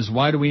chortle about is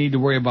why do we need to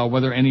worry about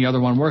whether any other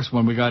one works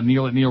when we got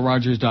Neil at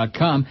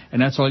neilrogers.com,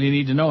 and that's all you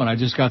need to know, and I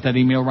just got that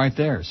email right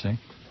there, see?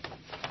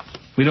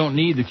 We don't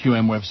need the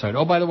QM website.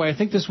 Oh, by the way, I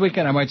think this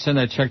weekend I might send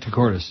that check to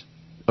Curtis.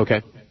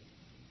 Okay.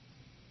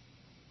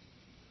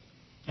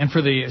 And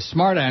for the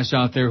smartass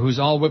out there who's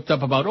all whipped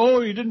up about,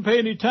 oh, you didn't pay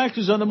any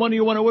taxes on the money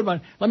you won at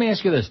Woodbine, let me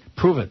ask you this.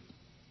 Prove it.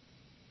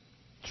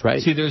 That's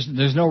right. See,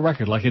 there's no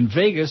record. Like in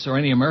Vegas or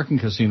any American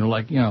casino,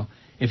 like, you know,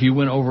 if you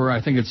win over,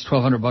 I think it's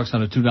 $1,200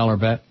 on a $2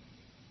 bet,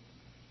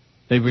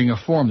 they bring a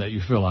form that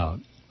you fill out,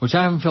 which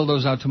I haven't filled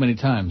those out too many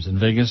times in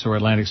Vegas or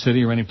Atlantic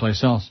City or any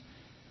place else.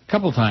 A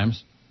couple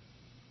times.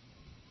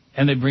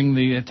 And they bring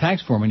the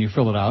tax form and you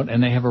fill it out,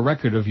 and they have a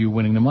record of you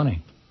winning the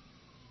money.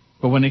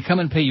 But when they come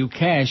and pay you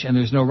cash and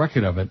there's no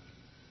record of it,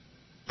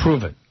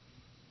 prove it.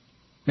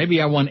 Maybe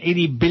I won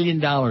 $80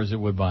 billion at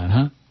Woodbine,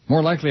 huh?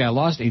 More likely I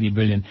lost $80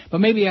 billion, but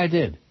maybe I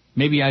did.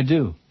 Maybe I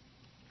do.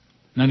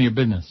 None of your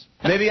business.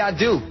 Maybe I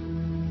do.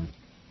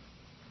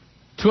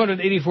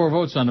 284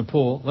 votes on the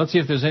poll. Let's see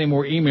if there's any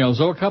more emails.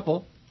 Oh, a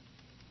couple.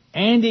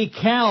 Andy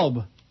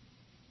Kalb.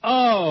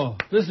 Oh,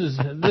 this is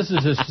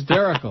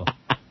hysterical.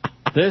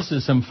 This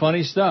is some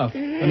funny stuff.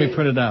 Let me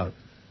print it out.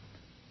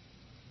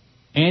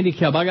 Andy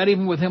Kalb. I got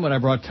even with him when I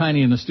brought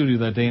Tiny in the studio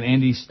that day, and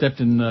Andy stepped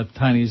in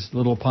Tiny's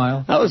little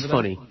pile. That was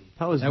funny.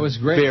 That was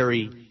great.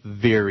 Very,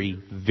 very,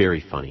 very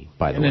funny,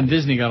 by the way. And then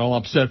Disney got all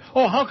upset.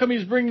 Oh, how come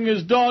he's bringing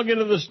his dog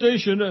into the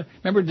station?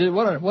 Remember,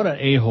 what an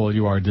a-hole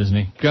you are,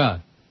 Disney.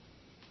 God.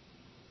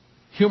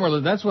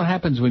 Humor, that's what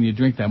happens when you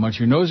drink that much.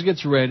 Your nose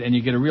gets red, and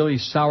you get a really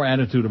sour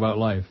attitude about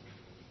life.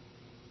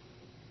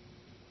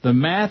 The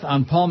math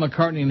on Paul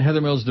McCartney and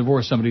Heather Mills'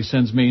 divorce, somebody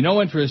sends me.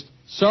 No interest.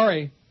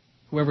 Sorry.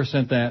 Whoever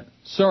sent that.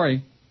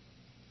 Sorry.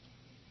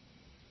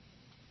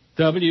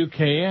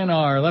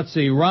 WKNR. Let's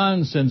see.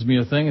 Ron sends me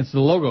a thing. It's the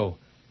logo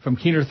from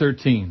Keener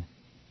 13.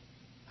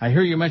 I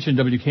hear you mention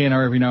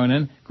WKNR every now and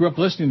then. Grew up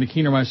listening to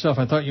Keener myself.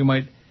 I thought you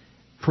might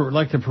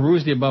like to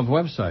peruse the above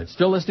website.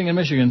 Still listening in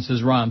Michigan,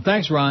 says Ron.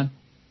 Thanks, Ron.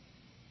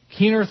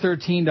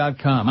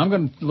 Keener13.com. I'm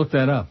going to look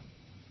that up.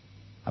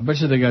 I bet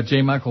you they got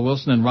J. Michael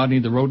Wilson and Rodney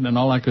the Rodent and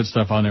all that good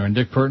stuff on there, and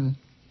Dick Purton.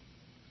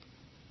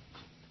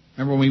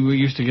 Remember when we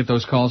used to get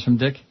those calls from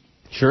Dick?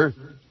 Sure.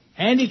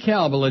 Andy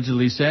Kalb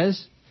allegedly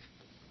says,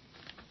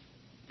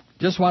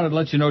 just wanted to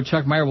let you know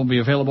Chuck Meyer will be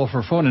available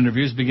for phone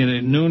interviews beginning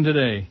at noon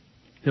today.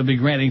 He'll be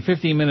granting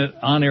 15-minute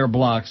on-air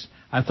blocks.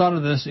 I thought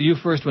of you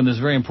first when this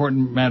very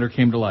important matter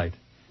came to light.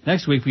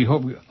 Next week, we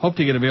hope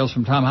to get avails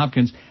from Tom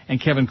Hopkins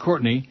and Kevin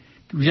Courtney.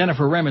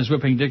 Jennifer Rem is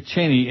whipping Dick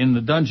Cheney in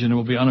the dungeon and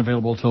will be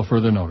unavailable till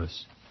further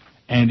notice.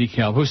 Andy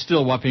Kalb, who's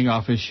still wiping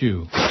off his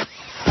shoe.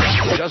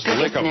 Just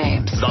lick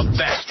 'em. The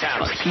best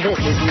talent. This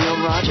is Neil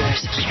Rogers.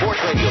 Sports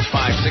Radio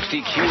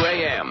 560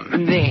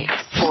 QAM. The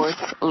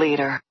sports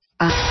leader.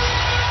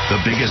 The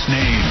biggest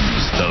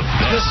names, the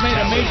best Just made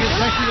a major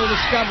talent. technical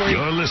discovery.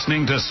 You're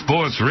listening to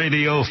Sports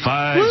Radio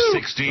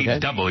 560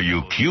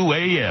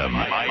 WQAM.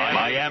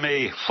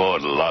 Miami,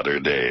 Fort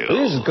Lauderdale.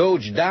 This is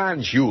Coach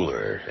Don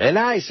Schuler, and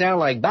I sound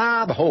like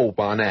Bob Hope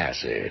on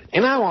acid.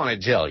 And I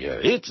want to tell you,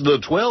 it's the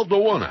 12 to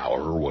 1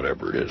 hour or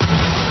whatever it is.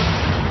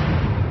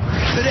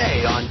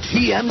 Today on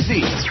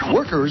TMZ,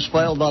 workers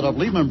filed out of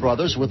Lehman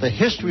Brothers with a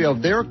history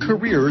of their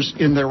careers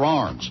in their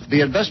arms.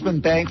 The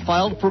investment bank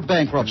filed for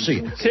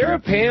bankruptcy. Sarah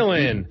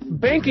Palin,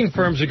 banking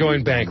firms are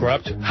going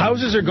bankrupt.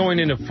 Houses are going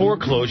into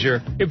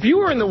foreclosure. If you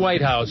were in the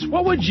White House,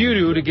 what would you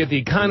do to get the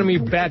economy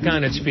back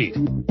on its feet?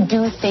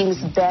 Do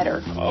things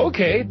better.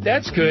 Okay,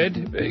 that's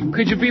good.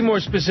 Could you be more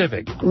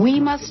specific? We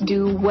must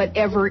do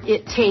whatever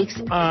it takes.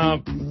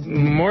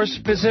 More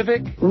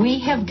specific? We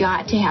have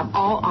got to have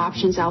all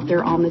options out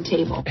there on the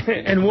table.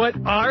 And what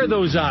are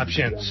those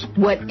options?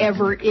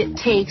 Whatever it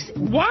takes.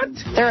 What?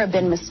 There have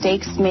been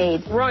mistakes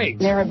made. Right.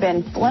 There have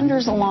been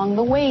blunders along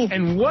the way.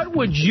 And what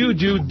would you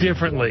do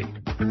differently?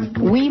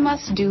 We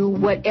must do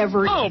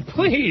whatever... Oh,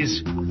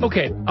 please.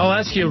 Okay, I'll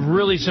ask you a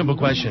really simple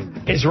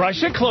question. Is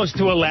Russia close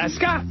to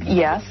Alaska?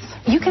 Yes.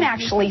 You can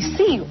actually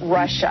see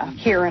Russia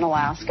here in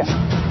Alaska.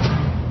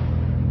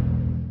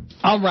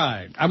 All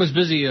right. I was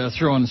busy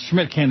throwing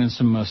Schmidt Cannon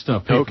some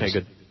stuff. Papers. Okay,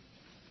 good.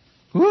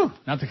 Woo!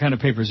 Not the kind of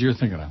papers you're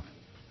thinking of.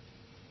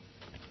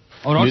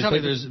 Oh, don't tell me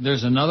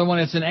there's another one.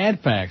 It's an ad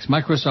fax.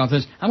 Microsoft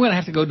is. I'm going to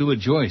have to go do it,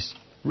 Joyce.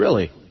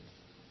 Really?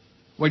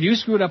 Well, you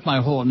screwed up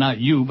my whole, not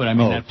you, but I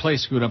mean that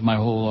place screwed up my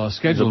whole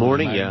schedule. In the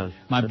morning,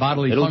 my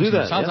bodily It'll function. do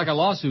that, Sounds like a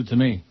lawsuit to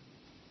me.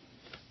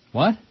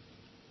 What?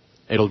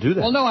 It'll do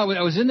that. Well, no,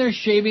 I was in there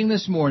shaving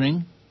this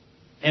morning,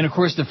 and of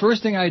course the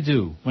first thing I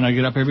do when I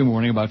get up every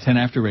morning about 10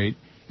 after 8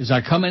 is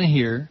I come in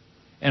here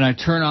and I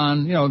turn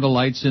on, the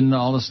lights and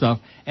all the stuff,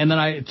 and then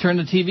I turn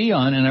the TV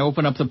on and I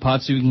open up the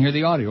pot so you can hear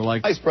the audio,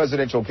 like Vice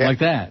presidential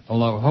candidate. Like that.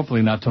 Although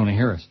hopefully not Tony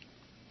Harris.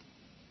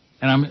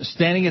 And I'm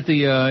standing at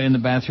the in the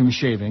bathroom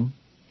shaving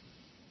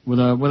with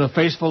a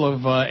face full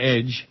of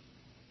edge.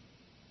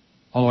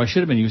 Although I should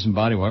have been using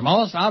body wash. I'm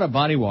almost out of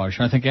body wash.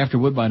 I think after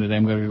Woodbine today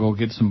I'm going to go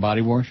get some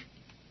body wash.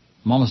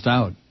 I'm almost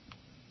out.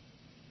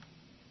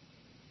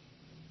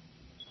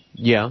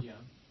 Yeah.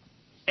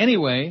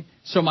 Anyway,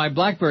 so my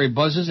BlackBerry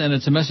buzzes and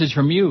it's a message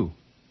from you.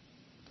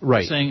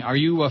 Right. Saying, are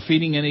you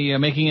making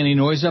any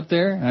noise up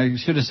there? I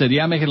should have said,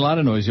 yeah, I'm making a lot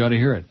of noise. You ought to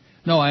hear it.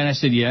 No, and I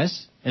said,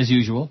 yes, as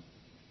usual.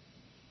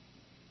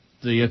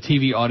 The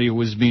TV audio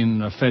was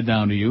being fed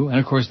down to you. And,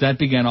 of course, that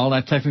began all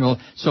that technical.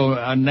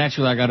 So,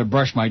 naturally, I got to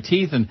brush my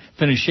teeth and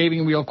finish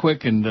shaving real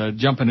quick and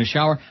jump in the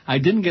shower. I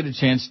didn't get a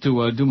chance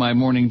to do my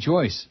morning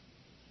Joyce.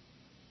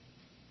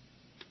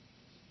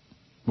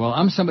 Well,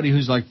 I'm somebody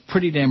who's, like,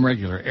 pretty damn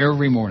regular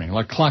every morning,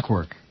 like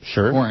clockwork.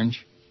 Sure.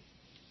 Orange.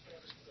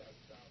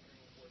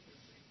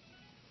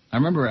 I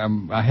remember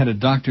I had a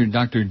doctor,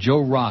 Dr.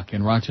 Joe Rock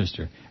in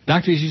Rochester.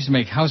 Doctors used to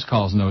make house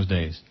calls in those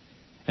days.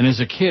 And as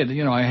a kid,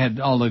 I had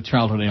all the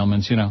childhood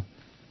ailments,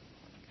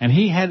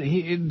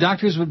 And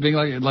doctors would be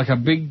like a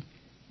big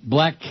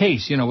black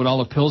case, with all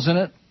the pills in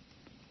it.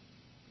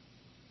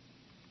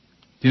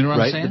 Do you know what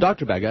I'm saying? The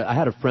doctor bag. I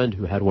had a friend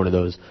who had one of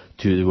those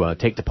to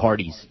take to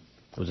parties.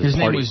 His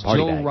name was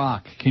Joe bag.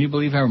 Rock. Can you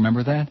believe I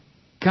remember that?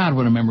 God,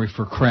 what a memory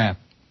for crap.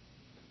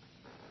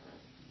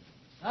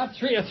 A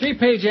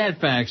 3-page ad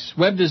fax,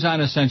 Web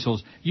Design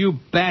Essentials. You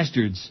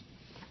bastards.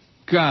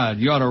 God,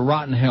 you ought to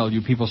rot in hell,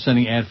 you people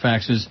sending ad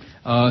faxes,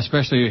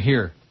 especially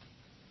here.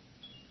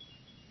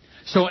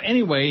 So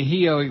anyway,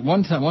 he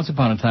once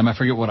upon a time, I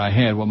forget what I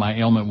had, what my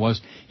ailment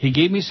was. He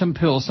gave me some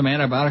pills, some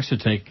antibiotics to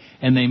take,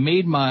 and they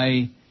made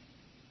my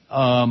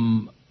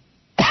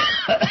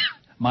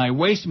my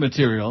waste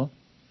material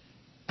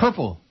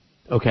purple.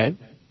 Okay.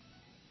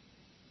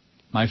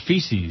 My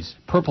feces,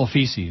 purple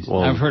feces.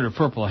 Well, I've heard of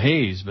purple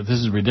haze, but this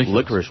is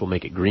ridiculous. Licorice will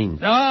make it green.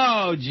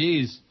 Oh,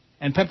 jeez.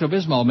 And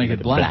Pepto-Bismol will make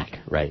it black.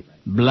 Right.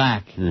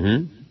 Black.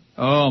 Mm-hmm.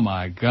 Oh,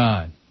 my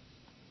God.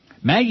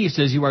 Maggie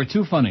says you are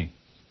too funny.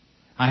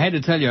 I had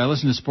to tell you, I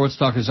listen to Sports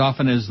Talk as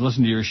often as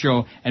listen to your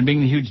show, and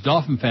being the huge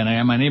Dolphin fan I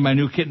am, I named my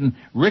new kitten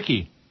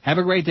Ricky. Have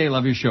a great day.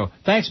 Love your show.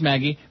 Thanks,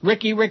 Maggie.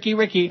 Ricky, Ricky,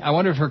 Ricky. I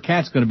wonder if her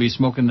cat's going to be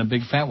smoking the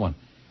big fat one.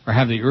 Or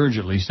have the urge,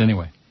 at least,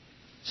 anyway.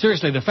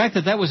 Seriously, the fact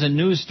that was a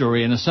news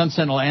story in the Sun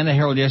Sentinel and the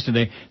Herald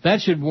yesterday,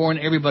 that should warn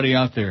everybody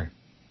out there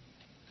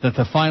that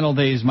the final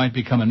days might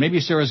be coming. Maybe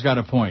Sarah's got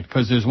a point,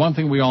 because there's one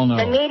thing we all know.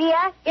 The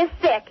media is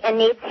sick and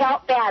needs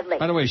help badly.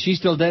 By the way, she's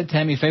still dead,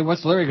 Tammy Faye.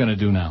 What's Larry going to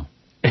do now?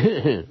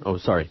 Oh,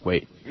 sorry.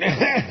 Wait.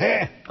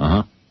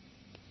 Uh-huh.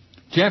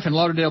 Jeff in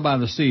Lauderdale by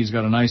the Sea's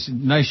got a nice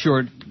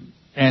short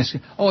ask.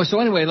 Oh, so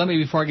anyway,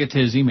 before I get to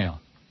his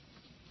email.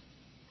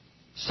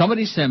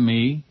 Somebody sent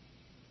me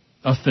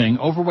a thing,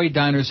 overweight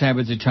diners'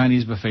 habits at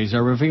Chinese buffets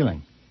are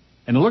revealing.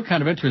 And it looked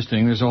kind of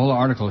interesting. There's a whole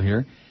article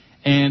here.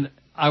 And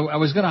I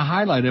was going to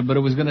highlight it, but it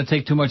was going to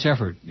take too much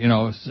effort,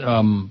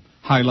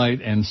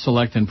 highlight and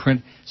select and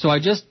print. So I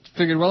just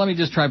figured, well, let me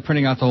just try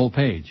printing out the whole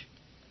page.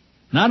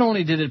 Not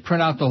only did it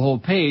print out the whole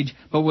page,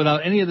 but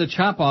without any of the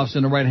chop-offs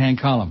in the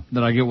right-hand column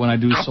that I get when I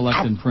do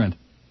select and print.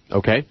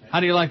 Okay. How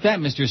do you like that,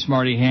 Mr.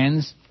 Smarty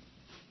Hands?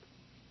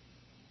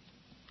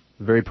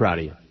 Very proud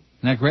of you. Isn't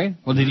that great?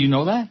 Well, did you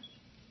know that?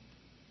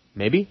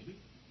 Maybe.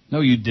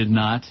 No, you did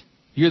not.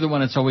 You're the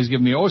one that's always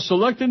giving me,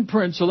 select and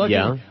print, select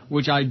and print,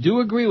 which I do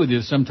agree with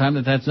you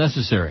sometimes that's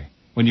necessary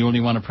when you only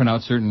want to print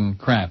out certain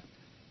crap.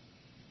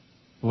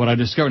 What I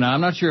discovered, now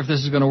I'm not sure if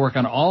this is going to work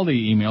on all the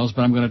emails,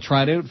 but I'm going to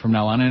try it out from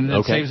now on, and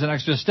it saves an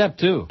extra step,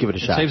 too. Give it a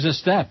shot. It saves a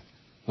step.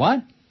 What?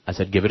 I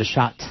said give it a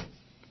shot.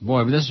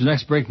 Boy, but this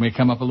next break may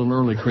come up a little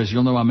early, Chris.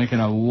 You'll know I'm making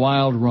a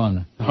wild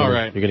run. All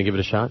right. You're going to give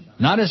it a shot?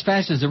 Not as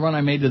fast as the run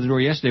I made to the door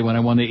yesterday when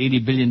I won the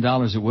 $80 billion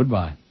at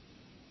Woodbine.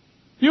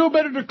 You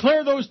better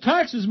declare those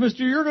taxes,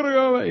 mister. You're going to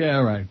go... Yeah,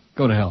 all right.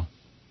 Go to hell.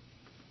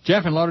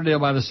 Jeff in Lauderdale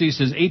by the Sea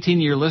says,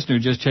 18-year listener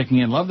just checking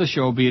in. Love the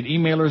show, be it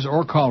emailers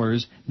or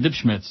callers.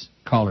 Dipschmitz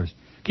callers.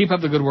 Keep up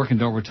the good work and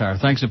don't retire.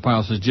 Thanks a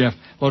pile, says Jeff,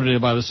 Lauderdale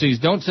by the Seas.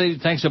 Don't say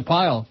thanks a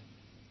pile.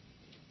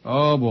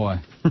 Oh, boy.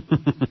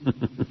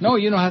 No,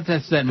 you know,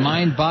 that's that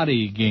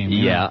mind-body game.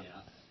 Yeah.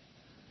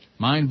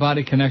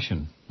 Mind-body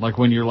connection. Like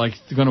when you're,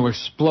 going to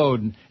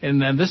explode.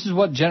 And this is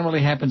what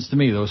generally happens to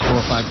me those 4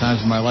 or 5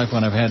 times in my life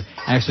when I've had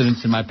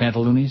accidents in my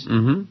pantaloonies.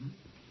 Mm-hmm.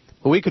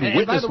 Well, we could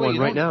witness one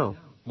right now.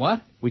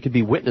 What? We could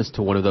be witness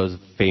to one of those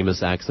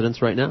famous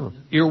accidents right now.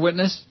 You're a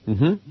witness?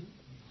 Mm-hmm.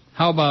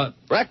 How about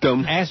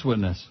rectum? Ass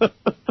witness.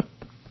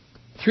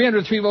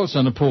 303 votes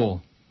on the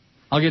poll.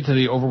 I'll get to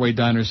the overweight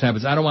diners'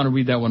 habits. I don't want to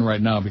read that one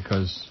right now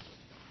because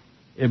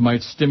it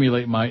might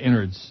stimulate my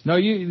innards. No,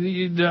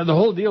 the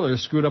whole dealer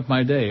screwed up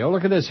my day. Oh,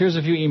 look at this. Here's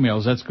a few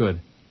emails. That's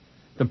good.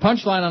 The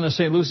punchline on the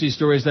St. Lucie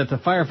story is that the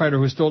firefighter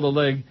who stole the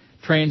leg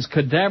trains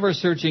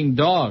cadaver-searching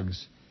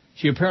dogs.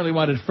 She apparently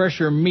wanted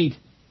fresher meat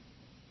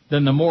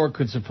than the morgue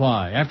could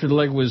supply. After the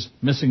leg was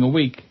missing a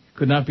week,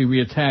 could not be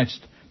reattached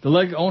The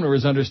leg owner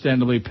is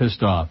understandably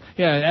pissed off.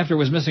 Yeah, after it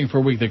was missing for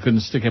a week, they couldn't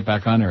stick it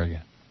back on there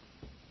again.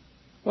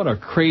 What a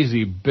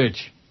crazy bitch.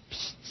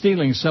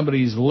 Stealing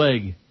somebody's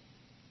leg.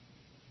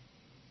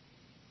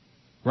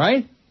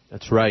 Right?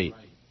 That's right.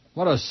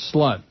 What a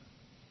slut.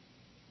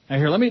 Now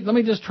here, let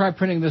me just try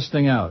printing this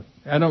thing out.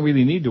 I don't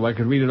really need to. I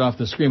could read it off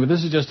the screen, but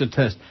this is just a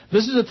test.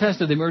 This is a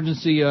test of the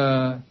emergency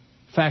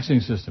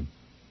faxing system.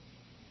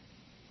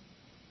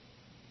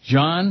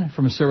 John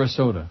from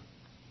Sarasota.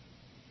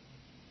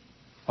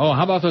 Oh,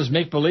 how about those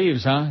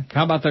make-believes, huh?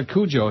 How about that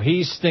Cujo?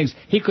 He stinks.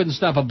 He couldn't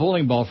stop a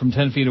bowling ball from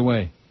 10 feet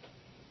away.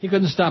 He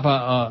couldn't stop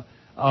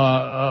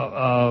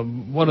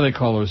what do they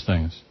call those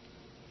things?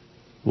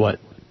 What?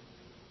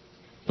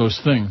 Those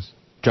things.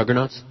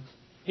 Juggernauts?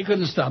 He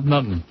couldn't stop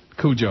nothing.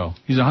 Cujo.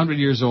 He's 100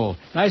 years old.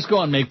 Nice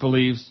going,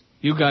 make-believes.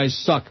 You guys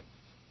suck.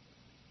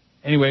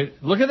 Anyway,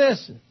 look at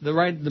this. But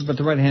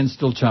the right hand's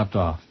still chopped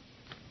off.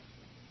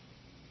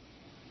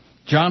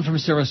 John from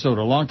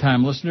Sarasota,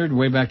 long-time listener,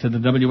 way back to the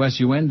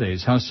WSUN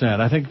days. How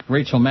sad. I think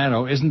Rachel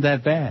Maddow isn't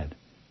that bad.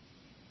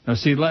 Now,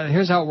 see,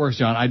 here's how it works,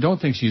 John. I don't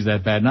think she's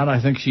that bad. Not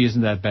I think she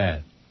isn't that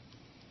bad.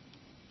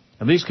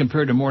 At least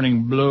compared to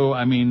Morning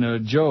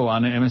Joe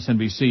on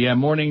MSNBC. Yeah,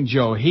 Morning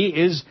Joe. He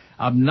is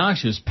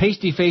obnoxious,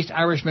 pasty-faced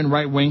Irishman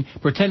right-wing,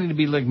 pretending to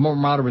be like more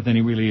moderate than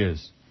he really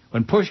is.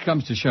 When push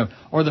comes to shove.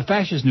 Or the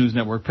Fascist News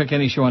Network. Pick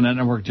any show on that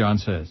network, John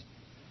says.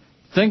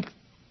 Think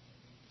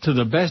to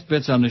the best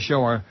bits on the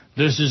show are,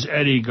 This is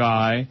Eddie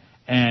Guy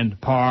and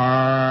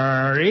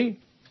Party.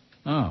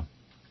 Oh.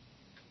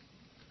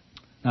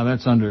 Now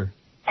that's under...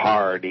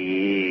 Party.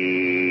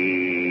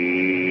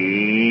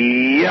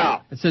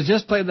 Yeah. It says,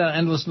 just play that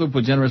endless loop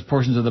with generous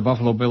portions of the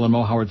Buffalo Bill and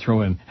Mo Howard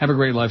throw in. Have a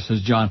great life,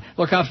 says John.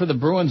 Look out for the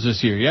Bruins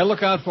this year. Yeah,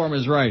 look out for them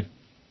is right.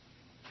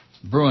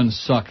 Bruins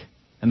suck.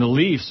 And the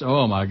Leafs,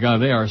 oh my God,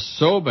 they are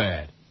so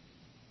bad.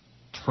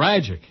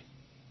 Tragic.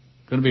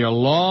 Going to be a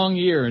long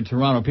year in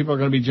Toronto. People are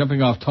going to be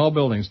jumping off tall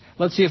buildings.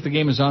 Let's see if the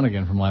game is on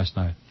again from last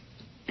night.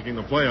 Making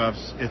the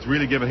playoffs, it's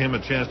really given him a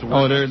chance to work.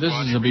 Oh, this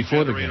is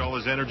before the game. All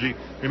his energy.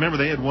 Remember,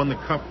 they had won the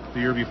Cup the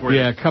year before.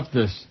 Yeah, Cup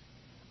this.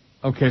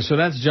 Okay, so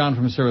that's John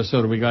from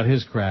Sarasota. We got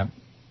his crap.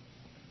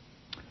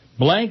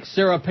 Blank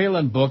Sarah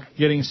Palin book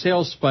getting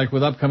sales spike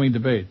with upcoming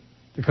debate.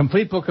 The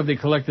complete book of the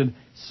collected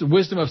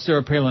wisdom of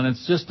Sarah Palin.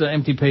 It's just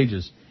empty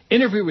pages.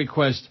 Interview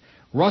request.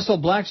 Russell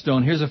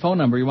Blackstone. Here's a phone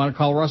number. You want to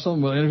call Russell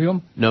and we'll interview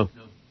him? No.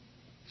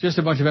 Just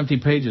a bunch of empty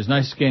pages.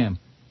 Nice scam.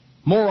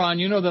 Moron,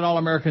 you know that all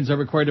Americans are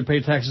required to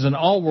pay taxes on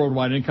all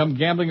worldwide income,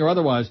 gambling or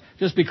otherwise.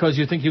 Just because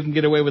you think you can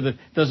get away with it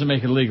doesn't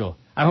make it legal.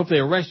 I hope they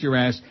arrest your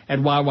ass at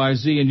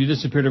YYZ and you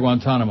disappear to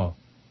Guantanamo.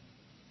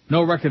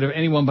 No record of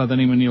anyone by the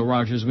name of Neil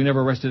Rogers. We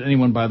never arrested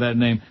anyone by that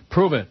name.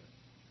 Prove it.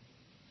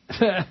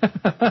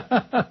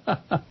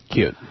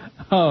 Cute.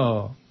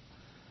 Oh.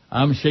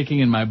 I'm shaking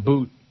in my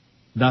boot.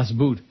 Das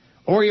Boot.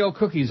 Oreo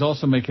cookies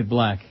also make it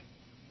black.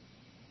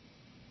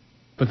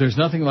 But there's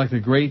nothing like the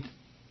great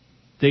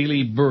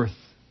Daily Birth.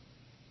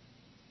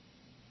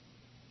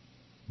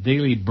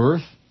 Daily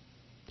Birth?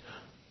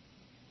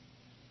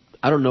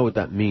 I don't know what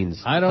that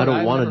means. I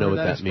don't want to know what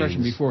that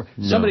means. Before.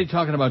 No. Somebody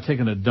talking about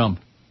taking a dump.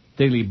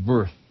 Daily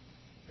Birth.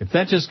 If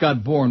that just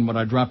got born when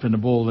I dropped in the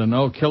bowl, then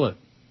kill it.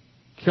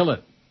 Kill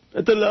it.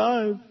 It's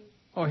alive.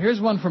 Oh,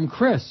 here's one from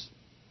Chris.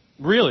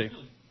 Really?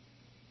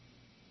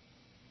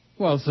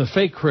 Well, it's a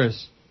fake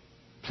Chris.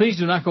 Please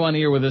do not go on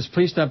the air with this.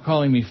 Please stop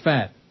calling me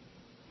fat.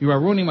 You are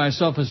ruining my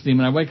self-esteem,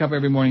 and I wake up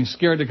every morning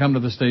scared to come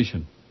to the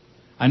station.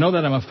 I know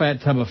that I'm a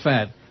fat tub of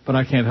fat, but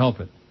I can't help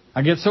it.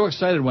 I get so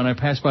excited when I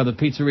pass by the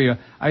pizzeria,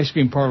 ice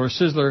cream parlor,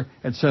 Sizzler,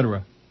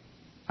 etc.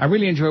 I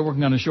really enjoy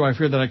working on the show. I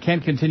fear that I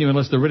can't continue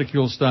unless the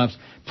ridicule stops.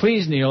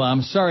 Please, Neil,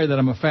 I'm sorry that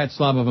I'm a fat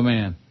slob of a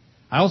man.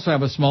 I also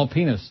have a small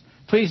penis.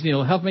 Please,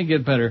 Neil, help me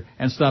get better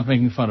and stop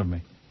making fun of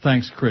me.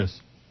 Thanks, Chris.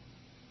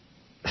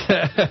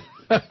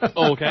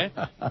 Okay.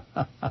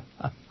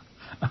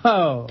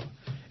 Oh,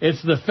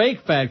 it's the fake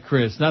fat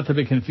Chris, not to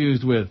be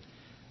confused with.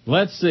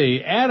 Let's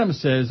see. Adam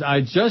says,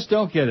 I just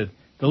don't get it.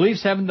 The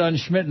Leafs haven't done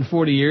Schmidt in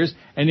 40 years,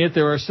 and yet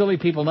there are silly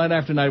people night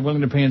after night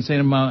willing to pay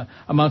insane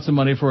amounts of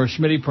money for a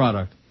Schmitty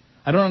product.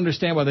 I don't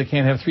understand why they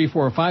can't have 3,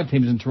 4, or 5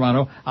 teams in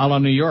Toronto, a la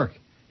New York.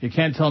 You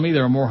can't tell me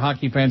there are more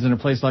hockey fans in a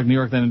place like New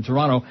York than in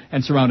Toronto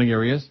and surrounding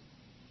areas.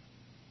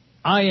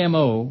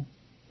 IMO.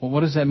 Well, what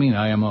does that mean,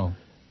 IMO?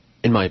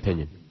 In my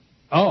opinion.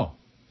 Oh.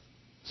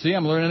 See,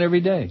 I'm learning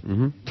every day.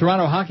 Mm-hmm.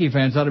 Toronto hockey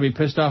fans ought to be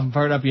pissed off and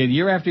fired up, yet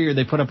year after year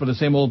they put up with the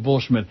same old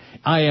bullshit.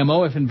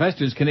 IMO, if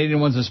investors, Canadian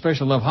ones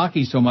especially, love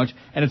hockey so much,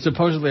 and it's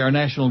supposedly our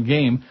national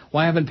game,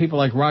 why haven't people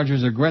like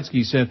Rogers or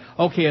Gretzky said,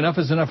 okay, enough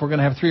is enough, we're going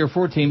to have 3 or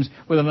 4 teams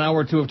with an hour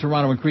or 2 of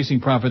Toronto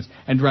increasing profits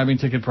and driving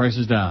ticket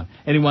prices down?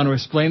 Anyone to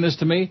explain this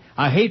to me?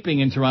 I hate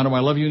being in Toronto. I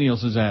love you, Neil,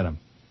 says Adam.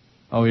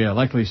 Oh, yeah,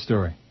 likely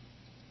story.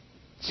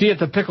 See you at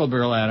the Pickle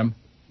Barrel, Adam.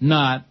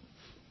 Not.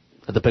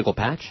 At the Pickle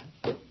Patch?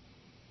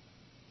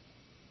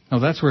 No,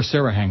 that's where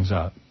Sarah hangs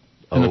out,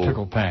 in the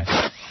Pickle Patch.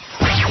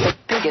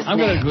 I'm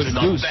going to go to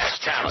Deuce.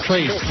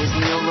 Trace. This is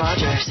Neil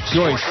Rogers.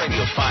 Joyce.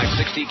 Radio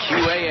 560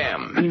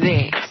 QAM.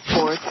 The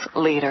sports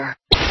leader.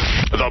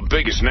 The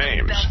biggest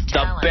names.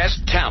 The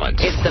best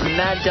talent. It's the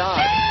Mad Dog.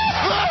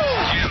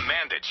 Jim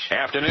Mandich.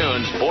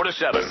 Afternoons, 4 to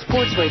 7.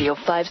 Sports Radio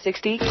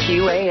 560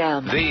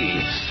 QAM.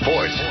 The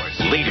sports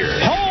leader.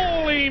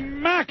 Holy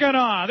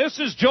Mackinac! This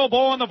is Joe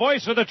Bowen, the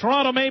voice of the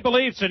Toronto Maple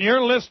Leafs, and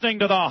you're listening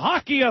to the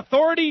Hockey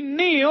Authority,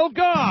 Neil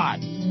God.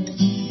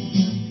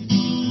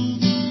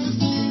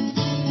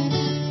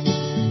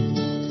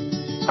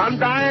 I'm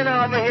dying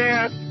over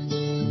here.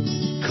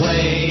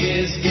 Clay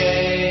is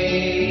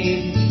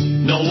gay.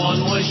 No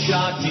one was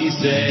shocked, he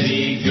said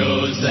he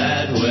goes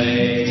that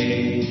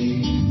way.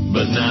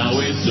 But now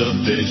it's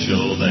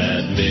official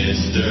that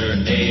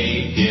Mr.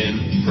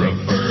 Aiken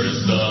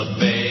prefers the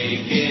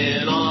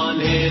bacon on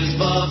his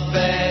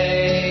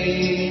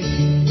buffet.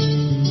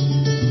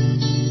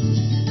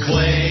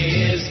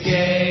 Clay is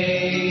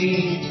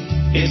gay.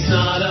 It's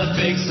not a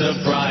big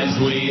surprise,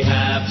 we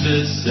have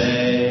to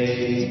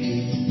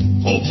say.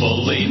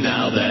 Hopefully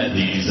now that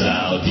he's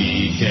out,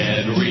 he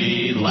can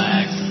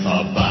relax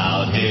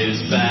about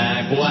his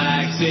back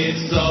wax.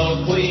 It's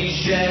so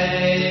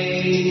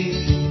cliche.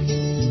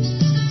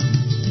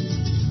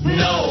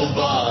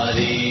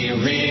 Nobody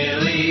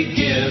really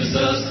gives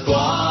a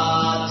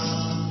squat,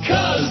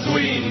 'cause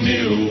we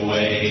knew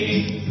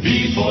way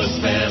before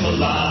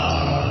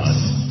Spamalot.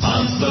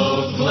 I'm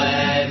so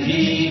glad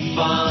he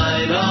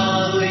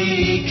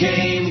finally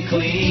came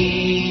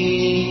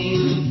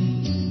clean,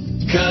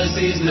 'cause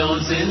he's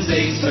known since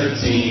age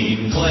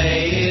 13.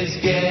 Clay is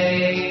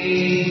gay.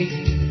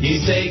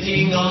 He's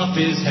taking off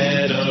his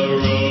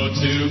hetero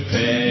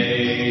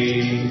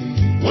toupee.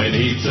 When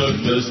he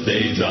took the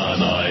stage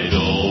on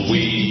Idol,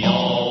 we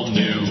all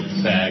knew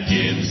back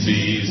in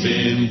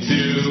season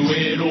 2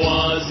 it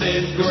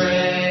wasn't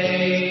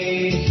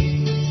great.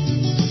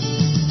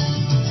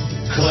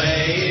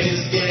 Clay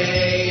is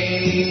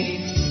gay.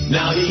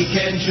 Now he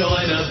can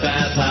join a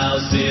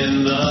bathhouse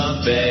in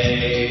the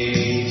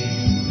Bay.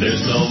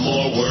 There's no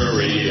more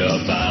worry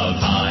about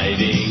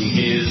hiding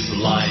his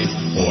life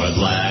or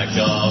lack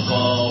of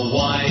a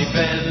wife,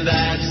 and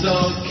that's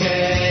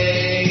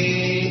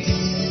okay.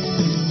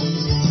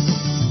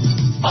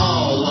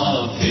 All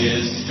of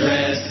his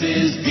stress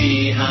is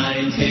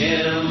behind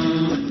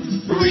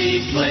him,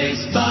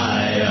 replaced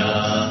by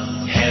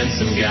a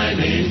handsome guy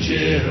named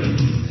Jim.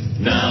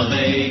 Now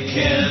they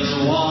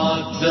can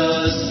walk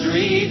the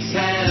streets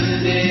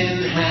hand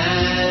in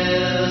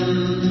hand,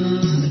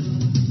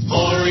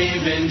 or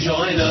even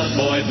join a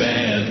boy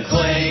band.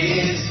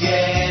 Clay is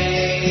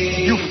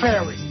gay. You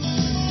fairy.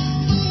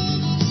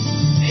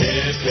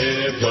 Hip,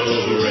 hip,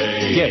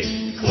 hooray. Gay.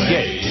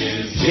 Clay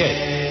is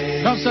gay.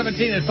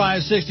 12:17 at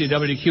 560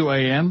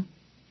 WQAM.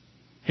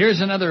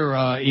 Here's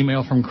another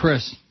email from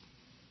Chris.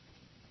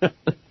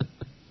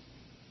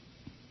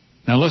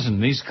 Now listen,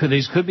 these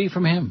could be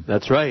from him.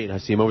 That's right. I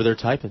see him over there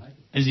typing.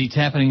 Is he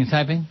tapping and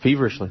typing?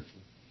 Feverishly.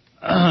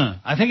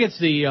 I think it's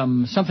the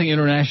something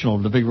international,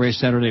 the big race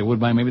Saturday at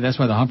Woodbine. Maybe that's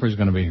why the Humper is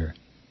going to be here.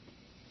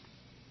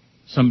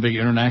 Some big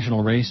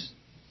international race.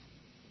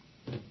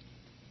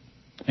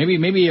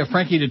 Maybe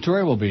Frankie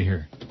Dettori will be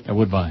here at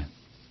Woodbine.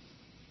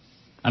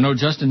 I know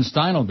Justin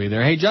Stein will be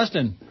there. Hey,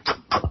 Justin.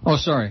 Oh,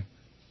 sorry.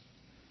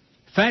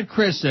 Fat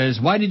Chris says,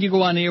 why did you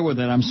go on air with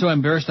it? I'm so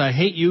embarrassed. I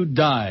hate you.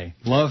 Die.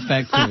 Love,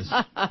 Fat Chris.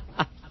 That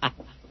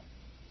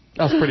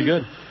was pretty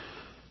good.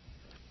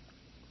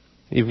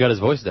 He even got his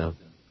voice down.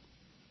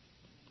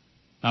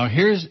 Now,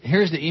 here's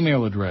the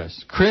email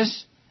address.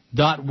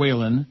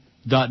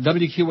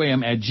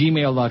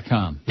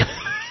 chris.whalen.wqam@gmail.com.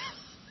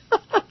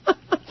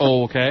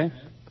 Oh, okay.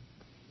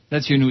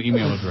 That's your new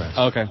email address.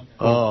 Okay.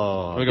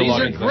 Oh. These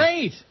are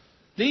great.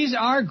 These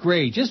are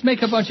great. Just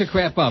make a bunch of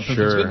crap up. If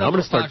sure. it's good enough I'm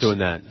going to for start doing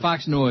that.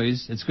 Fox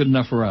Noise, it's good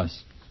enough for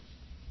us.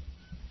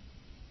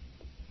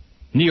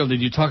 Neil,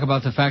 did you talk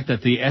about the fact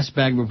that the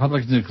S-bag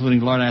Republicans, including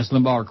Lord Ass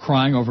Limbaugh, are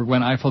crying over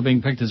Gwen Ifill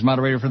being picked as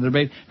moderator for the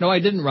debate? No, I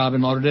didn't, Rob, in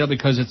Lauderdale,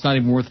 because it's not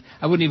even worth...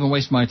 I wouldn't even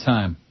waste my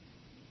time.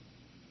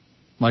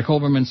 Like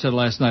Olbermann said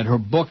last night, her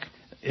book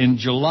in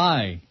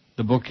July...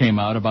 The book came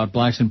out about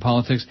blacks in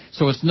politics,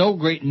 so it's no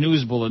great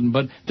news bulletin,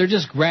 but they're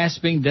just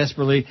grasping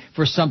desperately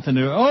for something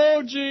to,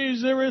 oh,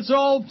 geez, it's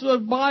all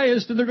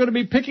biased, and they're going to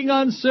be picking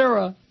on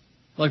Sarah.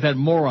 Like that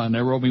moron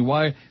that wrote me,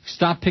 why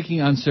stop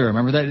picking on Sarah.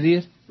 Remember that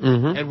idiot?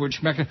 Mm-hmm. Edward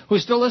Schmecker,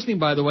 who's still listening,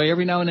 by the way.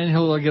 Every now and then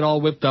he'll get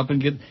all whipped up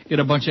and get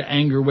a bunch of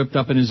anger whipped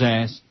up in his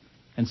ass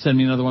and send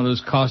me another one of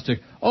those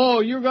caustic, oh,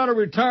 you got to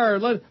retire,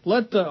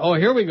 oh,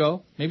 here we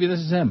go. Maybe this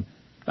is him.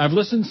 I've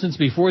listened since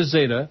before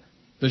Zeta.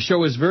 The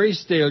show is very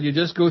stale. You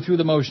just go through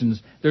the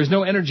motions. There's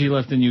no energy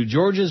left in you.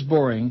 George is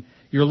boring.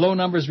 Your low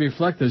numbers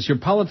reflect this. Your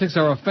politics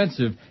are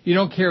offensive. You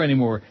don't care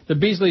anymore. The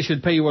Beasley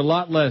should pay you a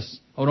lot less.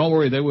 Oh, don't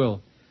worry, they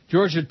will.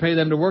 George should pay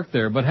them to work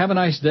there, but have a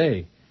nice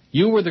day.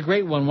 You were the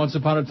great one once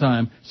upon a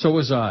time. So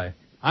was I.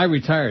 I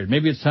retired.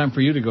 Maybe it's time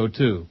for you to go,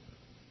 too,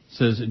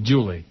 says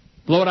Julie.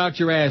 Blow it out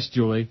your ass,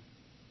 Julie.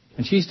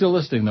 And she's still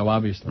listening, though,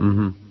 obviously.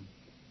 Mm-hmm.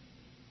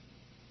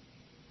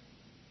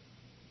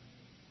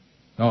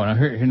 Oh,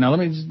 now let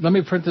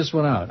me print this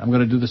one out. I'm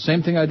going to do the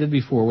same thing I did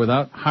before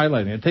without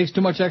highlighting. It takes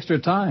too much extra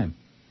time.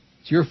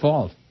 It's your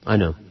fault. I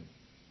know.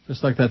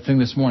 Just like that thing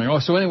this morning. Oh,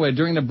 so anyway,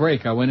 during the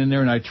break, I went in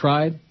there and I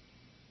tried.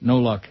 No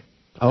luck.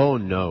 Oh,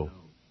 no.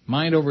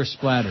 Mind over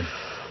splatter.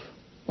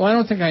 Well, I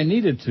don't think I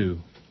needed to.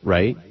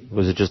 Right?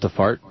 Was it just a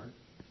fart?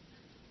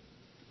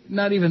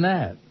 Not even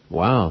that.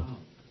 Wow.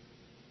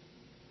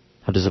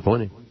 How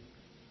disappointing.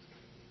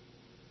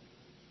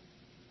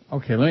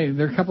 Okay,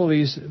 there are a couple of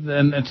these,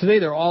 and today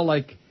they're all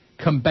like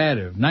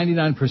combative.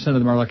 99% of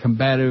them are like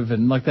combative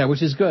and like that,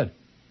 which is good.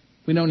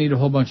 We don't need a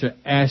whole bunch of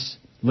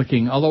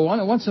ass-licking, although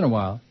once in a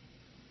while,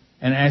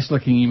 an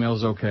ass-licking email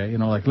is okay. You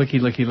know, like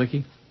licky, licky,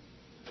 licky.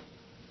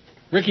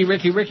 Ricky,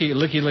 licky,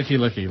 licky,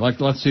 licky.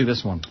 Like, let's see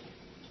this one.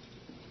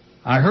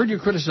 I heard you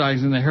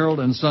criticizing the Herald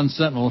and Sun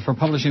Sentinel for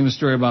publishing the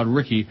story about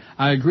Ricky.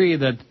 I agree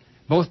that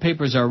both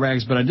papers are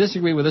rags, but I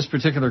disagree with this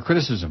particular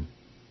criticism.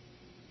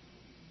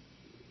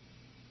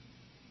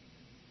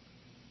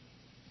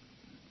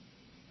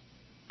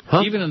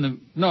 Huh? Even in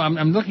the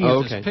I'm looking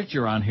at this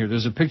picture on here.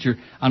 There's a picture.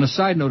 On a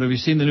side note, have you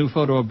seen the new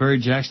photo of Barry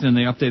Jackson in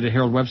the updated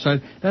Herald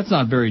website? That's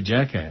not Barry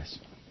Jackass.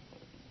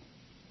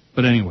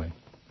 But anyway.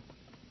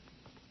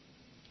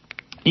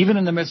 Even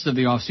in the midst of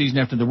the off-season,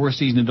 after the worst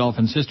season in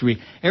Dolphins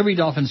history, every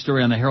Dolphins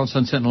story on the Herald,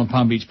 Sun Sentinel, and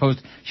Palm Beach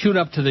Post shoot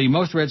up to the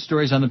most read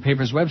stories on the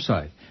paper's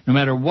website. No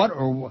matter what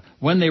or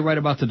when they write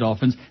about the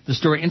Dolphins, the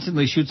story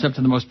instantly shoots up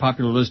to the most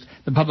popular list.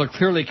 The public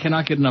clearly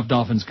cannot get enough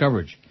Dolphins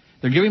coverage.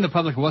 They're giving the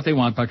public what they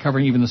want by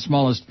covering even the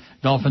smallest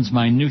Dolphins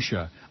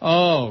minutia.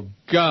 Oh,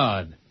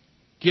 God.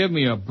 Give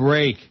me a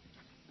break.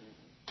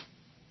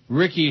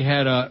 Ricky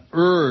had a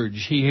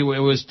urge. He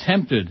was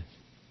tempted.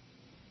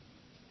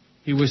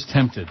 He was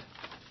tempted.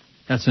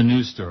 That's a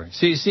news story.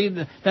 See,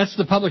 that's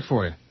the public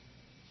for you.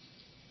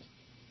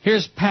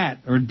 Here's Pat,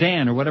 or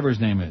Dan, or whatever his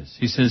name is.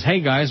 He says,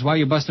 hey, guys, why are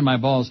you busting my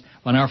balls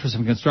when I offer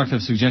some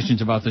constructive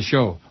suggestions about the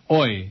show?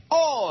 Oi.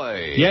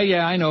 Oi!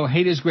 Yeah, I know.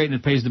 Hate is great and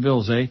it pays the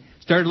bills, eh?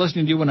 Started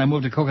listening to you when I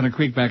moved to Coconut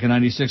Creek back in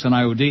 '96 on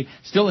IOD.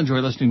 Still enjoy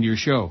listening to your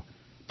show.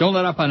 Don't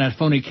let up on that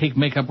phony cake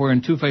makeup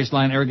wearing two-faced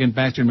line arrogant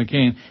bastard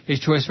McCain. His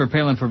choice for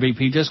Palin for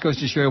VP just goes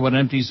to show you what an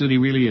empty suit he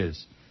really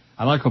is.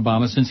 I like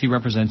Obama since he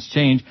represents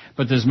change,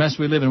 but this mess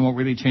we live in won't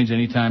really change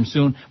anytime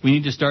soon. We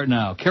need to start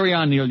now. Carry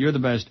on, Neil. You're the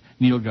best.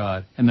 Neil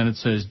God. And then it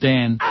says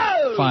Dan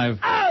 5.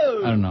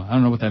 I don't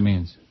know what that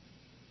means.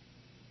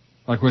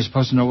 Like we're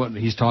supposed to know what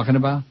he's talking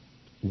about?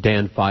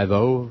 Dan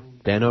 5-0?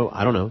 Dano?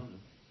 I don't know.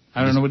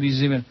 I don't know what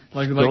he's even...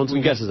 Throwing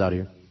some guesses out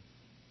here.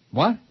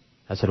 What?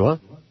 I said what?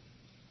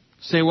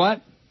 Say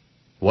what?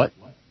 What?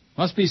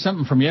 Must be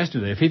something from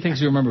yesterday, if he thinks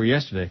you remember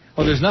yesterday.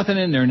 Oh, there's nothing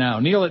in there now.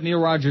 Neil at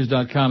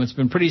neilrogers.com. It's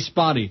been pretty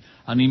spotty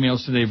on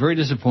emails today. Very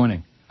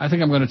disappointing. I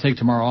think I'm going to take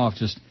tomorrow off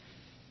just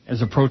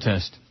as a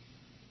protest.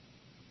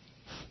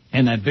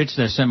 And that bitch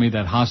that sent me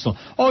that hostile,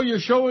 oh, your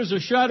show is a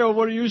shadow of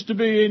what it used to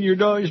be, and you're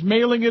just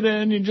mailing it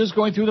in, you're just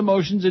going through the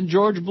motions, and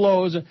George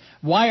blows.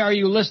 Why are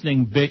you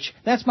listening, bitch?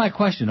 That's my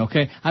question,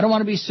 okay? I don't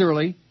want to be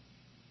surly.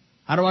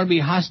 I don't want to be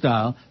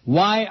hostile.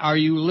 Why are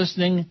you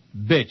listening,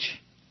 bitch?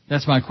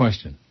 That's my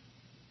question.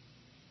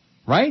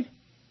 Right?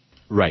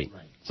 Right.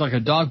 It's like a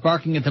dog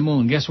barking at the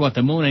moon. Guess what?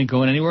 The moon ain't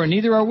going anywhere, and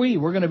neither are we.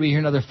 We're going to be here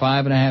another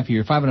 5.5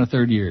 years, 5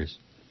 1/3 years.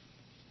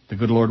 The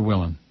good Lord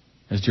willing.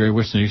 As Jerry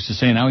Whistler used to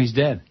say, now he's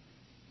dead.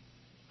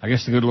 I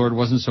guess the good Lord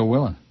wasn't so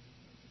willing.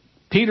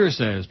 Peter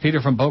says,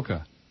 Peter from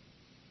Boca,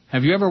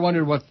 have you ever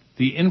wondered what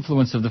the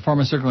influence of the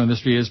pharmaceutical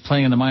industry is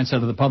playing in the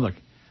mindset of the public?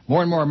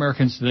 More and more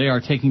Americans today are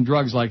taking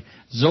drugs like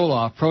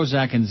Zoloft,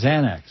 Prozac, and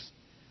Xanax.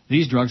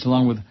 These drugs,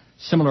 along with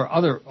similar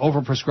other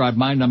overprescribed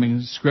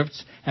mind-numbing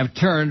scripts, have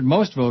turned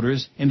most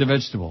voters into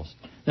vegetables.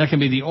 That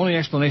can be the only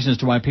explanation as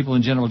to why people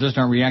in general just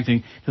aren't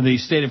reacting to the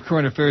state of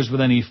current affairs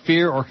with any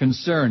fear or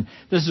concern.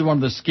 This is one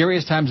of the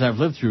scariest times I've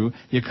lived through.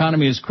 The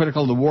economy is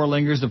critical. The war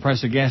lingers. The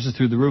price of gas is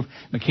through the roof.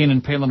 McCain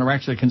and Palin are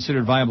actually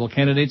considered viable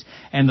candidates,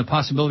 and the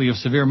possibility of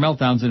severe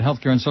meltdowns in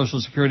healthcare and Social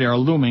Security are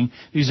looming.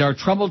 These are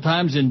troubled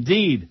times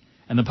indeed,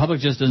 and the public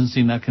just doesn't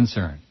seem that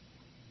concerned.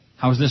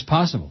 How is this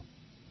possible?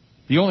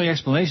 The only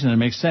explanation that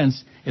makes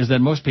sense is that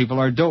most people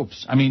are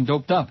doped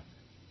up.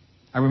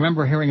 I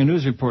remember hearing a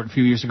news report a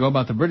few years ago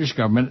about the British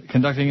government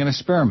conducting an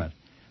experiment.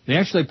 They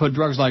actually put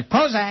drugs like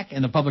Prozac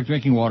in the public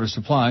drinking water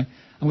supply.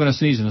 I'm going to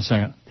sneeze in a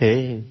second.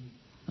 Hey.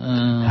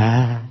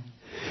 I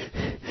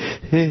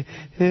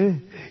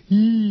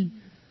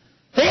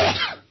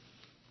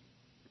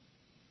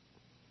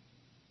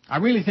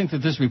really think that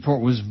this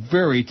report was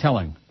very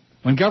telling.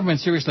 When government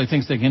seriously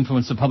thinks they can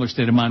influence the public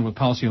state of mind with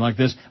policy like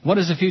this, what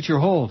does the future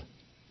hold?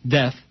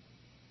 Death.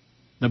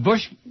 The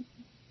Bush,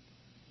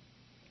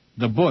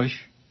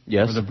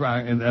 yes.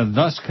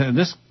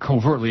 This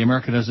covertly,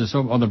 America does this,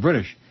 or the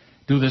British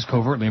do this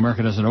covertly,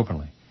 America does it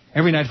openly.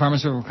 Every night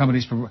pharmaceutical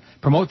companies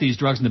promote these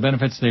drugs and the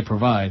benefits they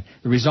provide.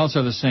 The results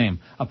are the same.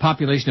 A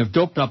population of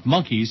doped up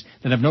monkeys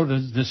that have no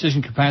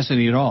decision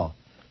capacity at all.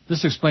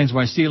 This explains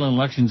why stealing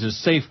elections is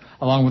safe,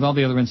 along with all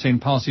the other insane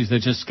policies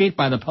that just skate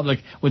by the public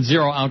with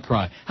zero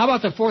outcry. How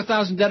about the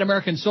 4,000 dead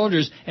American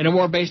soldiers in a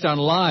war based on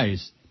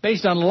lies?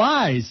 Based on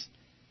lies!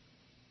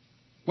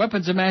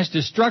 Weapons of mass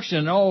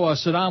destruction. Oh,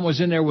 Saddam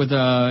was in there with,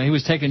 he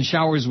was taking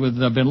showers with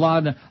bin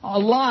Laden.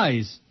 All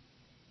lies.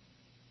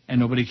 And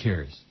nobody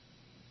cares.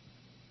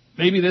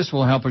 Maybe this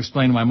will help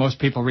explain why most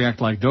people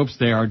react like dopes.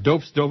 They are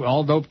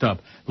all doped up.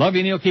 Love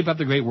you, Neil. Keep up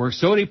the great work.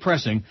 So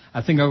depressing.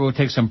 I think I'll go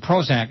take some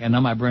Prozac and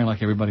numb my brain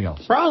like everybody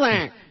else.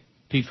 Prozac.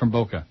 Pete from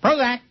Boca.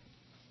 Prozac.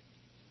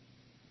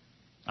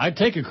 I'd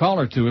take a call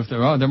or two if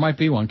there might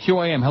be one.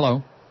 QAM,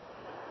 hello.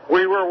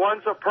 We were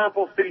once a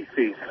purple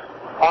feces.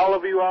 All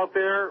of you out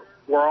there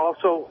were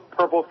also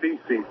purple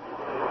feces.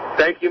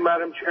 Thank you,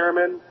 Madam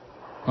Chairman.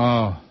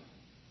 Oh.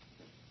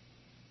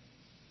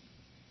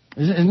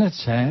 Isn't that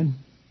sad?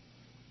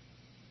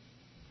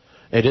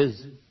 It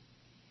is.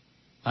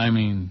 I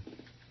mean,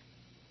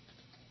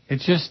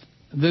 it's just,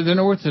 there's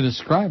no words to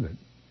describe it.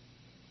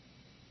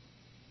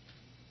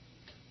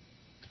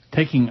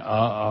 Taking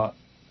an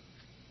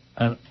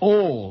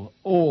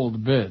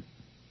old bit,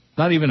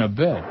 not even a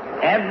bit.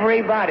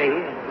 Everybody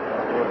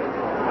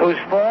who's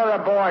for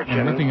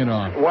abortion ripping it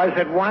off. was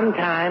at one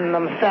time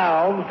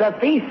themselves a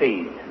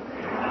feces.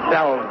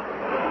 So,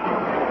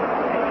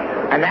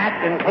 and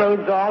that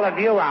includes all of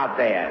you out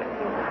there.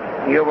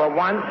 You were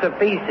once a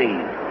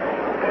feces.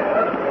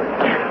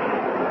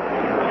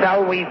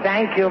 So we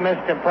thank you,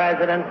 Mr.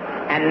 President,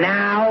 and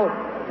now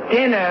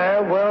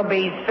dinner will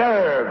be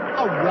served.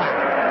 All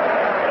right.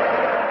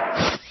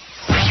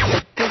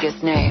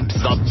 Biggest names.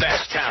 The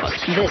best talent.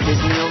 This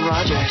is Neil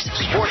Rogers.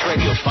 Sports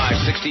Radio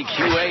 560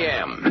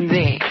 QAM.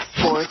 The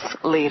sports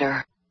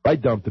leader. I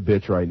dumped the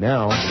bitch right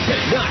now.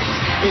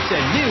 Tonight, it's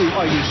a new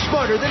Are You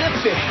Smarter Than a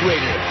Fifth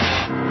Grader?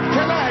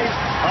 Tonight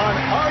on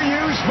Are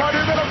You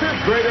Smarter Than a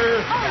Fifth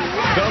Grader?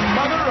 The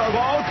mother of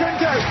all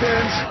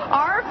contestants.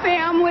 Our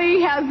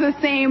family has the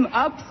same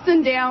ups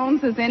and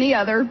downs as any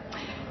other,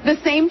 the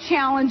same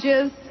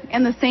challenges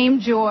and the same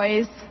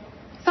joys.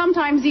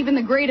 Sometimes even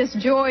the greatest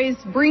joys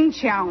bring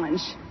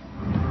challenge.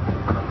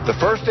 The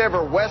first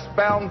ever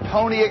westbound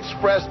Pony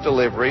Express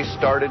delivery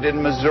started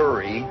in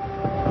Missouri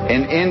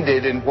and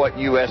ended in what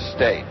U.S.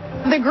 state?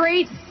 The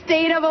great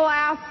state of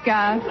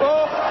Alaska.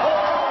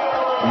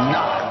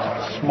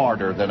 Not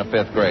smarter than a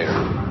fifth grader.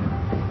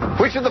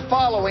 Which of the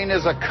following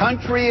is a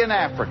country in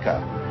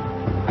Africa?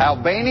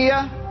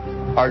 Albania,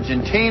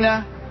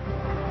 Argentina,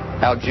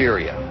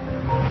 Algeria.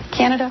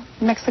 Canada,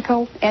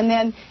 Mexico, and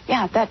then,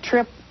 that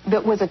trip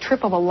that was a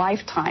trip of a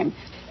lifetime.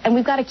 And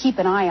we've got to keep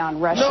an eye on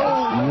Russia.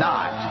 No,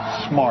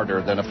 not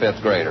smarter than a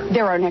fifth grader.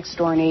 They're our next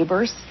door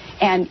neighbors.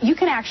 And you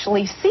can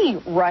actually see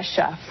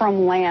Russia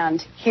from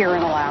land here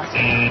in Alaska.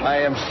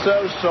 I am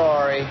so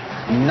sorry,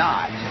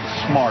 not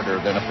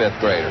smarter than a fifth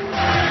grader.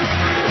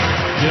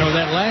 You know,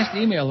 that last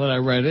email that I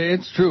read,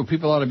 it's true.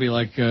 People ought to be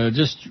like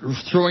just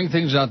throwing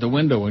things out the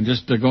window and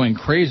just going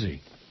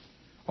crazy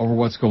over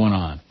what's going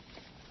on.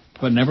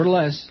 But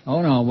nevertheless,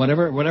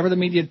 whatever the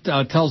media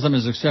tells them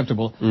is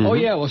acceptable. Mm-hmm. Oh,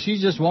 yeah, well,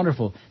 she's just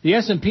wonderful. The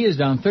S&P is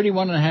down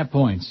 31.5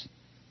 points.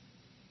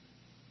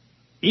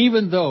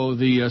 Even though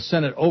the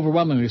Senate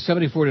overwhelmingly,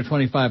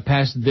 74-25,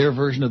 passed their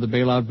version of the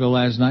bailout bill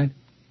last night.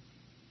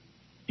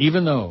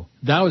 Even though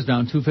Dow is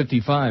down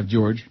 255,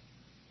 George.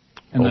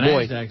 And the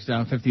NASDAQ's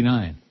down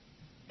 59.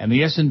 And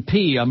the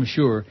S&P, I'm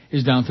sure,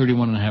 is down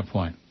 31.5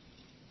 points.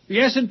 The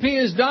S&P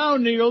is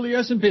down, Neil. The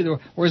S&P.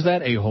 Where's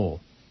that a-hole?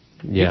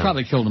 Yeah. He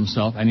probably killed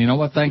himself. And you know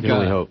what? Thank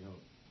God. Hope.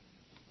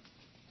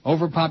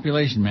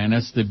 Overpopulation, man.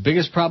 That's the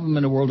biggest problem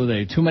in the world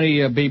today. Too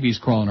many babies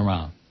crawling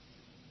around.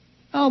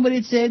 Oh, but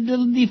it's a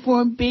little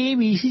deformed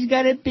baby. She's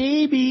got a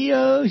baby.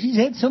 Oh, she's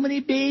had so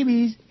many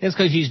babies. That's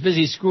because she's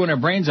busy screwing her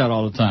brains out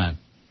all the time.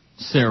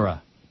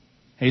 Sarah.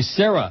 Hey,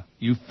 Sarah,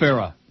 you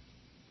Farrah.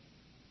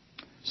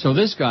 So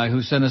this guy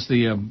who sent us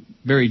the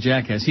Barry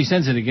Jackass, he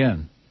sends it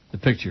again, the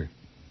picture.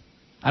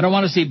 I don't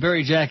want to see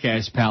Barry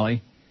Jackass,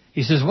 Pally.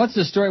 He says, what's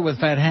the story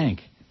with Fat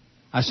Hank?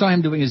 I saw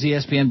him doing his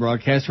ESPN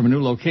broadcast from a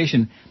new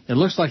location. It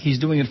looks like he's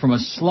doing it from a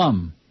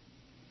slum.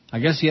 I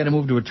guess he had to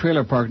move to a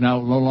trailer park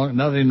now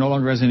that he no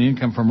longer has any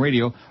income from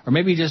radio, or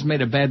maybe he just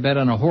made a bad bet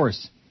on a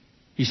horse.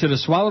 He should have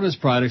swallowed his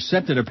pride,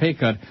 accepted a pay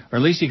cut, or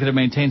at least he could have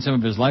maintained some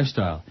of his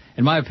lifestyle.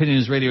 In my opinion,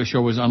 his radio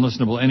show was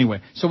unlistenable anyway.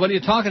 So what are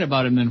you talking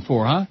about him then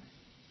for, huh?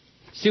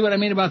 See what I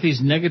mean about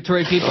these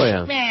negatory people?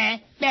 Oh,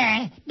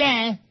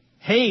 yeah.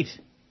 Hate.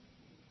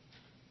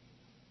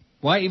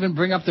 Why even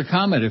bring up the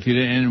comment if you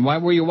didn't? And why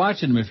were you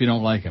watching him if you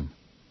don't like him?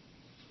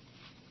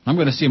 I'm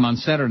going to see him on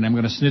Saturday, and I'm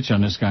going to snitch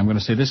on this guy. I'm going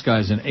to say, this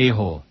guy's an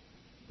a-hole,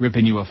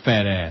 ripping you a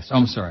fat ass. Oh,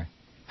 I'm sorry.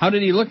 How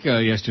did he look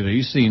yesterday?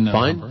 You seen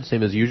fine, number?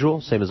 Same as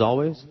usual, same as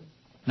always.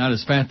 Not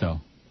as fat,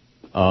 though.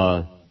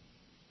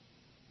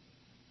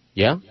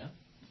 Yeah.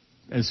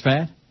 As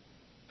fat?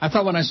 I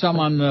thought when I saw him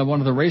on one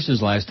of the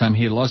races last time,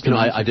 he had lost him.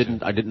 I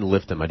didn't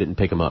lift him. I didn't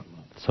pick him up.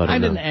 So I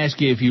didn't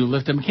ask you if you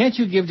lift him. Can't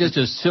you give just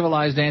a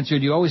civilized answer?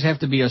 Do you always have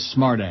to be a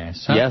smart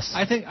ass? Huh? Yes.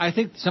 I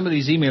think some of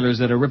these emailers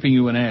that are ripping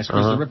you an ass,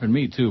 because they're ripping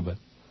me too, but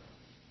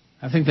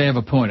I think they have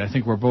a point. I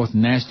think we're both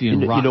nasty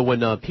and rotten. You know,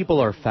 when people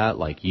are fat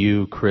like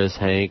you, Chris,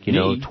 Hank, you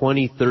know,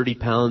 20, 30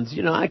 pounds,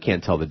 I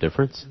can't tell the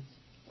difference.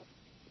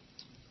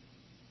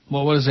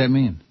 Well, what does that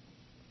mean?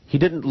 He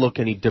didn't look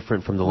any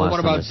different from the last time. What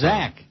about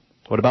Zach?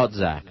 What about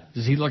Zach?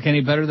 Does he look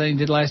any better than he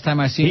did last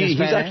time I seen his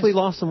fat He's actually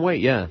lost some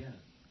weight, yeah.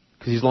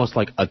 Because he's lost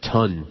like a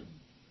ton.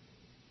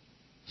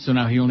 So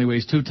now he only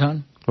weighs 2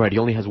 tons? Right, he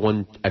only has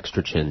one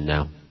extra chin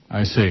now.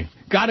 I see.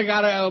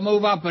 Gotta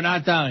move up and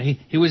not down.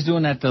 He was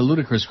doing that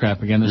ludicrous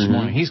crap again this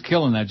morning. He's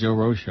killing that Joe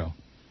Rose show.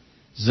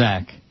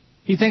 Zach.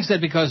 He thinks that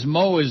because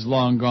Mo is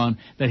long gone,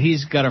 that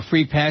he's got a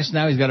free pass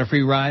now, he's got a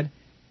free ride.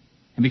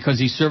 And because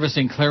he's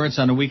servicing Clarence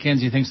on the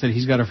weekends, he thinks that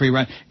he's got a free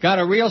ride. Got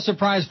a real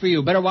surprise for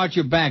you. Better watch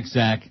your back,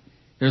 Zach.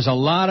 There's a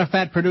lot of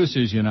fat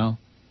producers, you know.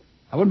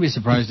 I wouldn't be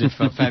surprised if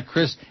Fat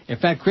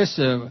Chris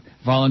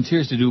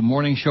volunteers to do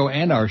morning show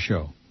and our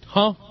show.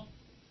 Huh?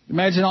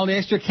 Imagine all the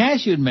extra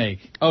cash you'd make.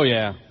 Oh,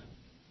 yeah.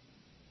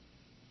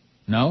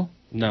 No?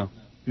 No.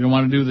 You don't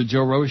want to do the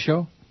Joe Rose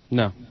show?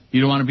 No.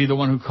 You don't want to be the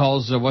one who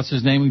calls, what's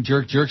his name,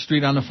 Jerk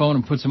Street on the phone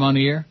and puts him on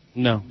the air?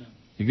 No.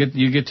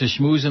 You get to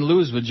schmooze and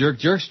lose with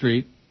Jerk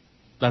Street.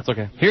 That's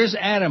okay. Here's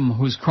Adam,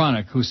 who's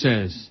chronic, who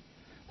says,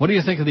 what do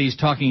you think of these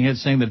talking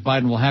heads saying that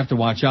Biden will have to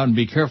watch out and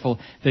be careful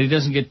that he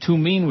doesn't get too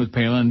mean with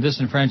Palin and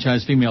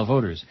disenfranchise female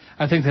voters?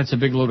 I think that's a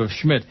big load of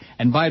Schmidt,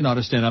 and Biden ought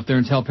to stand up there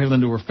and tell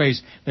Palin to her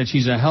face that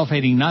she's a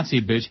health-hating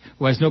Nazi bitch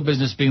who has no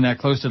business being that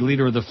close to the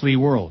leader of the free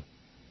world.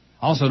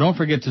 Also, don't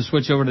forget to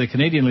switch over to the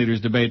Canadian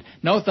leaders debate.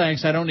 No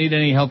thanks, I don't need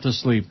any help to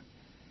sleep.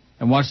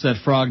 And watch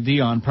that frog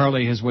Dion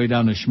parlay his way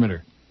down to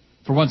Schmitter.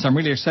 For once, I'm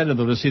really excited,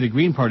 though, to see the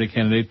Green Party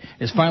candidate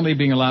is finally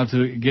being allowed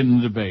to get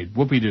in the debate.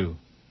 Whoopie-doo.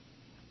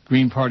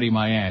 Green Party,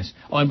 my ass.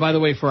 Oh, and by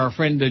the way, for our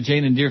friend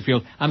Jane in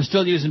Deerfield, I'm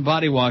still using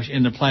body wash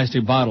in the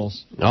plastic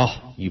bottles.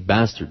 Oh, you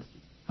bastard.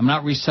 I'm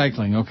not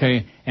recycling,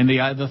 okay? And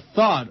the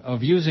thought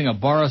of using a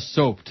bar of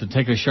soap to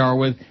take a shower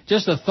with,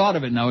 just the thought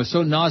of it now is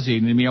so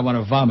nauseating to me I want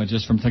to vomit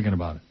just from thinking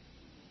about it.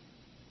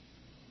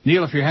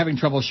 Neil, if you're having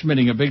trouble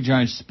schmitting, a big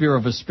giant spear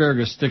of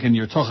asparagus stick in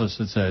your tuchus,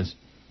 it says.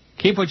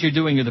 Keep what you're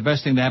doing. You're the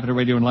best thing to happen to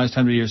radio in the last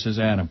 100 years, says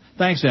Adam.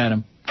 Thanks,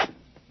 Adam.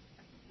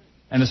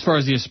 And as far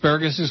as the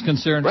asparagus is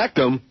concerned,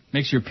 rectum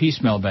makes your pee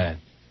smell bad.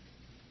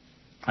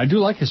 I do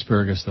like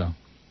asparagus, though.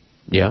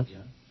 Yeah.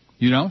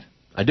 You don't?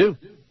 I do.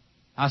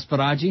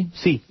 Asparagi?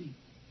 Si.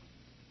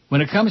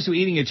 When it comes to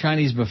eating at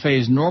Chinese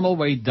buffets, normal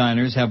weight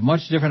diners have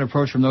much different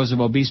approach from those of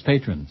obese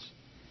patrons.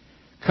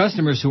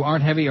 Customers who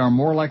aren't heavy are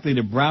more likely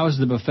to browse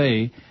the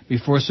buffet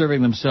before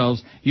serving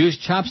themselves, use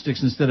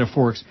chopsticks instead of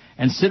forks,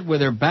 and sit with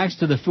their backs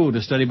to the food,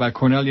 a study by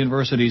Cornell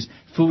University's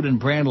Food and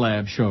Brand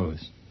Lab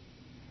shows.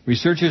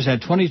 Researchers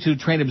had 22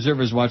 trained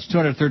observers watch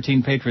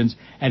 213 patrons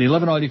at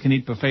 11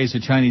 all-you-can-eat buffets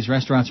at Chinese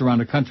restaurants around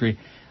the country,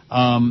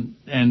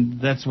 and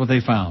that's what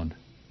they found.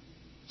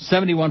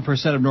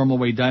 71% of normal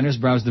weight diners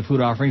browse the food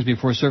offerings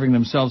before serving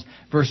themselves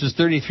versus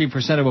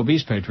 33% of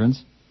obese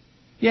patrons.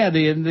 Yeah,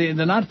 the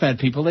not fat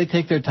people, they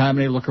take their time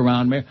and they look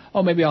around.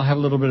 Maybe I'll have a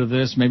little bit of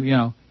this. Maybe, you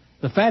know.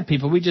 The fat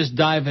people, we just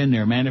dive in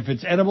there, man. If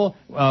it's edible,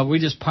 we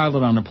just pile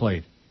it on the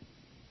plate.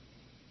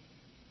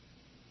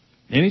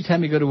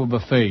 Anytime you go to a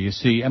buffet, you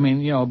see, a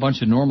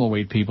bunch of normal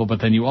weight people, but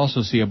then you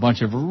also see a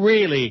bunch of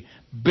really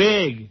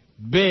big,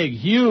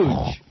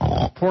 huge,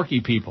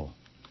 porky people.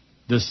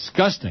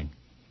 Disgusting.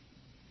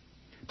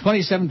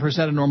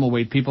 27% of normal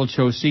weight people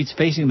chose seats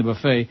facing the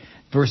buffet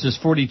versus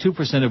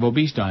 42% of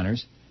obese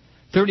diners.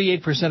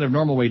 38% of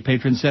normal weight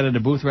patrons sat at a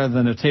booth rather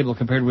than a table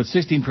compared with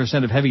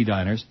 16% of heavy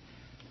diners.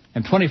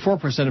 And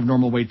 24% of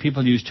normal weight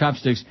people use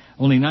chopsticks.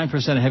 Only 9%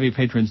 of heavy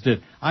patrons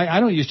did. I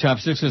don't use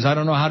chopsticks because I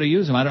don't know how to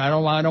use them. I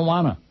don't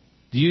want to.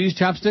 Do you use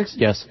chopsticks?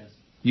 Yes.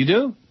 You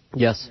do?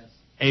 Yes.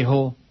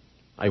 A-hole.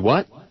 I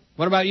what?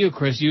 What about you,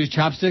 Chris? You use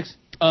chopsticks?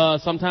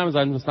 Sometimes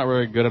I'm just not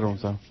very good at them,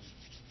 so.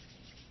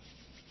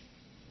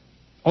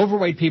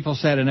 Overweight people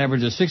sat an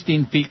average of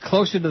 16 feet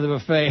closer to the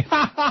buffet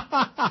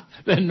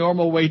than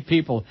normal weight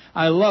people.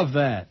 I love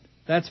that.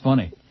 That's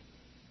funny.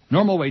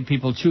 Normal weight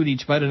people chewed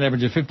each bite an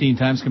average of 15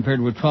 times compared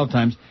with 12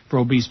 times for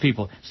obese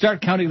people.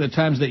 Start counting the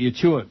times that you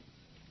chew it.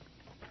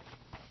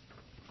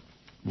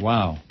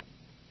 Wow.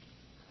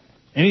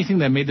 Anything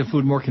that made the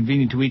food more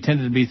convenient to eat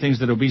tended to be things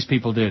that obese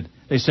people did.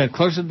 They sat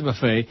closer to the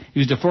buffet,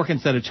 used a fork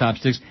instead of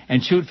chopsticks,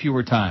 and chewed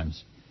fewer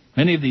times.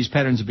 Many of these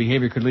patterns of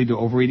behavior could lead to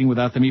overeating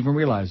without them even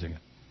realizing it.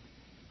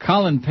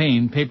 Colin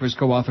Payne, Papers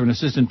co-author and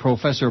assistant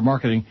professor of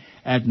marketing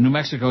at New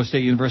Mexico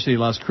State University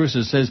Las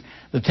Cruces, says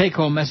the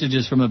take-home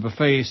messages from the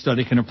buffet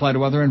study can apply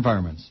to other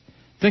environments.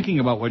 Thinking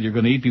about what you're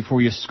going to eat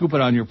before you scoop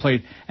it on your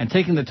plate and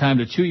taking the time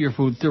to chew your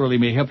food thoroughly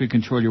may help you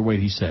control your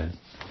weight, he said.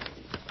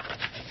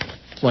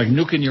 It's like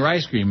nuking your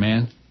ice cream,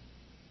 man.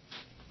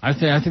 I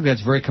think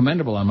that's very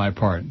commendable on my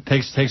part.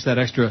 Takes that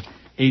extra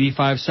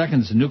 85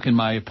 seconds nuking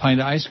my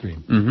pint of ice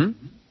cream.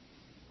 Mm-hmm.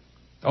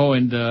 Oh,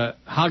 and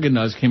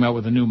Häagen-Dazs came out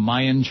with a new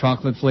Mayan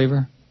chocolate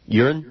flavor.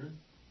 Urine?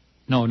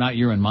 No, not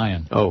urine,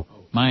 Mayan. Oh.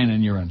 Mayan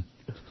and urine.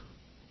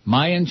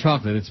 Mayan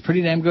chocolate. It's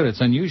pretty damn good. It's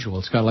unusual.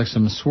 It's got like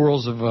some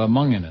swirls of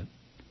mung in it.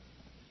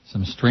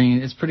 Some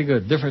strain. It's pretty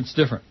good. It's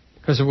different.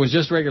 Because if it was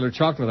just regular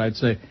chocolate, I'd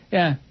say,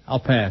 yeah, I'll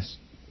pass.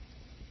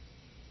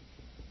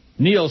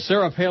 Neil,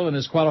 Sarah Palin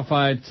is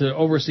qualified to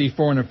oversee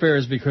foreign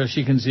affairs because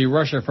she can see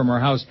Russia from her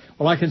house.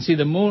 Well, I can see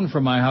the moon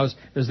from my house.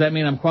 Does that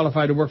mean I'm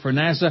qualified to work for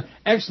NASA?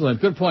 Excellent.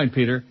 Good point,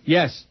 Peter.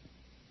 Yes.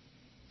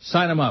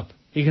 Sign him up.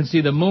 He can see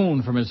the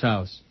moon from his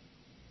house.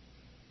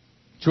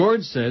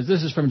 George says,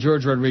 this is from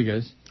George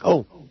Rodriguez.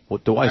 Oh.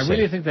 What do I say? I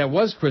really think that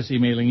was Chris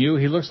emailing you.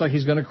 He looks like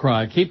he's going to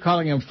cry. Keep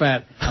calling him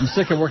fat. I'm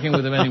sick of working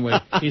with him anyway.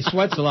 He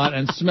sweats a lot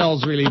and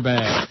smells really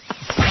bad.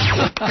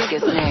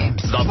 Biggest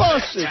names. The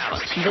best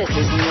talent. This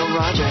is Neil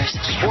Rogers.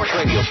 Sports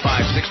Radio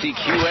 560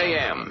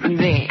 QAM.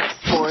 The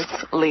sports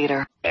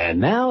leader. And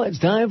now it's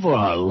time for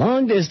our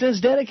long-distance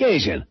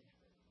dedication.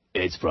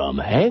 It's from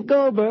Hank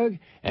Goldberg,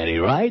 and he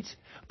writes,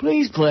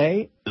 "Please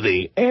play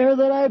The Air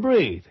That I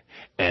Breathe,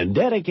 and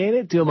dedicate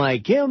it to my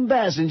Kim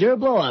Basinger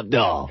blow-up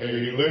doll."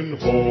 Hailing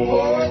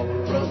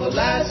Ford from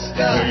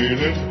Alaska.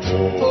 Hailing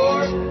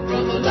Ford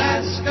from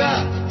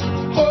Alaska.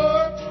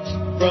 Ford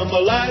from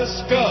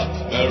Alaska.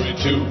 Married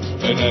to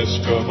an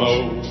Eskimo.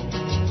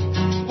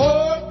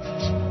 Ford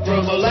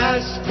from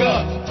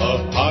Alaska.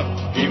 A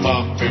hockey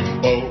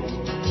mopping boat.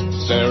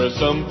 Sarah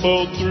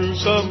stumbled through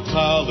some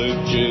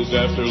colleges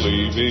after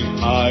leaving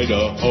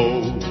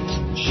Idaho.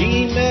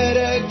 She met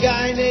a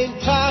guy named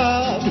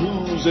Todd,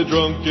 who's a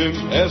drunken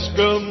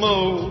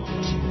Eskimo.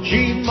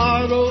 She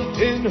modeled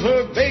in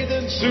her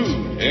bathing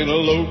suit in a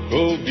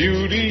local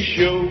beauty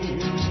show.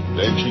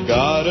 Then she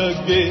got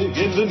a gig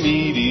in the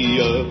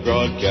media,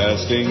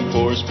 broadcasting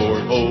for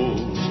sport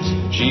holes.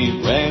 She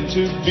ran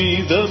to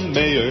be the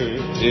mayor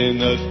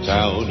in a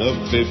town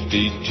of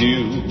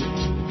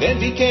 52. Then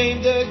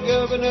became the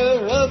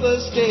governor of a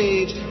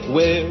state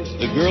where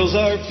the girls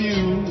are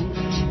few.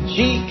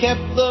 She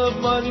kept the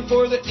money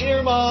for the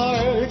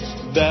earmarks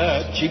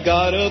that she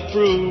got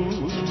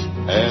approved.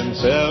 And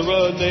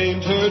Sarah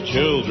named her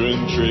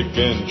children Trick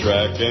and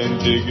Track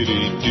and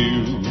Diggity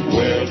Doo.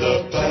 Where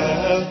the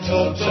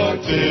bathtubs are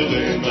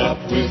filling up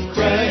with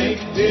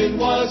crank in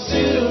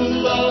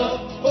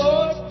Wasilla.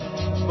 Or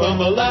from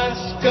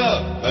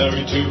Alaska,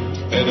 married to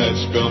an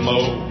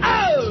Eskimo.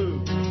 Oh!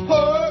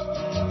 Or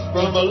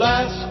from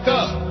Alaska,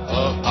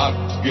 a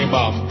hockey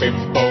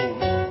mopping boat.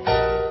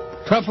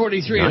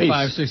 1243 at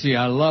 560.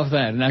 I love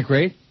that. Isn't that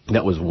great?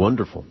 That was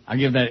wonderful. I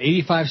give that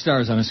 85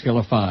 stars on a scale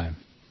of 5.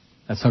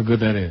 That's how good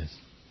that is.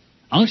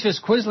 Unctuous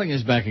Quisling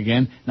is back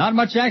again. Not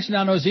much action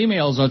on those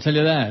emails, I'll tell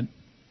you that.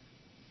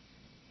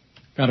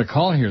 Got a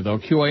call here, though.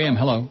 QAM,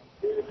 hello.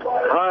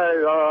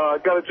 Hi, I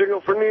got a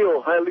jingle for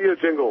Neil.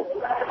 Hialeah jingle.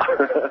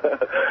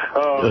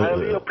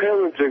 Hialeah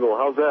Palin jingle.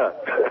 How's that?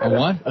 A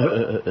what?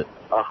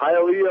 A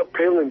Hialeah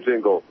Palin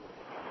jingle.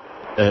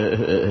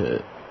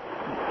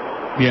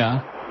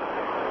 Yeah.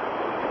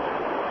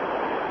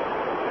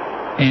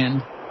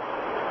 And?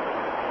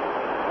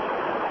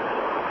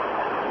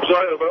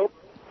 Sorry, about?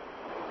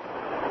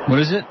 What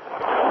is it?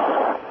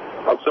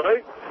 I'm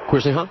sorry?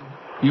 Quisling, huh?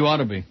 You ought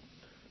to be.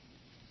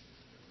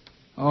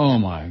 Oh,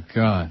 my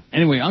God.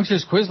 Anyway,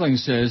 Unctuous Quisling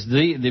says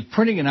the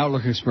printing in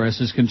Outlook Express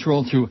is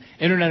controlled through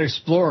Internet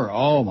Explorer.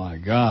 Oh, my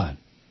God.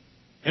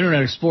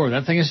 Internet Explorer,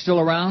 that thing is still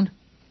around?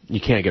 You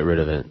can't get rid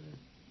of it.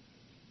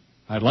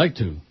 I'd like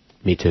to.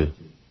 Me too.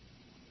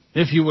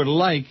 If you would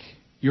like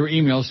your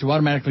emails to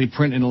automatically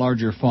print in a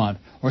larger font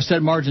or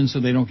set margins so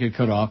they don't get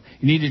cut off,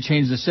 you need to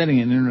change the setting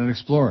in Internet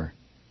Explorer.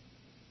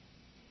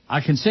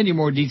 I can send you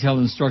more detailed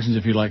instructions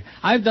if you like.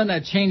 I've done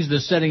that, changed the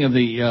setting of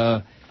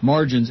the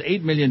margins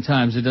 8 million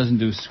times. It doesn't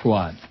do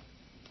squat.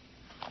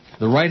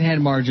 The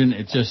right-hand margin,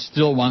 it just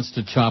still wants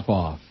to chop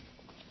off.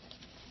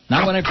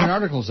 Not when I print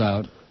articles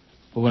out,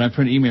 but when I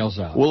print emails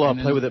out. We'll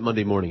play with it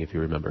Monday morning if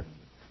you remember.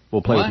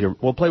 We'll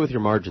play with your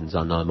margins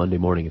on Monday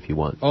morning if you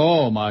want.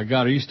 Oh my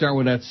God! Are you starting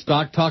with that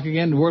stock talk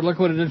again? Look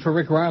what it did for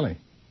Rick Riley.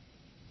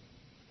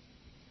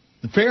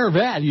 The fair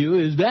value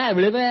is bad,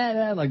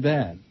 like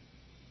that.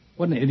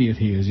 What an idiot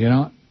he is, you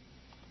know.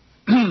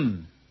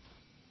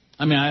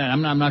 I mean,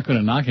 I'm not going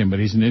to knock him, but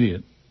he's an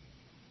idiot.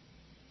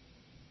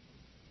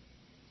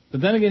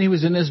 But then again, he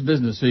was in this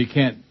business, so you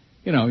can't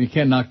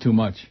knock too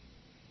much.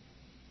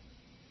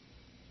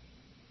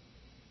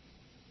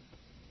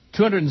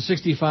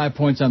 265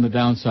 points on the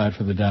downside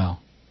for the Dow.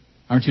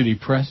 Aren't you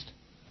depressed?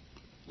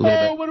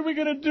 Oh, what are we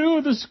going to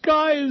do? The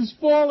sky is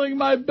falling.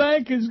 My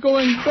bank is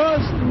going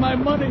bust. And my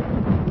money.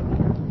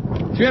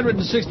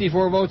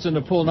 364 votes in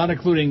the poll, not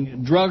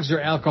including drugs or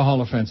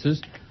alcohol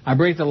offenses. I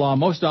break the law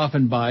most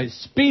often by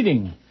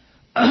speeding.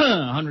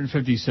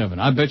 157.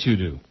 I bet you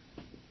do.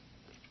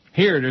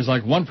 Here, there's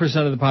like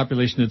 1% of the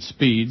population that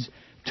speeds,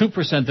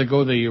 2% that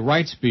go the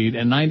right speed,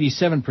 and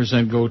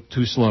 97% go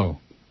too slow.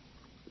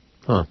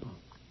 Huh.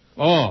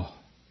 Oh,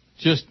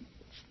 just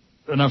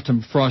enough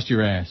to frost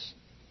your ass.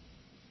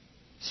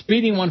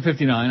 Speeding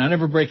 159. I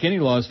never break any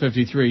laws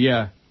 53.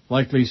 Yeah,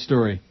 likely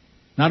story.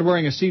 Not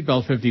wearing a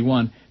seatbelt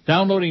 51.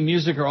 Downloading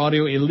music or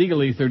audio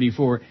illegally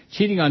 34.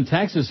 Cheating on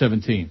taxes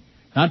 17.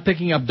 Not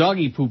picking up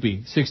doggy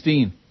poopy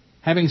 16.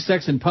 Having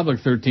sex in public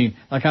 13,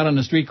 like out on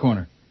the street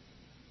corner.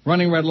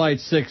 Running red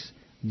lights 6.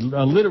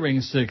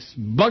 Littering 6.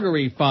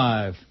 Buggery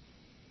 5.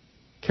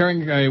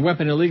 Carrying a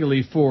weapon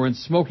illegally 4, and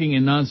smoking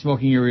in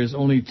non-smoking areas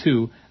only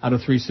 2 out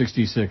of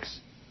 366.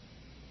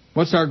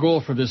 What's our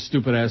goal for this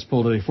stupid-ass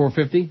poll today?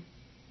 450?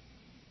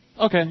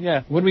 Okay,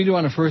 yeah. What did we do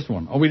on the first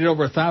one? Oh, we did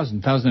over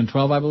 1,000.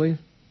 1,012, I believe?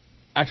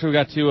 Actually, we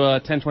got to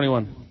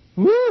 1021.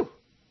 Woo!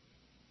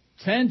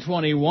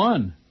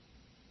 1021.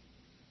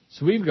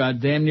 So we've got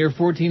damn near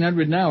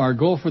 1,400 now. Our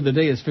goal for the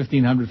day is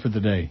 1,500 for the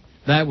day.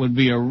 That would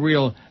be a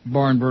real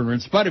barn burner, in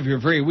spite of your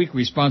very weak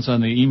response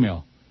on the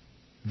email.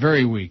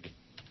 Very weak.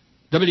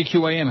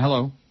 WQAM,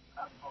 hello.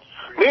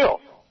 Neil.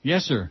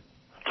 Yes, sir.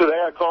 Today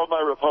I called my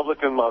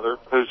Republican mother,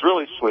 who's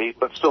really sweet,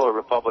 but still a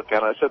Republican.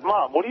 I said,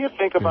 Mom, what do you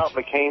think about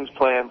McCain's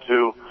plan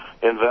to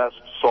invest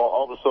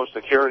all the Social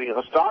Security in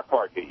the stock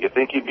market? You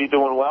think he'd be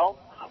doing well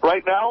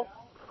right now?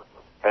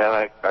 And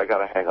I got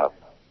to hang up.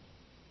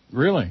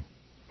 Really?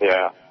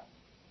 Yeah.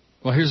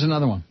 Well, here's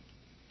another one.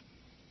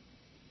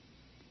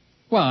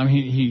 Well, I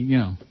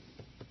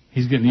mean,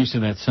 he's getting used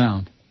to that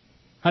sound.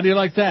 How do you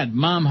like that?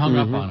 Mom hung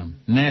up on him.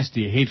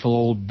 Nasty, hateful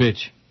old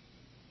bitch.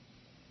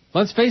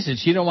 Let's face it,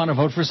 she don't want to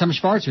vote for some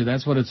Schwarzer.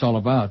 That's what it's all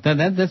about.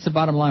 That's the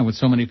bottom line with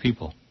so many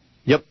people.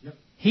 Yep.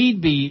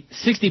 He'd be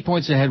 60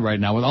 points ahead right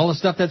now with all the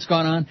stuff that's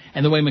gone on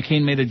and the way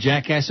McCain made a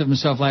jackass of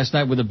himself last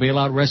night with the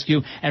bailout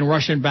rescue and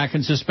rushing back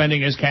and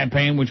suspending his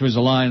campaign, which was a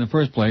lie in the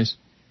first place.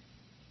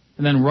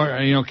 And then,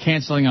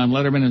 canceling on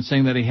Letterman and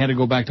saying that he had to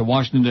go back to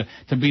Washington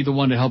to be the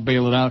one to help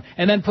bail it out.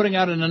 And then putting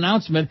out an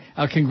announcement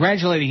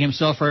congratulating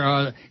himself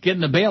for getting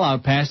the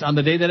bailout passed on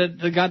the day that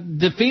it got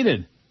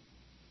defeated.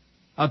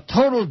 A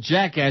total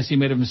jackass he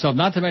made of himself,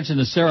 not to mention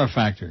the Sarah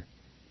factor.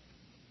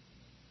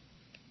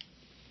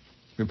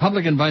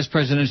 Republican vice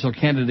presidential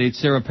candidate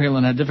Sarah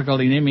Palin had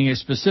difficulty naming a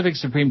specific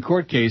Supreme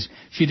Court case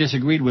she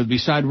disagreed with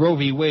beside Roe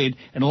v. Wade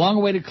in a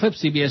long-awaited clip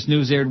CBS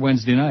News aired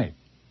Wednesday night.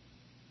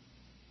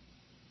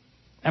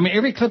 I mean,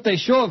 every clip they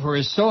show of her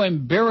is so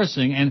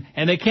embarrassing,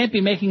 and they can't be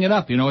making it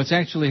up. It's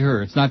actually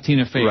her. It's not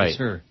Tina Fey. Right. It's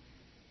her.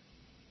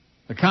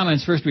 The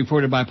comments first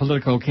reported by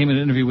Politico came in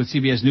an interview with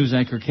CBS News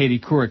anchor Katie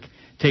Couric,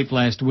 taped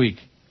last week.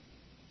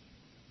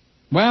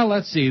 Well,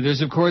 let's see.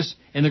 There's, of course,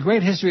 in the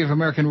great history of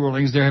American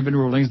rulings, there have been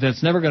rulings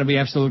that's never going to be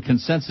absolute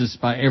consensus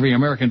by every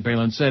American,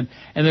 Palin said.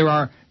 And there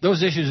are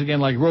those issues, again,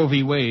 like Roe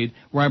v. Wade,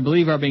 where I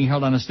believe are being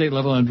held on a state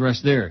level and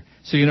addressed there.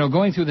 So,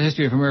 going through the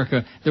history of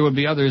America, there would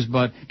be others,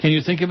 but can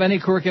you think of any?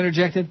 Couric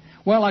interjected.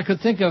 Well, I could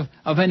think of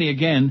any,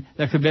 again,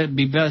 that could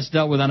be best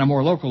dealt with on a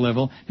more local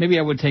level. Maybe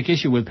I would take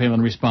issue with,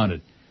 Palin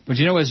responded. But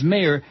as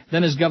mayor,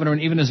 then as governor,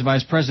 and even as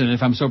vice president,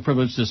 if I'm so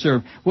privileged to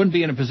serve, wouldn't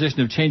be in a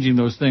position of changing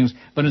those things,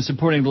 but in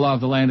supporting the law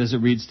of the land as it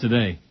reads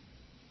today.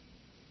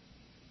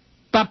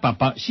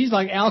 She's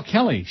like Al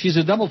Kelly. She's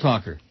a double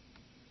talker.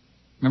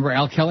 Remember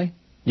Al Kelly?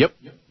 Yep.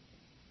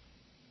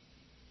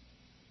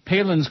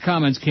 Palin's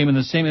comments came in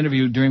the same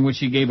interview during which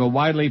he gave a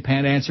widely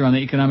panned answer on the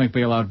economic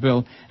bailout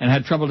bill and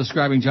had trouble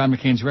describing John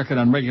McCain's record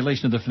on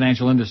regulation of the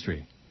financial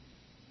industry.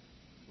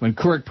 When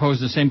Couric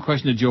posed the same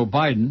question to Joe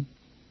Biden,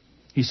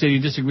 he said he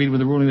disagreed with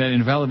the ruling that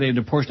invalidated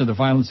a portion of the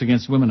Violence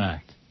Against Women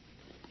Act.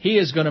 He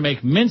is going to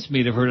make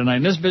mincemeat of her tonight.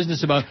 And this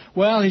business about,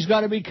 he's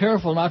got to be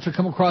careful not to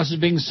come across as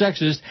being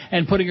sexist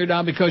and putting her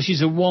down because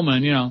she's a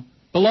woman,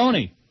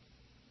 Baloney.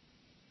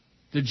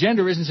 The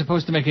gender isn't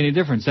supposed to make any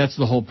difference. That's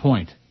the whole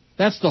point.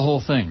 That's the whole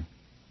thing.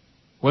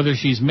 Whether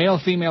she's male,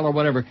 female, or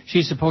whatever,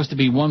 she's supposed to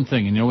be one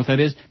thing. And you know what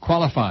that is?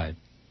 Qualified.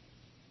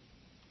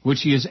 Which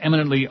she is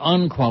eminently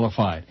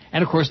unqualified.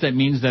 And, of course, that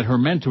means that her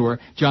mentor,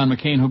 John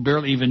McCain, who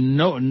barely even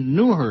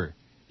knew her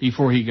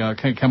before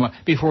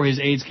before his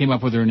aides came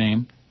up with her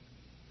name.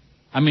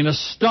 I mean, a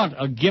stunt,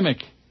 a gimmick.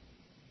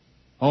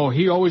 Oh,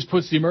 he always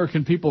puts the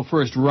American people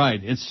first. Right.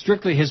 It's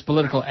strictly his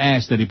political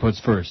ass that he puts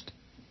first.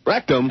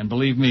 Rectum. And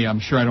believe me, I'm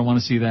sure I don't want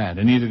to see that,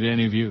 and neither do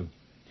any of you. Do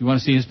you want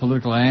to see his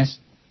political ass?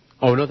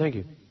 Oh, no, thank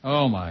you.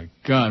 Oh, my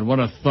God, what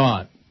a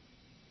thought.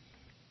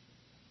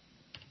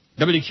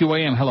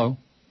 WQAM, hello.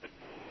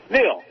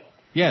 Neil.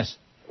 Yes.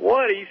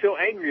 What are you so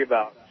angry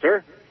about,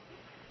 sir?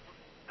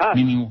 Huh?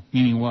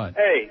 Meaning what?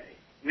 Hey,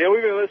 Neil,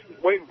 we've been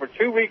waiting for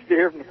 2 weeks to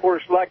hear from the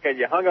quarter slack guy.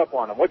 You hung up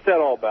on him. What's that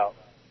all about?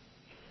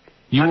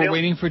 You were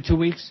waiting for 2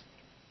 weeks?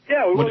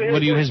 Yeah.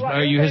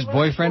 Are you his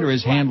boyfriend or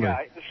his handler?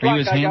 Are you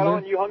his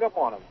handler? You hung up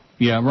on him.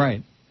 Yeah,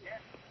 right.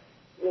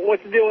 Well,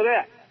 what's the deal with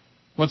that?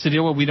 What's the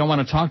deal? Well, we don't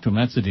want to talk to him.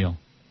 That's the deal.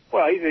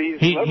 Well,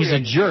 he's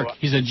a jerk.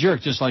 He's a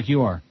jerk just like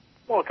you are.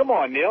 Well, come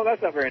on, Neil.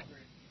 That's not very...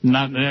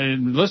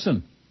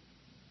 Listen.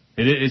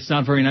 It's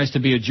not very nice to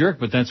be a jerk,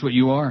 but that's what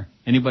you are.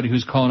 Anybody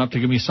who's calling up to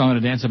give me a song and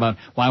a dance about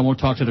why I won't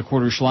talk to the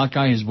quarter schlock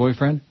guy, his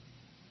boyfriend,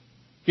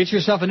 get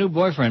yourself a new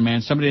boyfriend,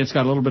 man. Somebody that's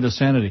got a little bit of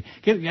sanity.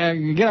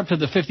 Get up to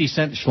the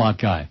 50-cent schlock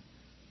guy.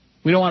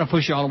 We don't want to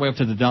push you all the way up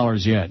to the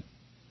dollars yet.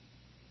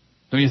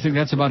 Don't you think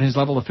that's about his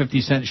level, the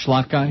 50-cent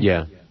schlock guy?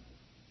 Yeah.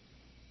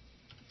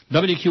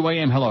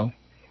 WQAM, hello.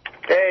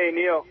 Hey,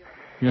 Neil.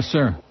 Yes,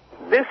 sir.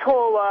 This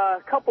whole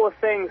couple of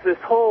things, this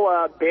whole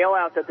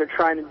bailout that they're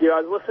trying to do,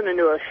 I was listening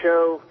to a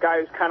show, guy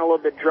who's kind of a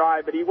little bit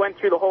dry, but he went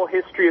through the whole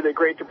history of the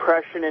Great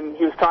Depression, and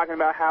he was talking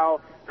about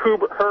how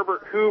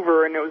Herbert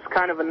Hoover, and it was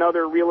kind of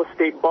another real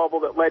estate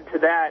bubble that led to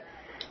that.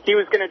 He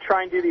was going to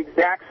try and do the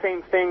exact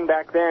same thing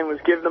back then, was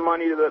give the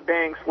money to the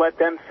banks, let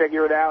them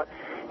figure it out.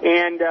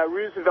 And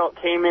Roosevelt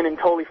came in and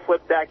totally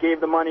flipped that, gave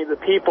the money to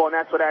the people, and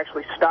that's what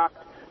actually stopped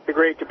the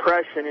Great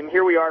Depression. And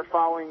here we are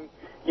following,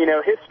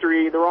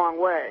 history the wrong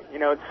way.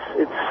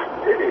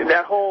 It's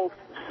that whole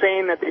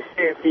saying that they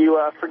say, if you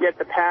forget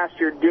the past,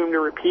 you're doomed to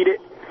repeat it.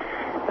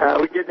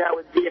 We did that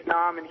with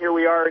Vietnam, and here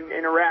we are in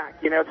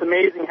Iraq. You know, it's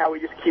amazing how we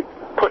just keep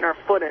putting our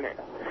foot in it.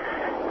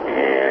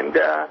 And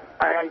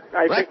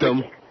I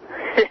think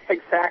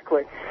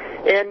exactly.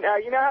 And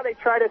you know how they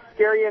try to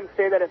scare you and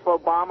say that if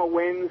Obama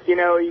wins, you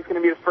know, he's going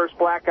to be the first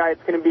black guy,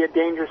 it's going to be a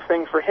dangerous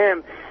thing for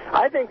him.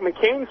 I think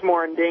McCain's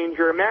more in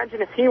danger.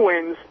 Imagine if he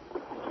wins,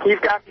 he's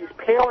got these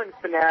Palin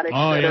fanatics.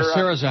 Oh, yes,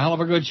 Sarah's a hell of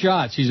a good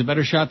shot. She's a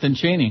better shot than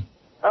Cheney.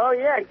 Oh,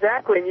 yeah,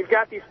 exactly. And you've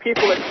got these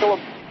people that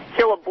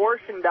kill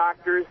abortion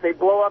doctors. They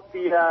blow up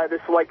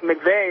this like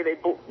McVeigh.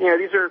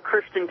 These are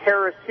Christian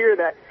terrorists here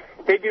that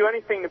they do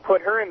anything to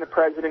put her in the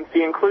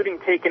presidency, including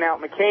taking out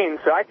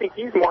McCain. So I think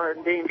he's more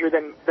in danger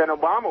than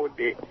Obama would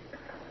be.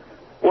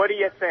 What do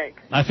you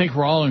think? I think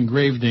we're all in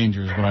grave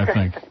danger is what I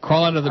think.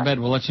 Crawl out of the bed.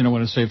 We'll let you know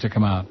when it's safe to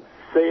come out.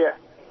 See ya.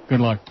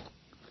 Good luck.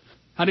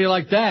 How do you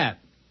like that?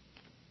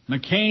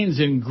 McCain's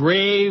in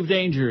grave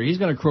danger. He's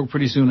going to croak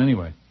pretty soon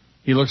anyway.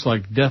 He looks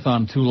like death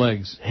on two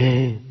legs.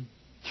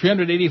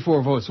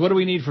 384 votes. What do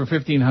we need for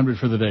 1,500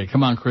 for the day?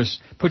 Come on, Chris.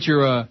 Put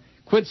your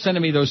quit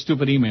sending me those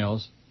stupid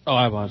emails. Oh,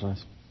 I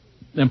apologize.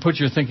 Then put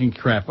your thinking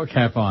cap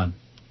on.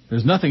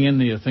 There's nothing in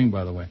the thing,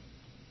 by the way.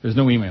 There's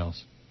no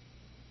emails.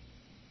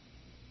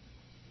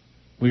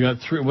 We got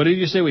what did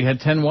you say? We had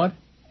 10 what?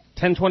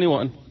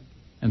 1021.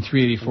 And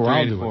 384.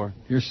 I'll do it.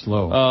 You're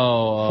slow.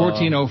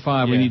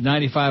 1405. Yeah. We need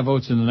 95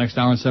 votes in the next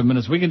hour and 7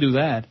 minutes. We can do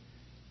that.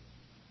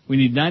 We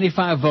need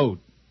 95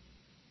 votes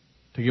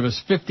to give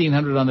us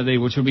 1,500 on the day,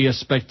 which would be a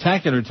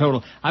spectacular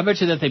total. I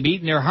bet you that they'd be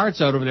eating their hearts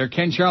out over there.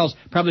 Ken Charles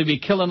probably be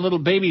killing little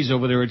babies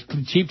over there at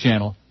Cheap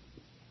Channel.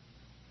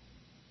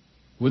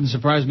 Wouldn't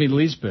surprise me the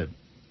least bit.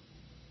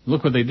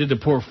 Look what they did to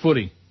poor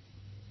Footy.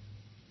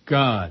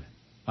 God,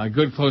 my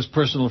good close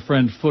personal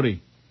friend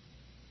Footy.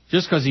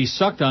 Just because he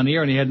sucked on the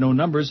air and he had no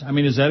numbers, I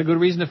mean, is that a good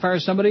reason to fire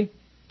somebody?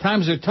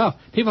 Times are tough.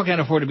 People can't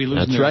afford to be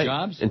losing their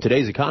jobs. In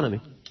today's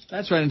economy.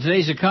 That's right. In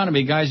today's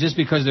economy, guys, just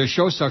because their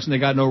show sucks and they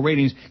got no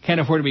ratings, can't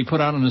afford to be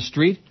put out on the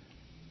street.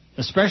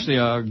 Especially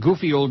a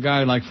goofy old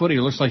guy like Footy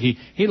who looks like he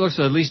looks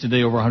at least a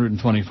day over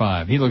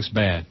 125. He looks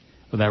bad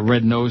with that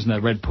red nose and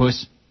that red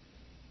puss.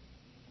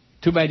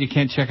 Too bad you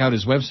can't check out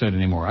his website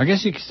anymore. I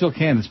guess you still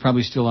can. It's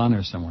probably still on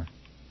there somewhere.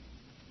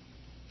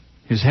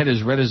 His head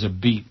is red as a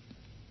beet.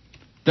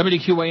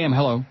 WQAM,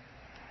 hello.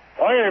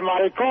 Oye,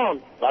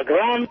 maricón, la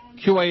gran...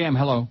 QAM,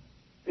 hello.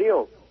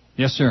 Neil.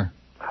 Yes, sir.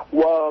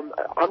 Well,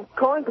 I'm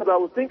calling because I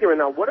was thinking right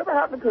now, whatever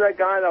happened to that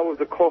guy that was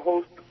a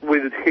co-host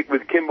with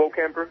Kimbo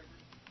Kemper?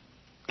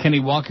 Kenny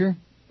Walker?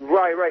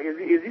 Right.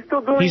 Is he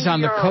still doing... He's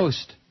on the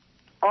coast.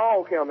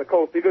 Oh, okay, on the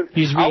coast. Because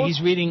he's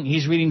reading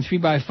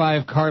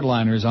 3x5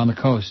 cardliners on the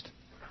coast.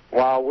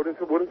 Wow, wouldn't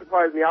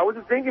surprise me. I was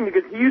just thinking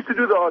because he used to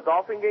do the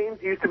Dolphin games.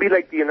 He used to be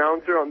like the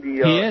announcer on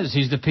the... He is.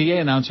 He's the PA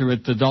announcer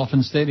at the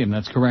Dolphin Stadium.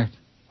 That's correct.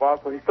 Wow,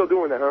 so he's still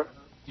doing that, huh?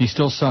 He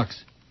still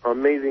sucks.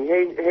 Amazing.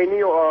 Hey,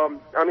 Neil,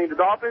 I mean, the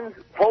Dolphins,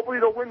 hopefully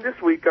they'll win this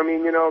week. I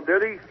mean, you know, they're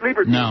the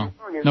sleeper team. No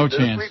they're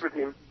chance. The sleeper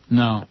team.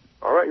 No.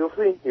 All right, you'll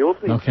see.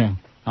 Okay,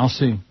 I'll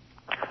see.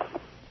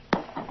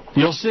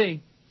 You'll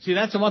see. See,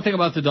 that's the one thing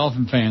about the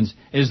Dolphin fans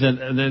is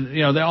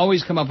that they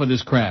always come up with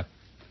this crap.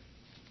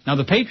 Now,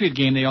 the Patriot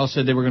game, they all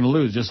said they were going to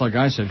lose, just like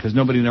I said, because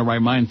nobody in their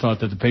right mind thought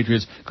that the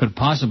Patriots could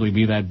possibly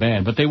be that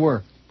bad, but they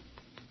were.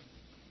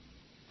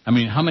 I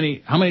mean, how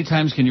many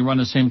times can you run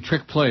the same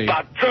trick play in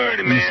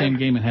the same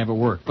game and have it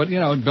work? But,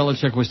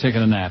 Belichick was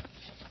taking a nap.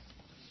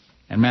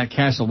 And Matt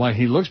Castle, why,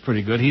 he looks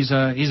pretty good. He's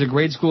a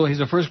grade school, he's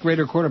a first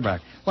grader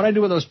quarterback. What'd I do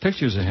with those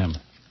pictures of him?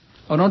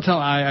 Oh, don't tell,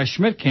 I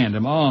Schmidt canned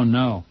him. Oh,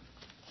 no.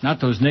 Not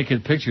those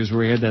naked pictures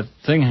where he had that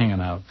thing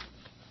hanging out.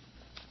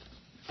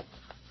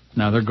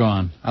 No, they're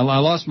gone. I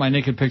lost my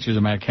naked pictures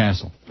of Matt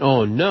Castle.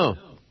 Oh, no.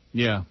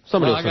 Yeah.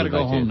 I got to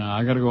go home now.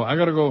 I got to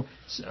go.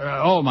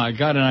 Oh, my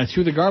God. And I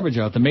threw the garbage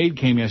out. The maid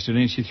came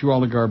yesterday, and she threw all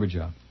the garbage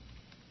out.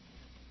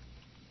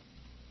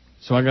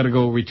 So I got to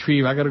go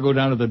retrieve. I got to go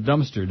down to the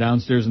dumpster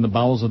downstairs in the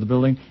bowels of the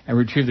building and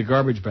retrieve the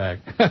garbage bag.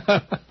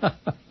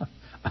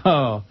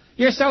 Oh,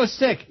 you're so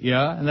sick.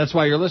 Yeah, and that's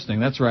why you're listening.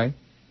 That's right.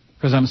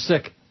 Because I'm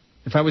sick.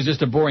 If I was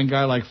just a boring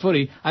guy like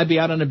Footy, I'd be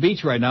out on the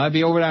beach right now. I'd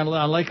be over down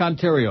on Lake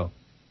Ontario.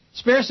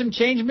 Spare some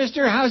change,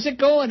 mister? How's it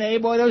going, eh?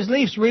 Boy, those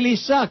Leafs really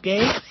suck, eh?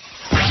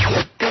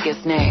 The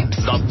biggest names.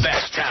 The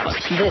best talent.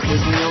 This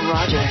is Neil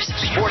Rogers.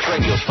 Sports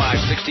Radio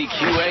 560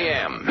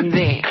 QAM.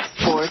 The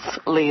sports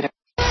leader.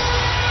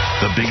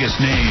 The biggest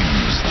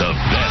names, the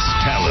best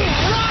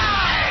talent.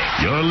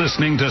 You're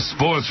listening to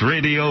Sports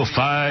Radio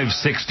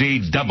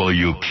 560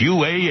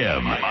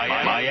 WQAM.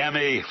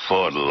 Miami,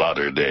 Fort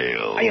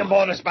Lauderdale. I am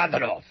Boris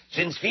Badenov.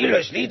 Since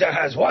Fearless Leader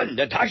has won,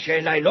 Natasha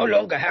and I no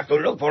longer have to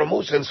look for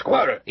moose and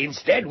squirrel.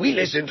 Instead, we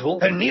listen to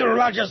the Neil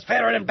Rogers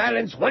Fair and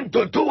Balanced 1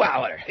 to 2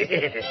 hour.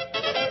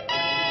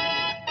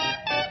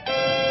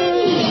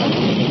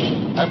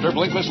 After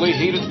blinklessly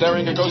heated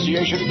staring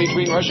negotiations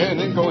between Russia and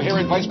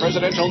incoherent vice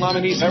presidential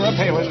nominee Sarah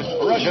Palin,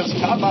 Russia's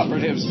top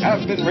operatives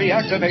have been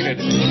reactivated.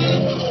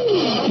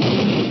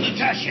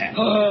 Tasha.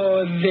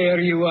 Oh, there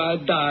you are,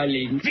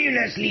 darling.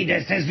 Fearless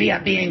leader says we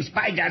are being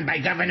spied on by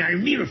Governor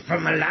Milf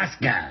from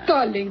Alaska.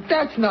 Darling,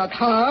 that's not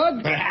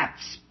hard.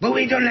 Perhaps, but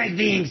we don't like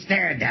being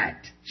stared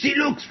at. She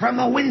looks from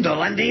a window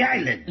on the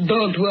island.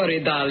 Don't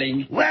worry,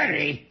 darling.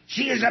 Worry?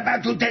 She is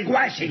about to take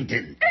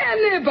Washington.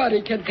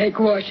 Anybody can take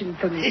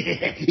Washington.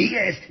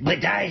 Yes,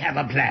 but I have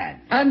a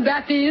plan. And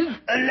that is?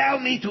 Allow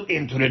me to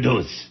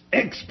introduce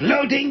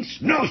Exploding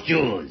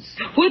Snowshoes.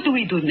 What do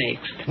we do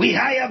next? We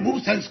hire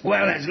Moose and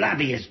Squirrel as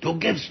lobbyists to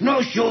give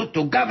snowshoes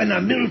to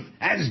Governor Milf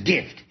as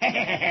gift.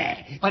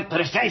 But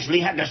precisely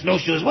how the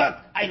snowshoes work,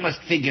 I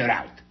must figure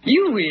out.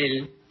 You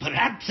will.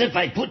 Perhaps if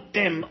I put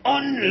them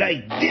on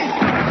like this.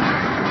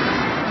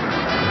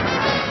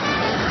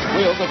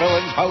 Will the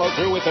villains follow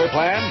through with their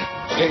plan?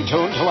 Stay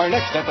tuned to our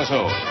next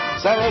episode.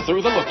 Sarah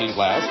Through the Looking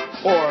Glass,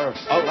 or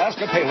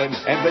Alaska Palin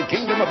and the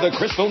Kingdom of the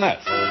Crystal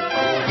Meth.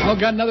 Oh,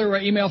 got another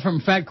email from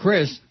Fat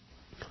Chris.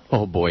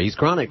 Oh, boy, he's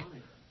chronic.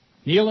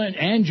 Neil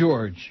and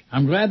George,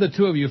 I'm glad the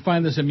two of you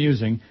find this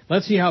amusing.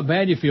 Let's see how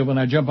bad you feel when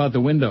I jump out the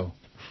window.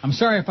 I'm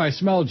sorry if I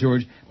smell,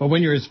 George, but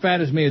when you're as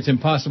fat as me, it's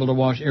impossible to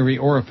wash every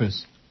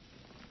orifice.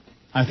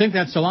 I think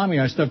that salami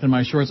I stuffed in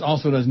my shorts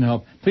also doesn't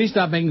help. Please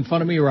stop making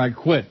fun of me or I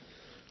quit,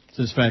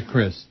 says Fat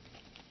Chris.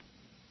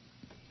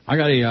 I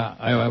got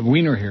a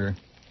wiener here.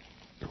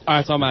 All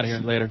right, so I'm out of here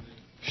later.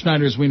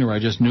 Schneider's wiener I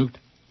just nuked.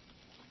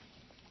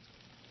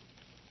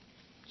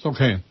 It's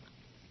okay.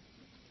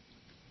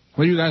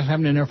 What are you guys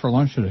having in there for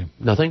lunch today?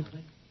 Nothing.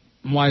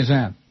 Why is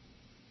that?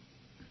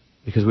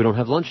 Because we don't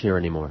have lunch here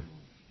anymore.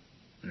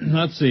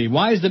 Let's see.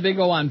 Why is the Big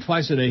O on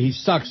twice a day? He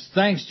sucks.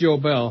 Thanks, Joe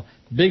Bell.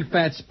 Big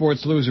fat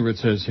sports loser, it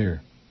says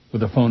here.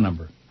 With a phone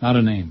number, not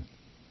a name.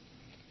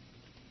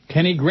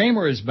 Kenny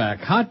Kramer is back.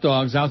 Hot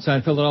dogs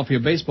outside Philadelphia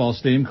baseball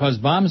stadium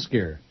caused bomb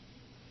scare.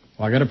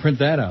 Well, I got to print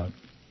that out.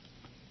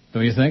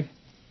 Don't you think?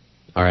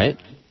 All right.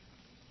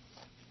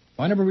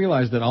 Well, I never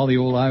realized that all the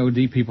old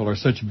IOD people are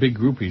such big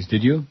groupies.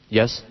 Did you?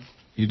 Yes.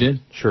 You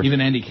did? Sure.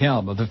 Even Andy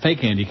Kalb, the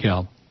fake Andy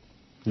Kalb.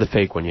 The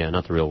fake one, yeah,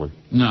 not the real one.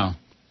 No.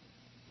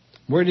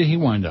 Where did he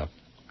wind up?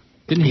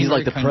 Didn't he He's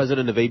like the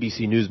president of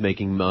ABC News,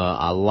 making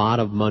a lot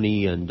of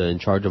money and in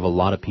charge of a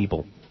lot of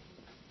people.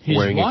 He's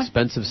wearing what?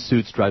 expensive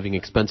suits, driving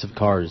expensive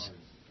cars.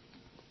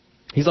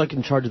 He's like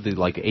in charge of the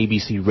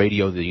ABC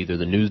Radio, either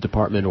the news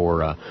department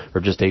or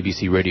just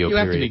ABC Radio. You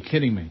period. have to be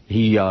kidding me.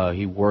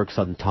 He works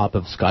on top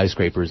of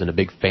skyscrapers in a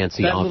big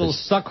fancy that office. Little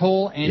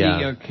suckhole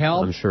Andy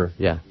Kalb? I'm sure.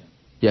 Yeah.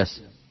 Yes.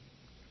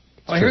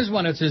 Oh, here's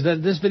one that says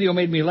that this video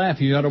made me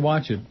laugh. You ought to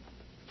watch it.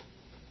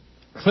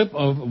 Clip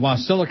of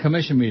Wasilla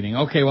Commission meeting.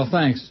 Okay, well,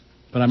 thanks,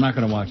 but I'm not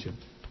going to watch it.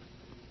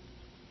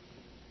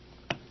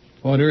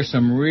 Oh, there's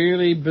some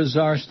really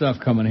bizarre stuff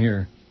coming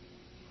here.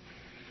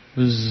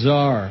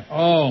 Bizarre.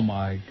 Oh,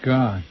 my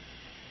God.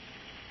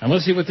 And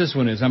let's see what this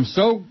one is. I'm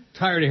so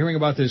tired of hearing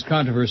about this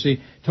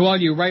controversy. To all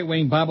you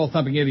right-wing,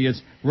 Bible-thumping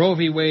idiots, Roe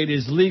v. Wade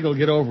is legal.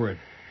 Get over it,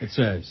 it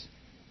says.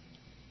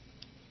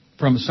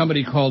 From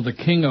somebody called the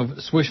king of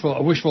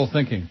wishful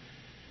thinking.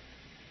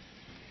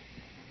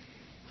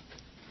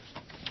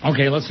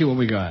 Okay, let's see what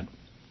we got.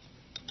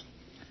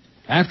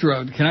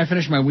 Can I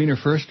finish my wiener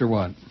first or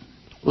what?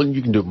 Well,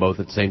 you can do both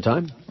at the same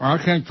time.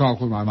 I can't talk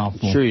with my mouth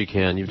full. Sure you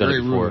can. You've done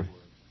Very it before. Rude.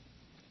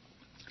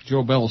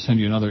 Joe Bell will send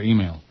you another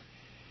email.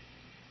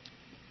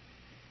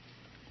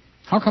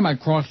 How come I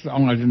crossed...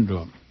 Oh, I didn't do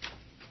it.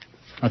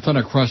 I thought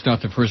I crossed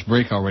out the first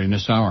break already in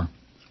this hour.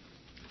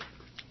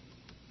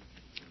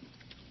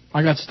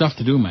 I got stuff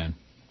to do, man.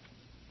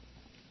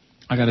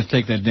 I got to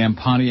take that damn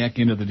Pontiac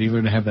into the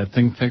dealer to have that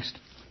thing fixed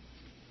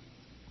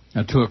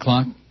at 2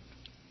 o'clock.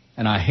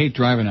 And I hate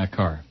driving that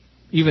car.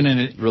 Even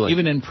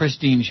in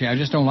pristine shape. I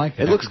just don't like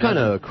it. It looks kind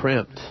of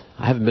cramped.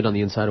 I haven't been on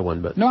the inside of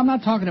one, but... No, I'm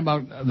not talking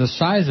about the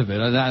size of it.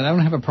 I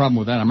don't have a problem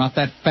with that. I'm not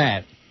that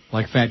fat,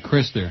 like Fat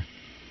Chris there.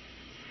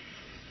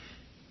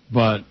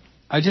 But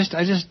I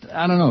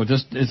don't know.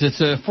 It's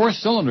a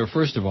 4-cylinder,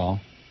 first of all.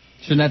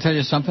 Shouldn't that tell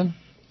you something?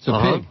 It's a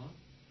pig.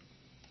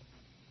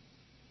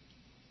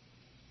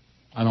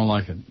 I don't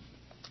like it.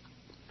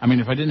 I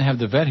mean, if I didn't have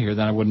the vet here,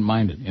 then I wouldn't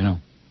mind it, you know.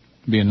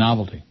 It'd be a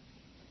novelty.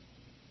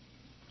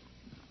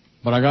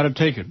 But I got to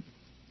take it,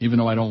 even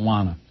though I don't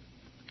want to.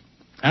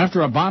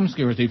 After a bomb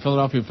scare at the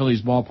Philadelphia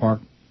Phillies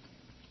ballpark,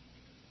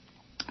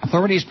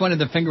 authorities pointed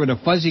the finger at a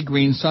fuzzy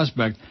green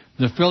suspect,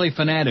 the Philly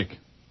fanatic.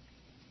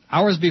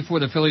 Hours before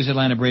the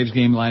Phillies-Atlanta Braves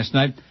game last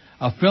night,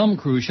 a film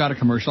crew shot a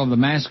commercial of the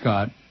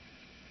mascot.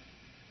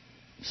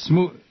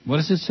 What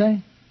does it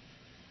say?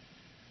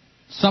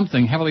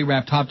 Something, heavily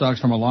wrapped hot dogs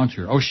from a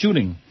launcher. Oh,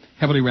 shooting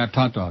heavily wrapped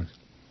hot dogs.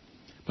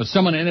 But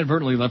someone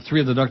inadvertently left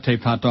 3 of the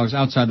duct-taped hot dogs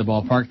outside the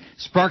ballpark,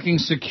 sparking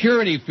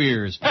security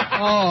fears.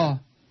 Oh,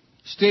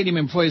 stadium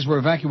employees were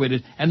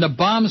evacuated, and the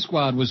bomb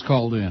squad was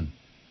called in.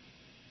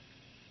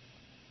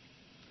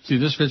 See,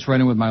 this fits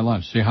right in with my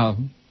lunch. See how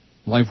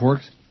life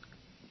works?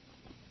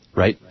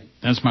 Right.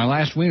 That's my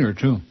last wiener,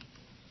 too.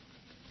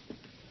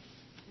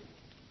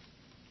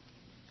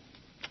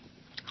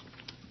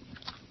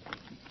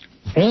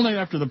 Only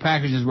after the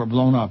packages were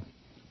blown up.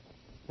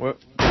 What?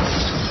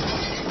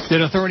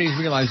 Did authorities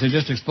realize they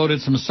just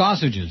exploded some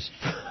sausages.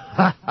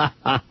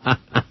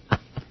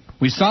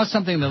 We saw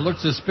something that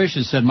looked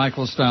suspicious, said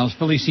Michael Stiles,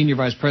 Philly Senior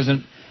Vice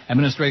President,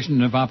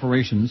 Administration of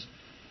Operations.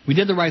 We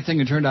did the right thing.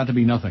 It turned out to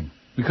be nothing.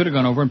 We could have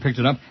gone over and picked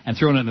it up and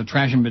thrown it in the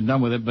trash and been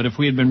done with it, but if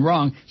we had been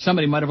wrong,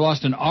 somebody might have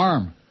lost an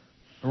arm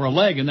or a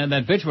leg, and then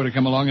that bitch would have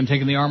come along and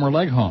taken the arm or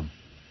leg home.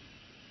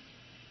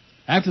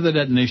 After the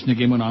detonation, the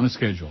game went on as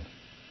scheduled.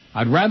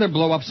 I'd rather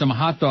blow up some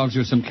hot dogs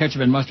or some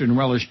ketchup and mustard and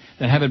relish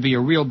than have it be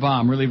a real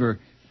bomb reliever,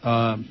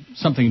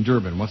 something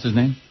Durbin. What's his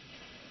name?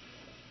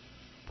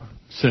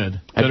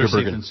 Sid. Better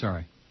safe than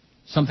sorry.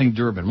 Something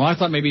Durbin. Well, I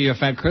thought maybe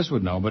Fat Chris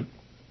would know, but...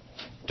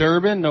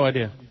 Durbin? No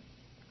idea.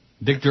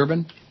 Dick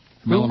Durbin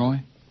from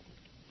Illinois?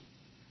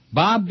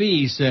 Bob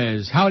B.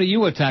 says, how do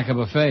you attack a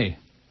buffet?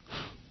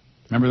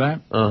 Remember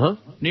that? Uh-huh.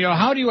 Neil,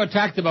 how do you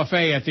attack the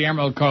buffet at the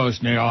Emerald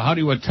Coast, Neil? How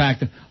do you attack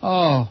the...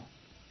 Oh.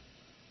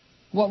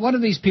 What are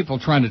these people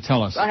trying to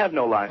tell us? I have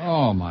no life.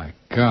 Oh, my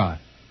God.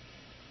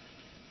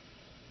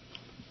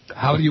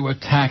 How do you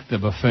attack the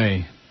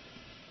buffet?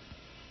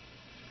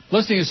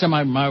 Listening to some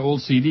of my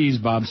old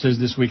CDs, Bob says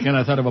this weekend,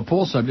 I thought of a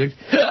poll subject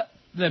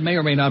that may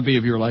or may not be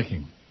of your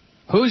liking.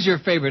 Who's your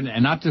favorite,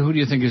 and not to who do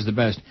you think is the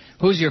best,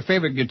 who's your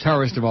favorite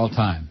guitarist of all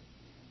time?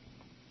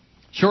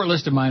 Short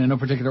list of mine in no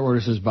particular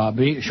order, says Bob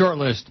B. Short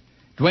list.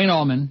 Dwayne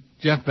Allman,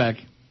 Jeff Beck,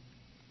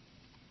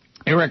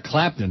 Eric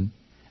Clapton,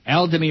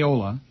 Al Di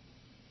Meola,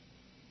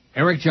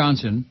 Eric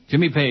Johnson,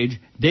 Jimmy Page,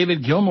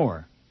 David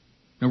Gilmour,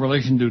 no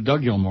relation to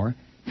Doug Gilmour,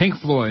 Pink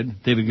Floyd,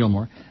 David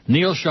Gilmour,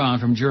 Neil Schon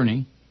from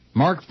Journey,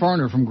 Mark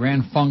Farner from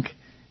Grand Funk,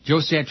 Joe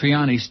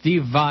Satriani,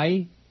 Steve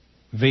Vai,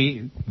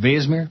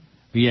 Vaismere,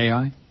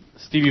 V-A-I?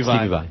 Stevie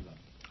Vai.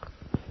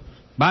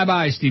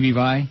 Bye-bye, Stevie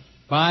Vai.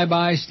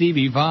 Bye-bye,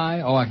 Stevie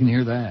Vai. Oh, I can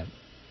hear that.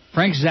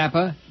 Frank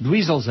Zappa,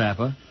 Dweezil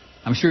Zappa.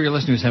 I'm sure your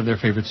listeners have their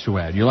favorites to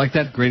add. You like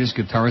that? Greatest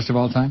guitarist of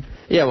all time?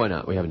 Yeah, why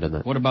not? We haven't done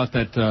that. What about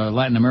that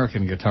Latin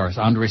American guitarist,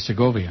 Andres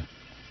Segovia?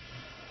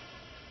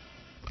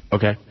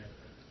 Okay.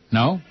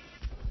 No?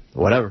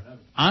 Whatever.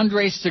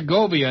 Andres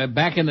Segovia,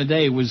 back in the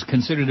day, was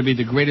considered to be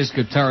the greatest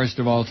guitarist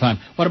of all time.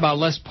 What about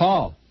Les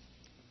Paul?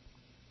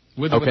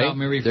 With or without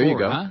Mary there Ford, you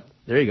go. Huh?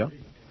 There you go.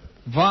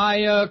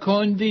 Vaya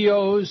con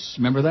Dios.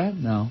 Remember that?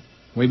 No.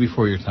 Way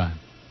before your time.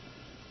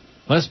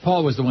 Les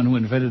Paul was the one who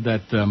invented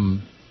that,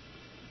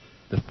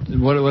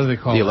 what do they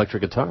call it? The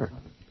electric guitar.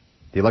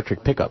 The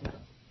electric pickup.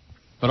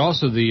 But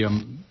also the,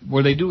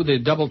 where they do the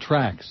double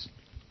tracks.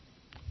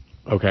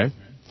 Okay.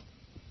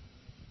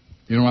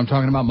 You know what I'm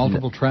talking about?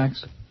 Multiple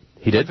tracks?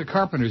 He did? Like the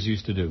Carpenters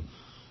used to do.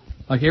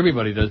 Like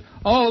everybody does.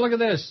 Oh, look at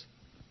this.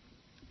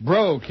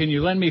 Bro, can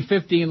you lend me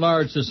 15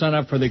 large to sign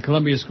up for the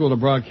Columbia School of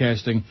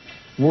Broadcasting?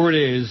 Word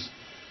is,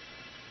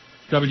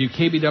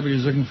 WKBW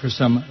is looking for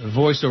some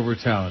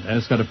voiceover talent. And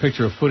it's got a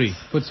picture of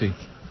Footsie.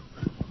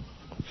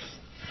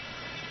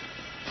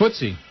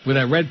 Footsie, with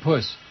that red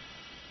puss.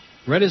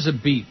 Red as a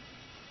beet.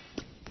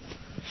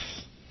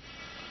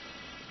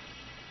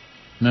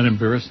 Not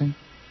embarrassing?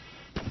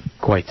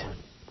 Quite.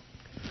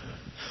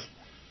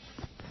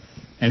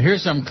 And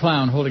here's some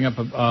clown holding up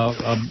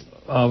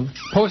a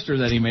poster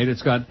that he made.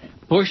 It's got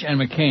Bush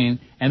and McCain,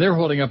 and they're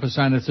holding up a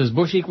sign that says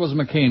Bush equals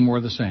McCain, more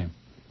the same.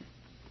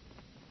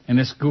 And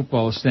this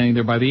goofball is standing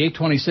there by the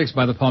 826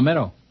 by the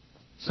Palmetto.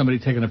 Somebody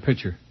taking a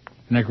picture.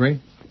 Isn't that great?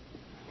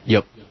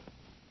 Yep.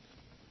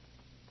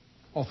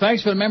 Well,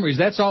 thanks for the memories.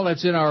 That's all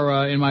that's in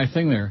our in my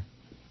thing there.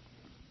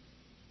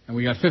 And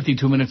we got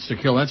 52 minutes to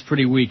kill. That's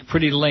pretty weak.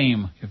 Pretty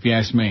lame, if you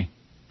ask me,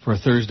 for a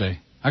Thursday.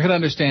 I could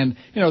understand,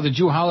 the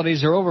Jew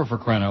holidays are over, for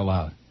crying out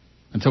loud,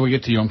 until we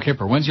get to Yom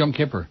Kippur. When's Yom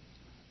Kippur?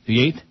 The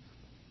 8th?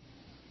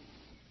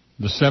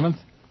 The 7th?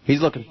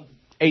 He's looking.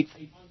 8th.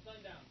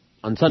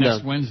 On sundown.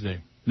 Next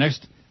Wednesday.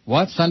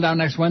 What? Sundown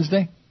next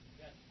Wednesday?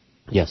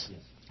 Yes.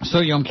 So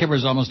Yom Kippur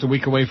is almost a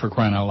week away, for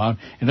crying out loud.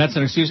 And that's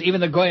an excuse.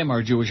 Even the Goyim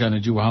are Jewish on the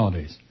Jew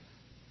holidays.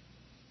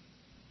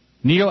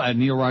 Neil at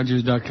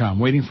neilrogers.com.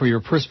 Waiting for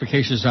your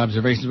perspicacious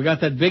observations. We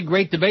got that big,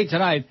 great debate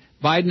tonight.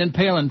 Biden and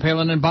Palin.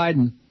 Palin and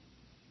Biden.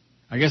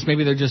 I guess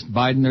maybe they're just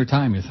biding their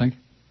time, you think?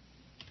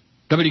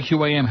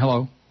 WQAM,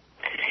 hello.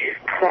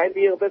 Hi,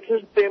 Neil. This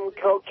is Bim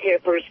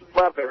Camper's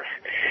mother.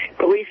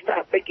 Please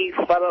stop making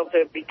fun of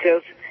him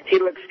because he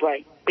looks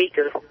like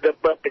Beaker, the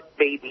Muppet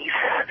Babies.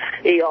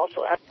 He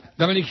also has...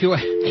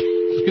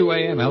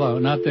 WQAM, hello.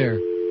 Not there.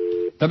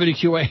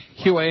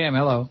 WQAM,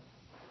 hello.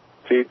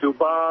 Si tu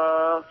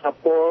vas a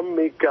por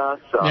mi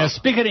casa. Yeah,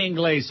 speak it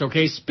English,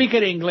 okay? Speak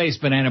it English,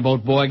 banana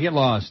boat boy. Get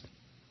lost.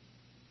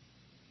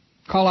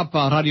 Call up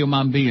Radio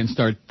Mambi and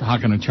start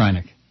hocking a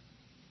Chinik.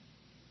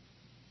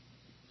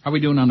 How are we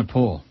doing on the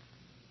poll?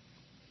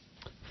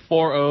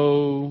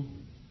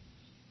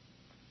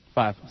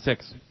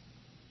 406.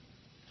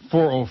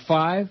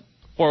 405?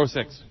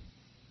 406.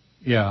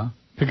 Yeah.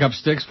 Pick up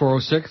sticks,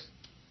 406.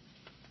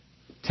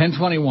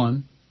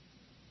 1021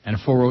 and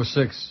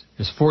 406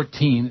 is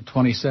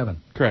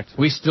 1427. Correct.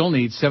 We still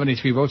need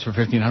 73 votes for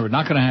 1,500.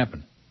 Not going to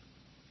happen.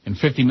 In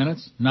 50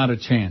 minutes? Not a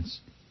chance.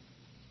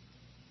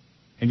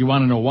 And you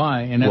want to know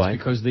why? And that's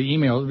because the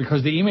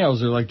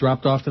emails are like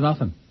dropped off to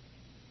nothing.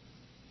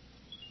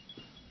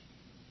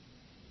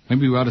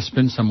 Maybe we ought to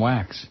spin some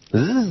wax.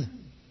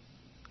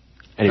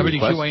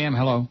 WQAM,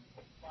 hello.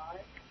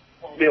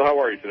 Neil,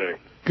 how are you today?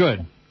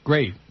 Good.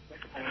 Great.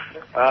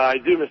 I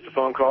do miss the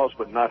phone calls,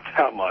 but not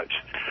that much.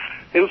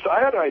 I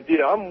had an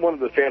idea. I'm one of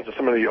the fans of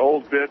some of the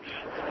old bits,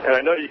 and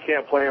I know you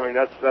can't play them. I mean,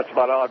 that's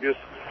about obvious.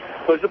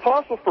 But is it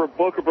possible for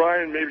Boca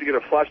O'Brien maybe to get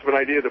a flash of an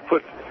idea to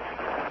put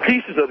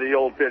pieces of the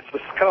old bits,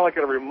 just kind of like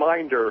a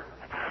reminder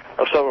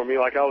of some of them?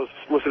 Like I was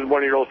listening to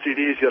one of your old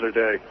CDs the other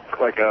day,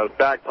 like a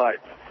bagpipe.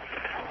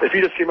 If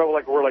you just came up with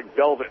like a word like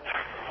velvet,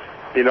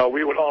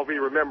 we would all be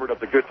remembered of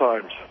the good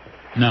times.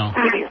 No.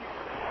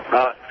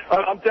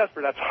 I'm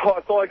desperate. That's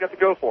all I got to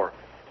go for.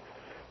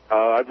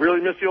 I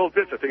really miss the old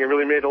bits. I think it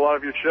really made a lot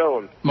of your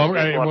show.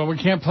 Well, we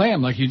can't play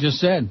them like you just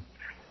said.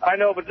 I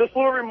know, but just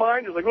little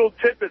reminders, like little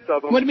tidbits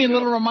of them. What do you mean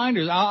little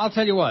reminders? I'll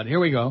tell you what. Here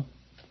we go.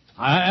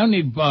 I don't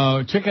need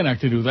Chicken Neck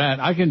to do that.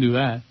 I can do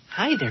that.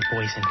 Hi there,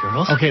 boys and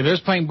girls. Okay, there's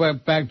playing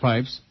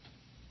bagpipes.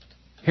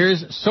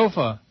 Here's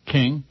Sofa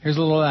King. Here's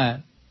a little of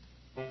that.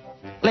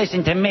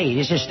 Listen to me.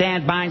 This is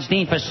Stan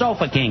Beinstein for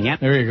Sofa King. Yeah?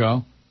 There you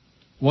go.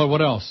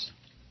 What else?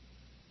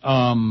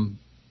 Prison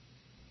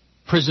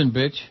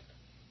Bitch.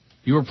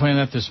 You were playing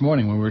that this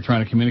morning when we were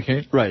trying to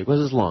communicate. Right. Was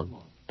this long?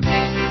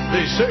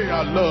 They say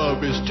our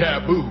love is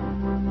taboo.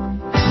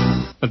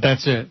 But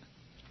that's it.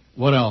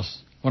 What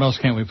else? What else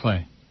can't we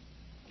play?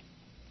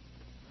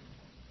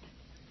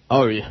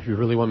 Oh, you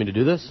really want me to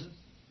do this?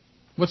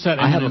 What's that?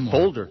 I have M&M a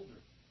folder. One?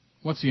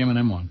 What's the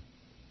M&M one?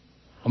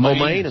 Oh, my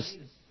anus.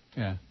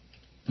 Yeah.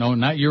 No,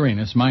 not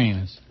Uranus. My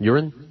anus.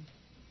 Urine?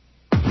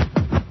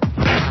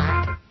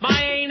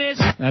 My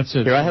anus. That's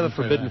it. Here, I have a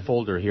forbidden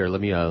folder. Here,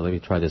 let me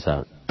try this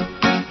out.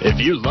 If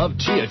you love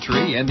Chia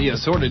Tree and the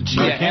assorted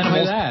chia can't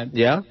animals... play that.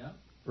 Yeah?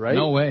 Right?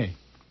 No way.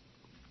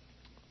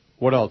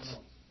 What else?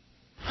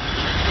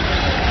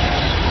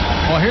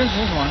 Well, here's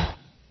one.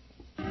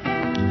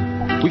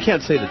 We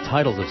can't say the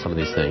titles of some of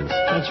these things.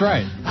 That's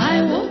right.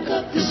 I woke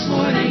up this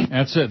morning.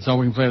 That's it. So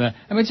we can play that.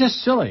 I mean, it's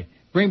just silly.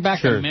 Bring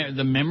back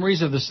the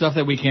memories of the stuff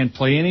that we can't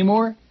play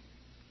anymore.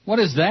 What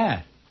is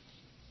that?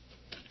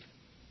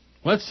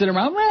 Let's sit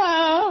around.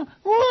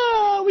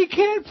 Whoa, we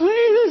can't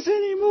play this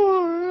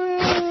anymore.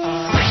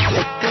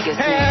 Biggest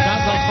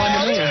Sounds like fun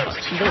to me.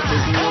 This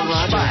is Neil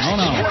Rogers. Oh,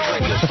 no.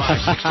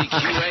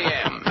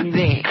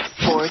 The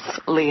sports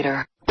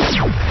leader.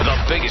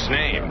 The biggest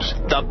names,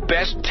 the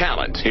best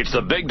talent. It's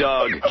the big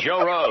dog,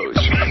 Joe Rose.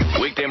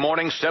 Weekday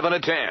morning, 7 to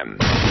 10.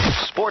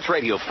 Sports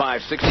Radio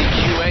 560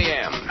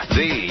 QAM.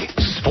 The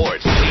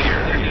sports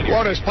leader.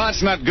 Water's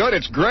pot's not good,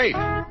 it's great.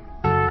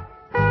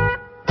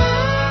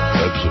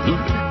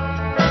 Absolutely.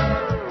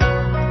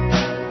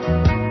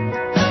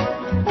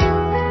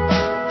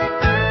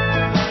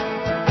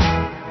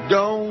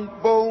 Don't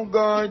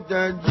bogart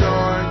that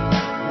joint,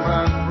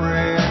 my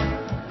friend.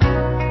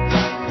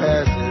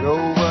 Pass it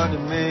over to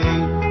me.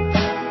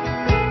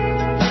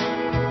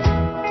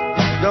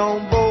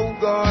 Don't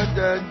bogart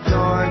that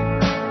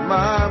joint,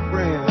 my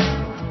friend.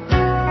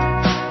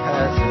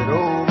 Pass it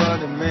over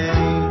to me.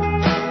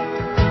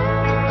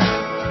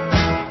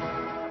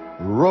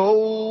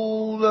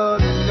 Roll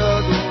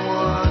another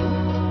one,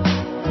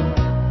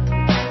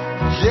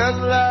 just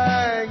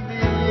like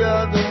the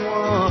other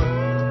one.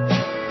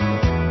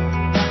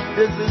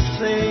 This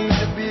seems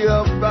to be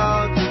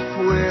about to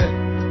quit,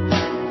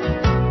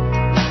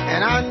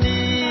 and I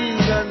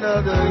need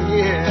another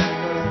hit.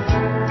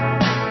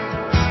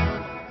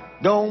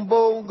 Don't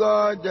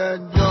bogart that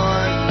joint,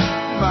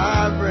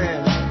 my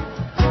friend.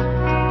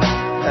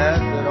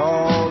 Pass it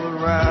all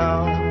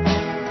around.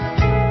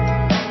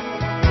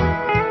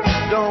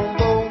 Don't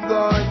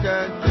bogart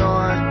that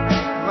joint,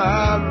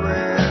 my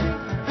friend.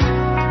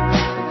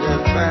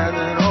 Just pass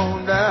it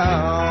on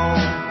down.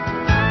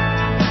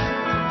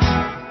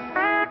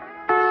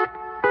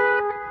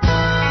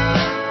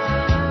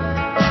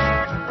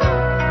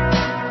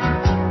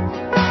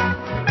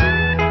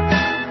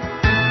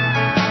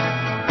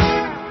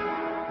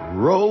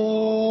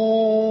 Roll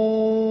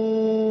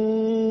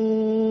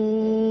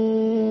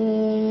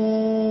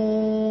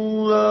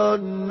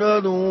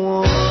another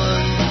one,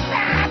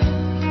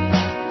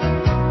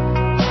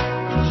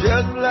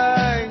 just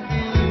like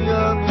the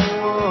other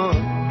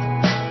one.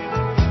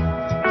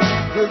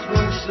 This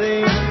one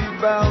seems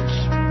about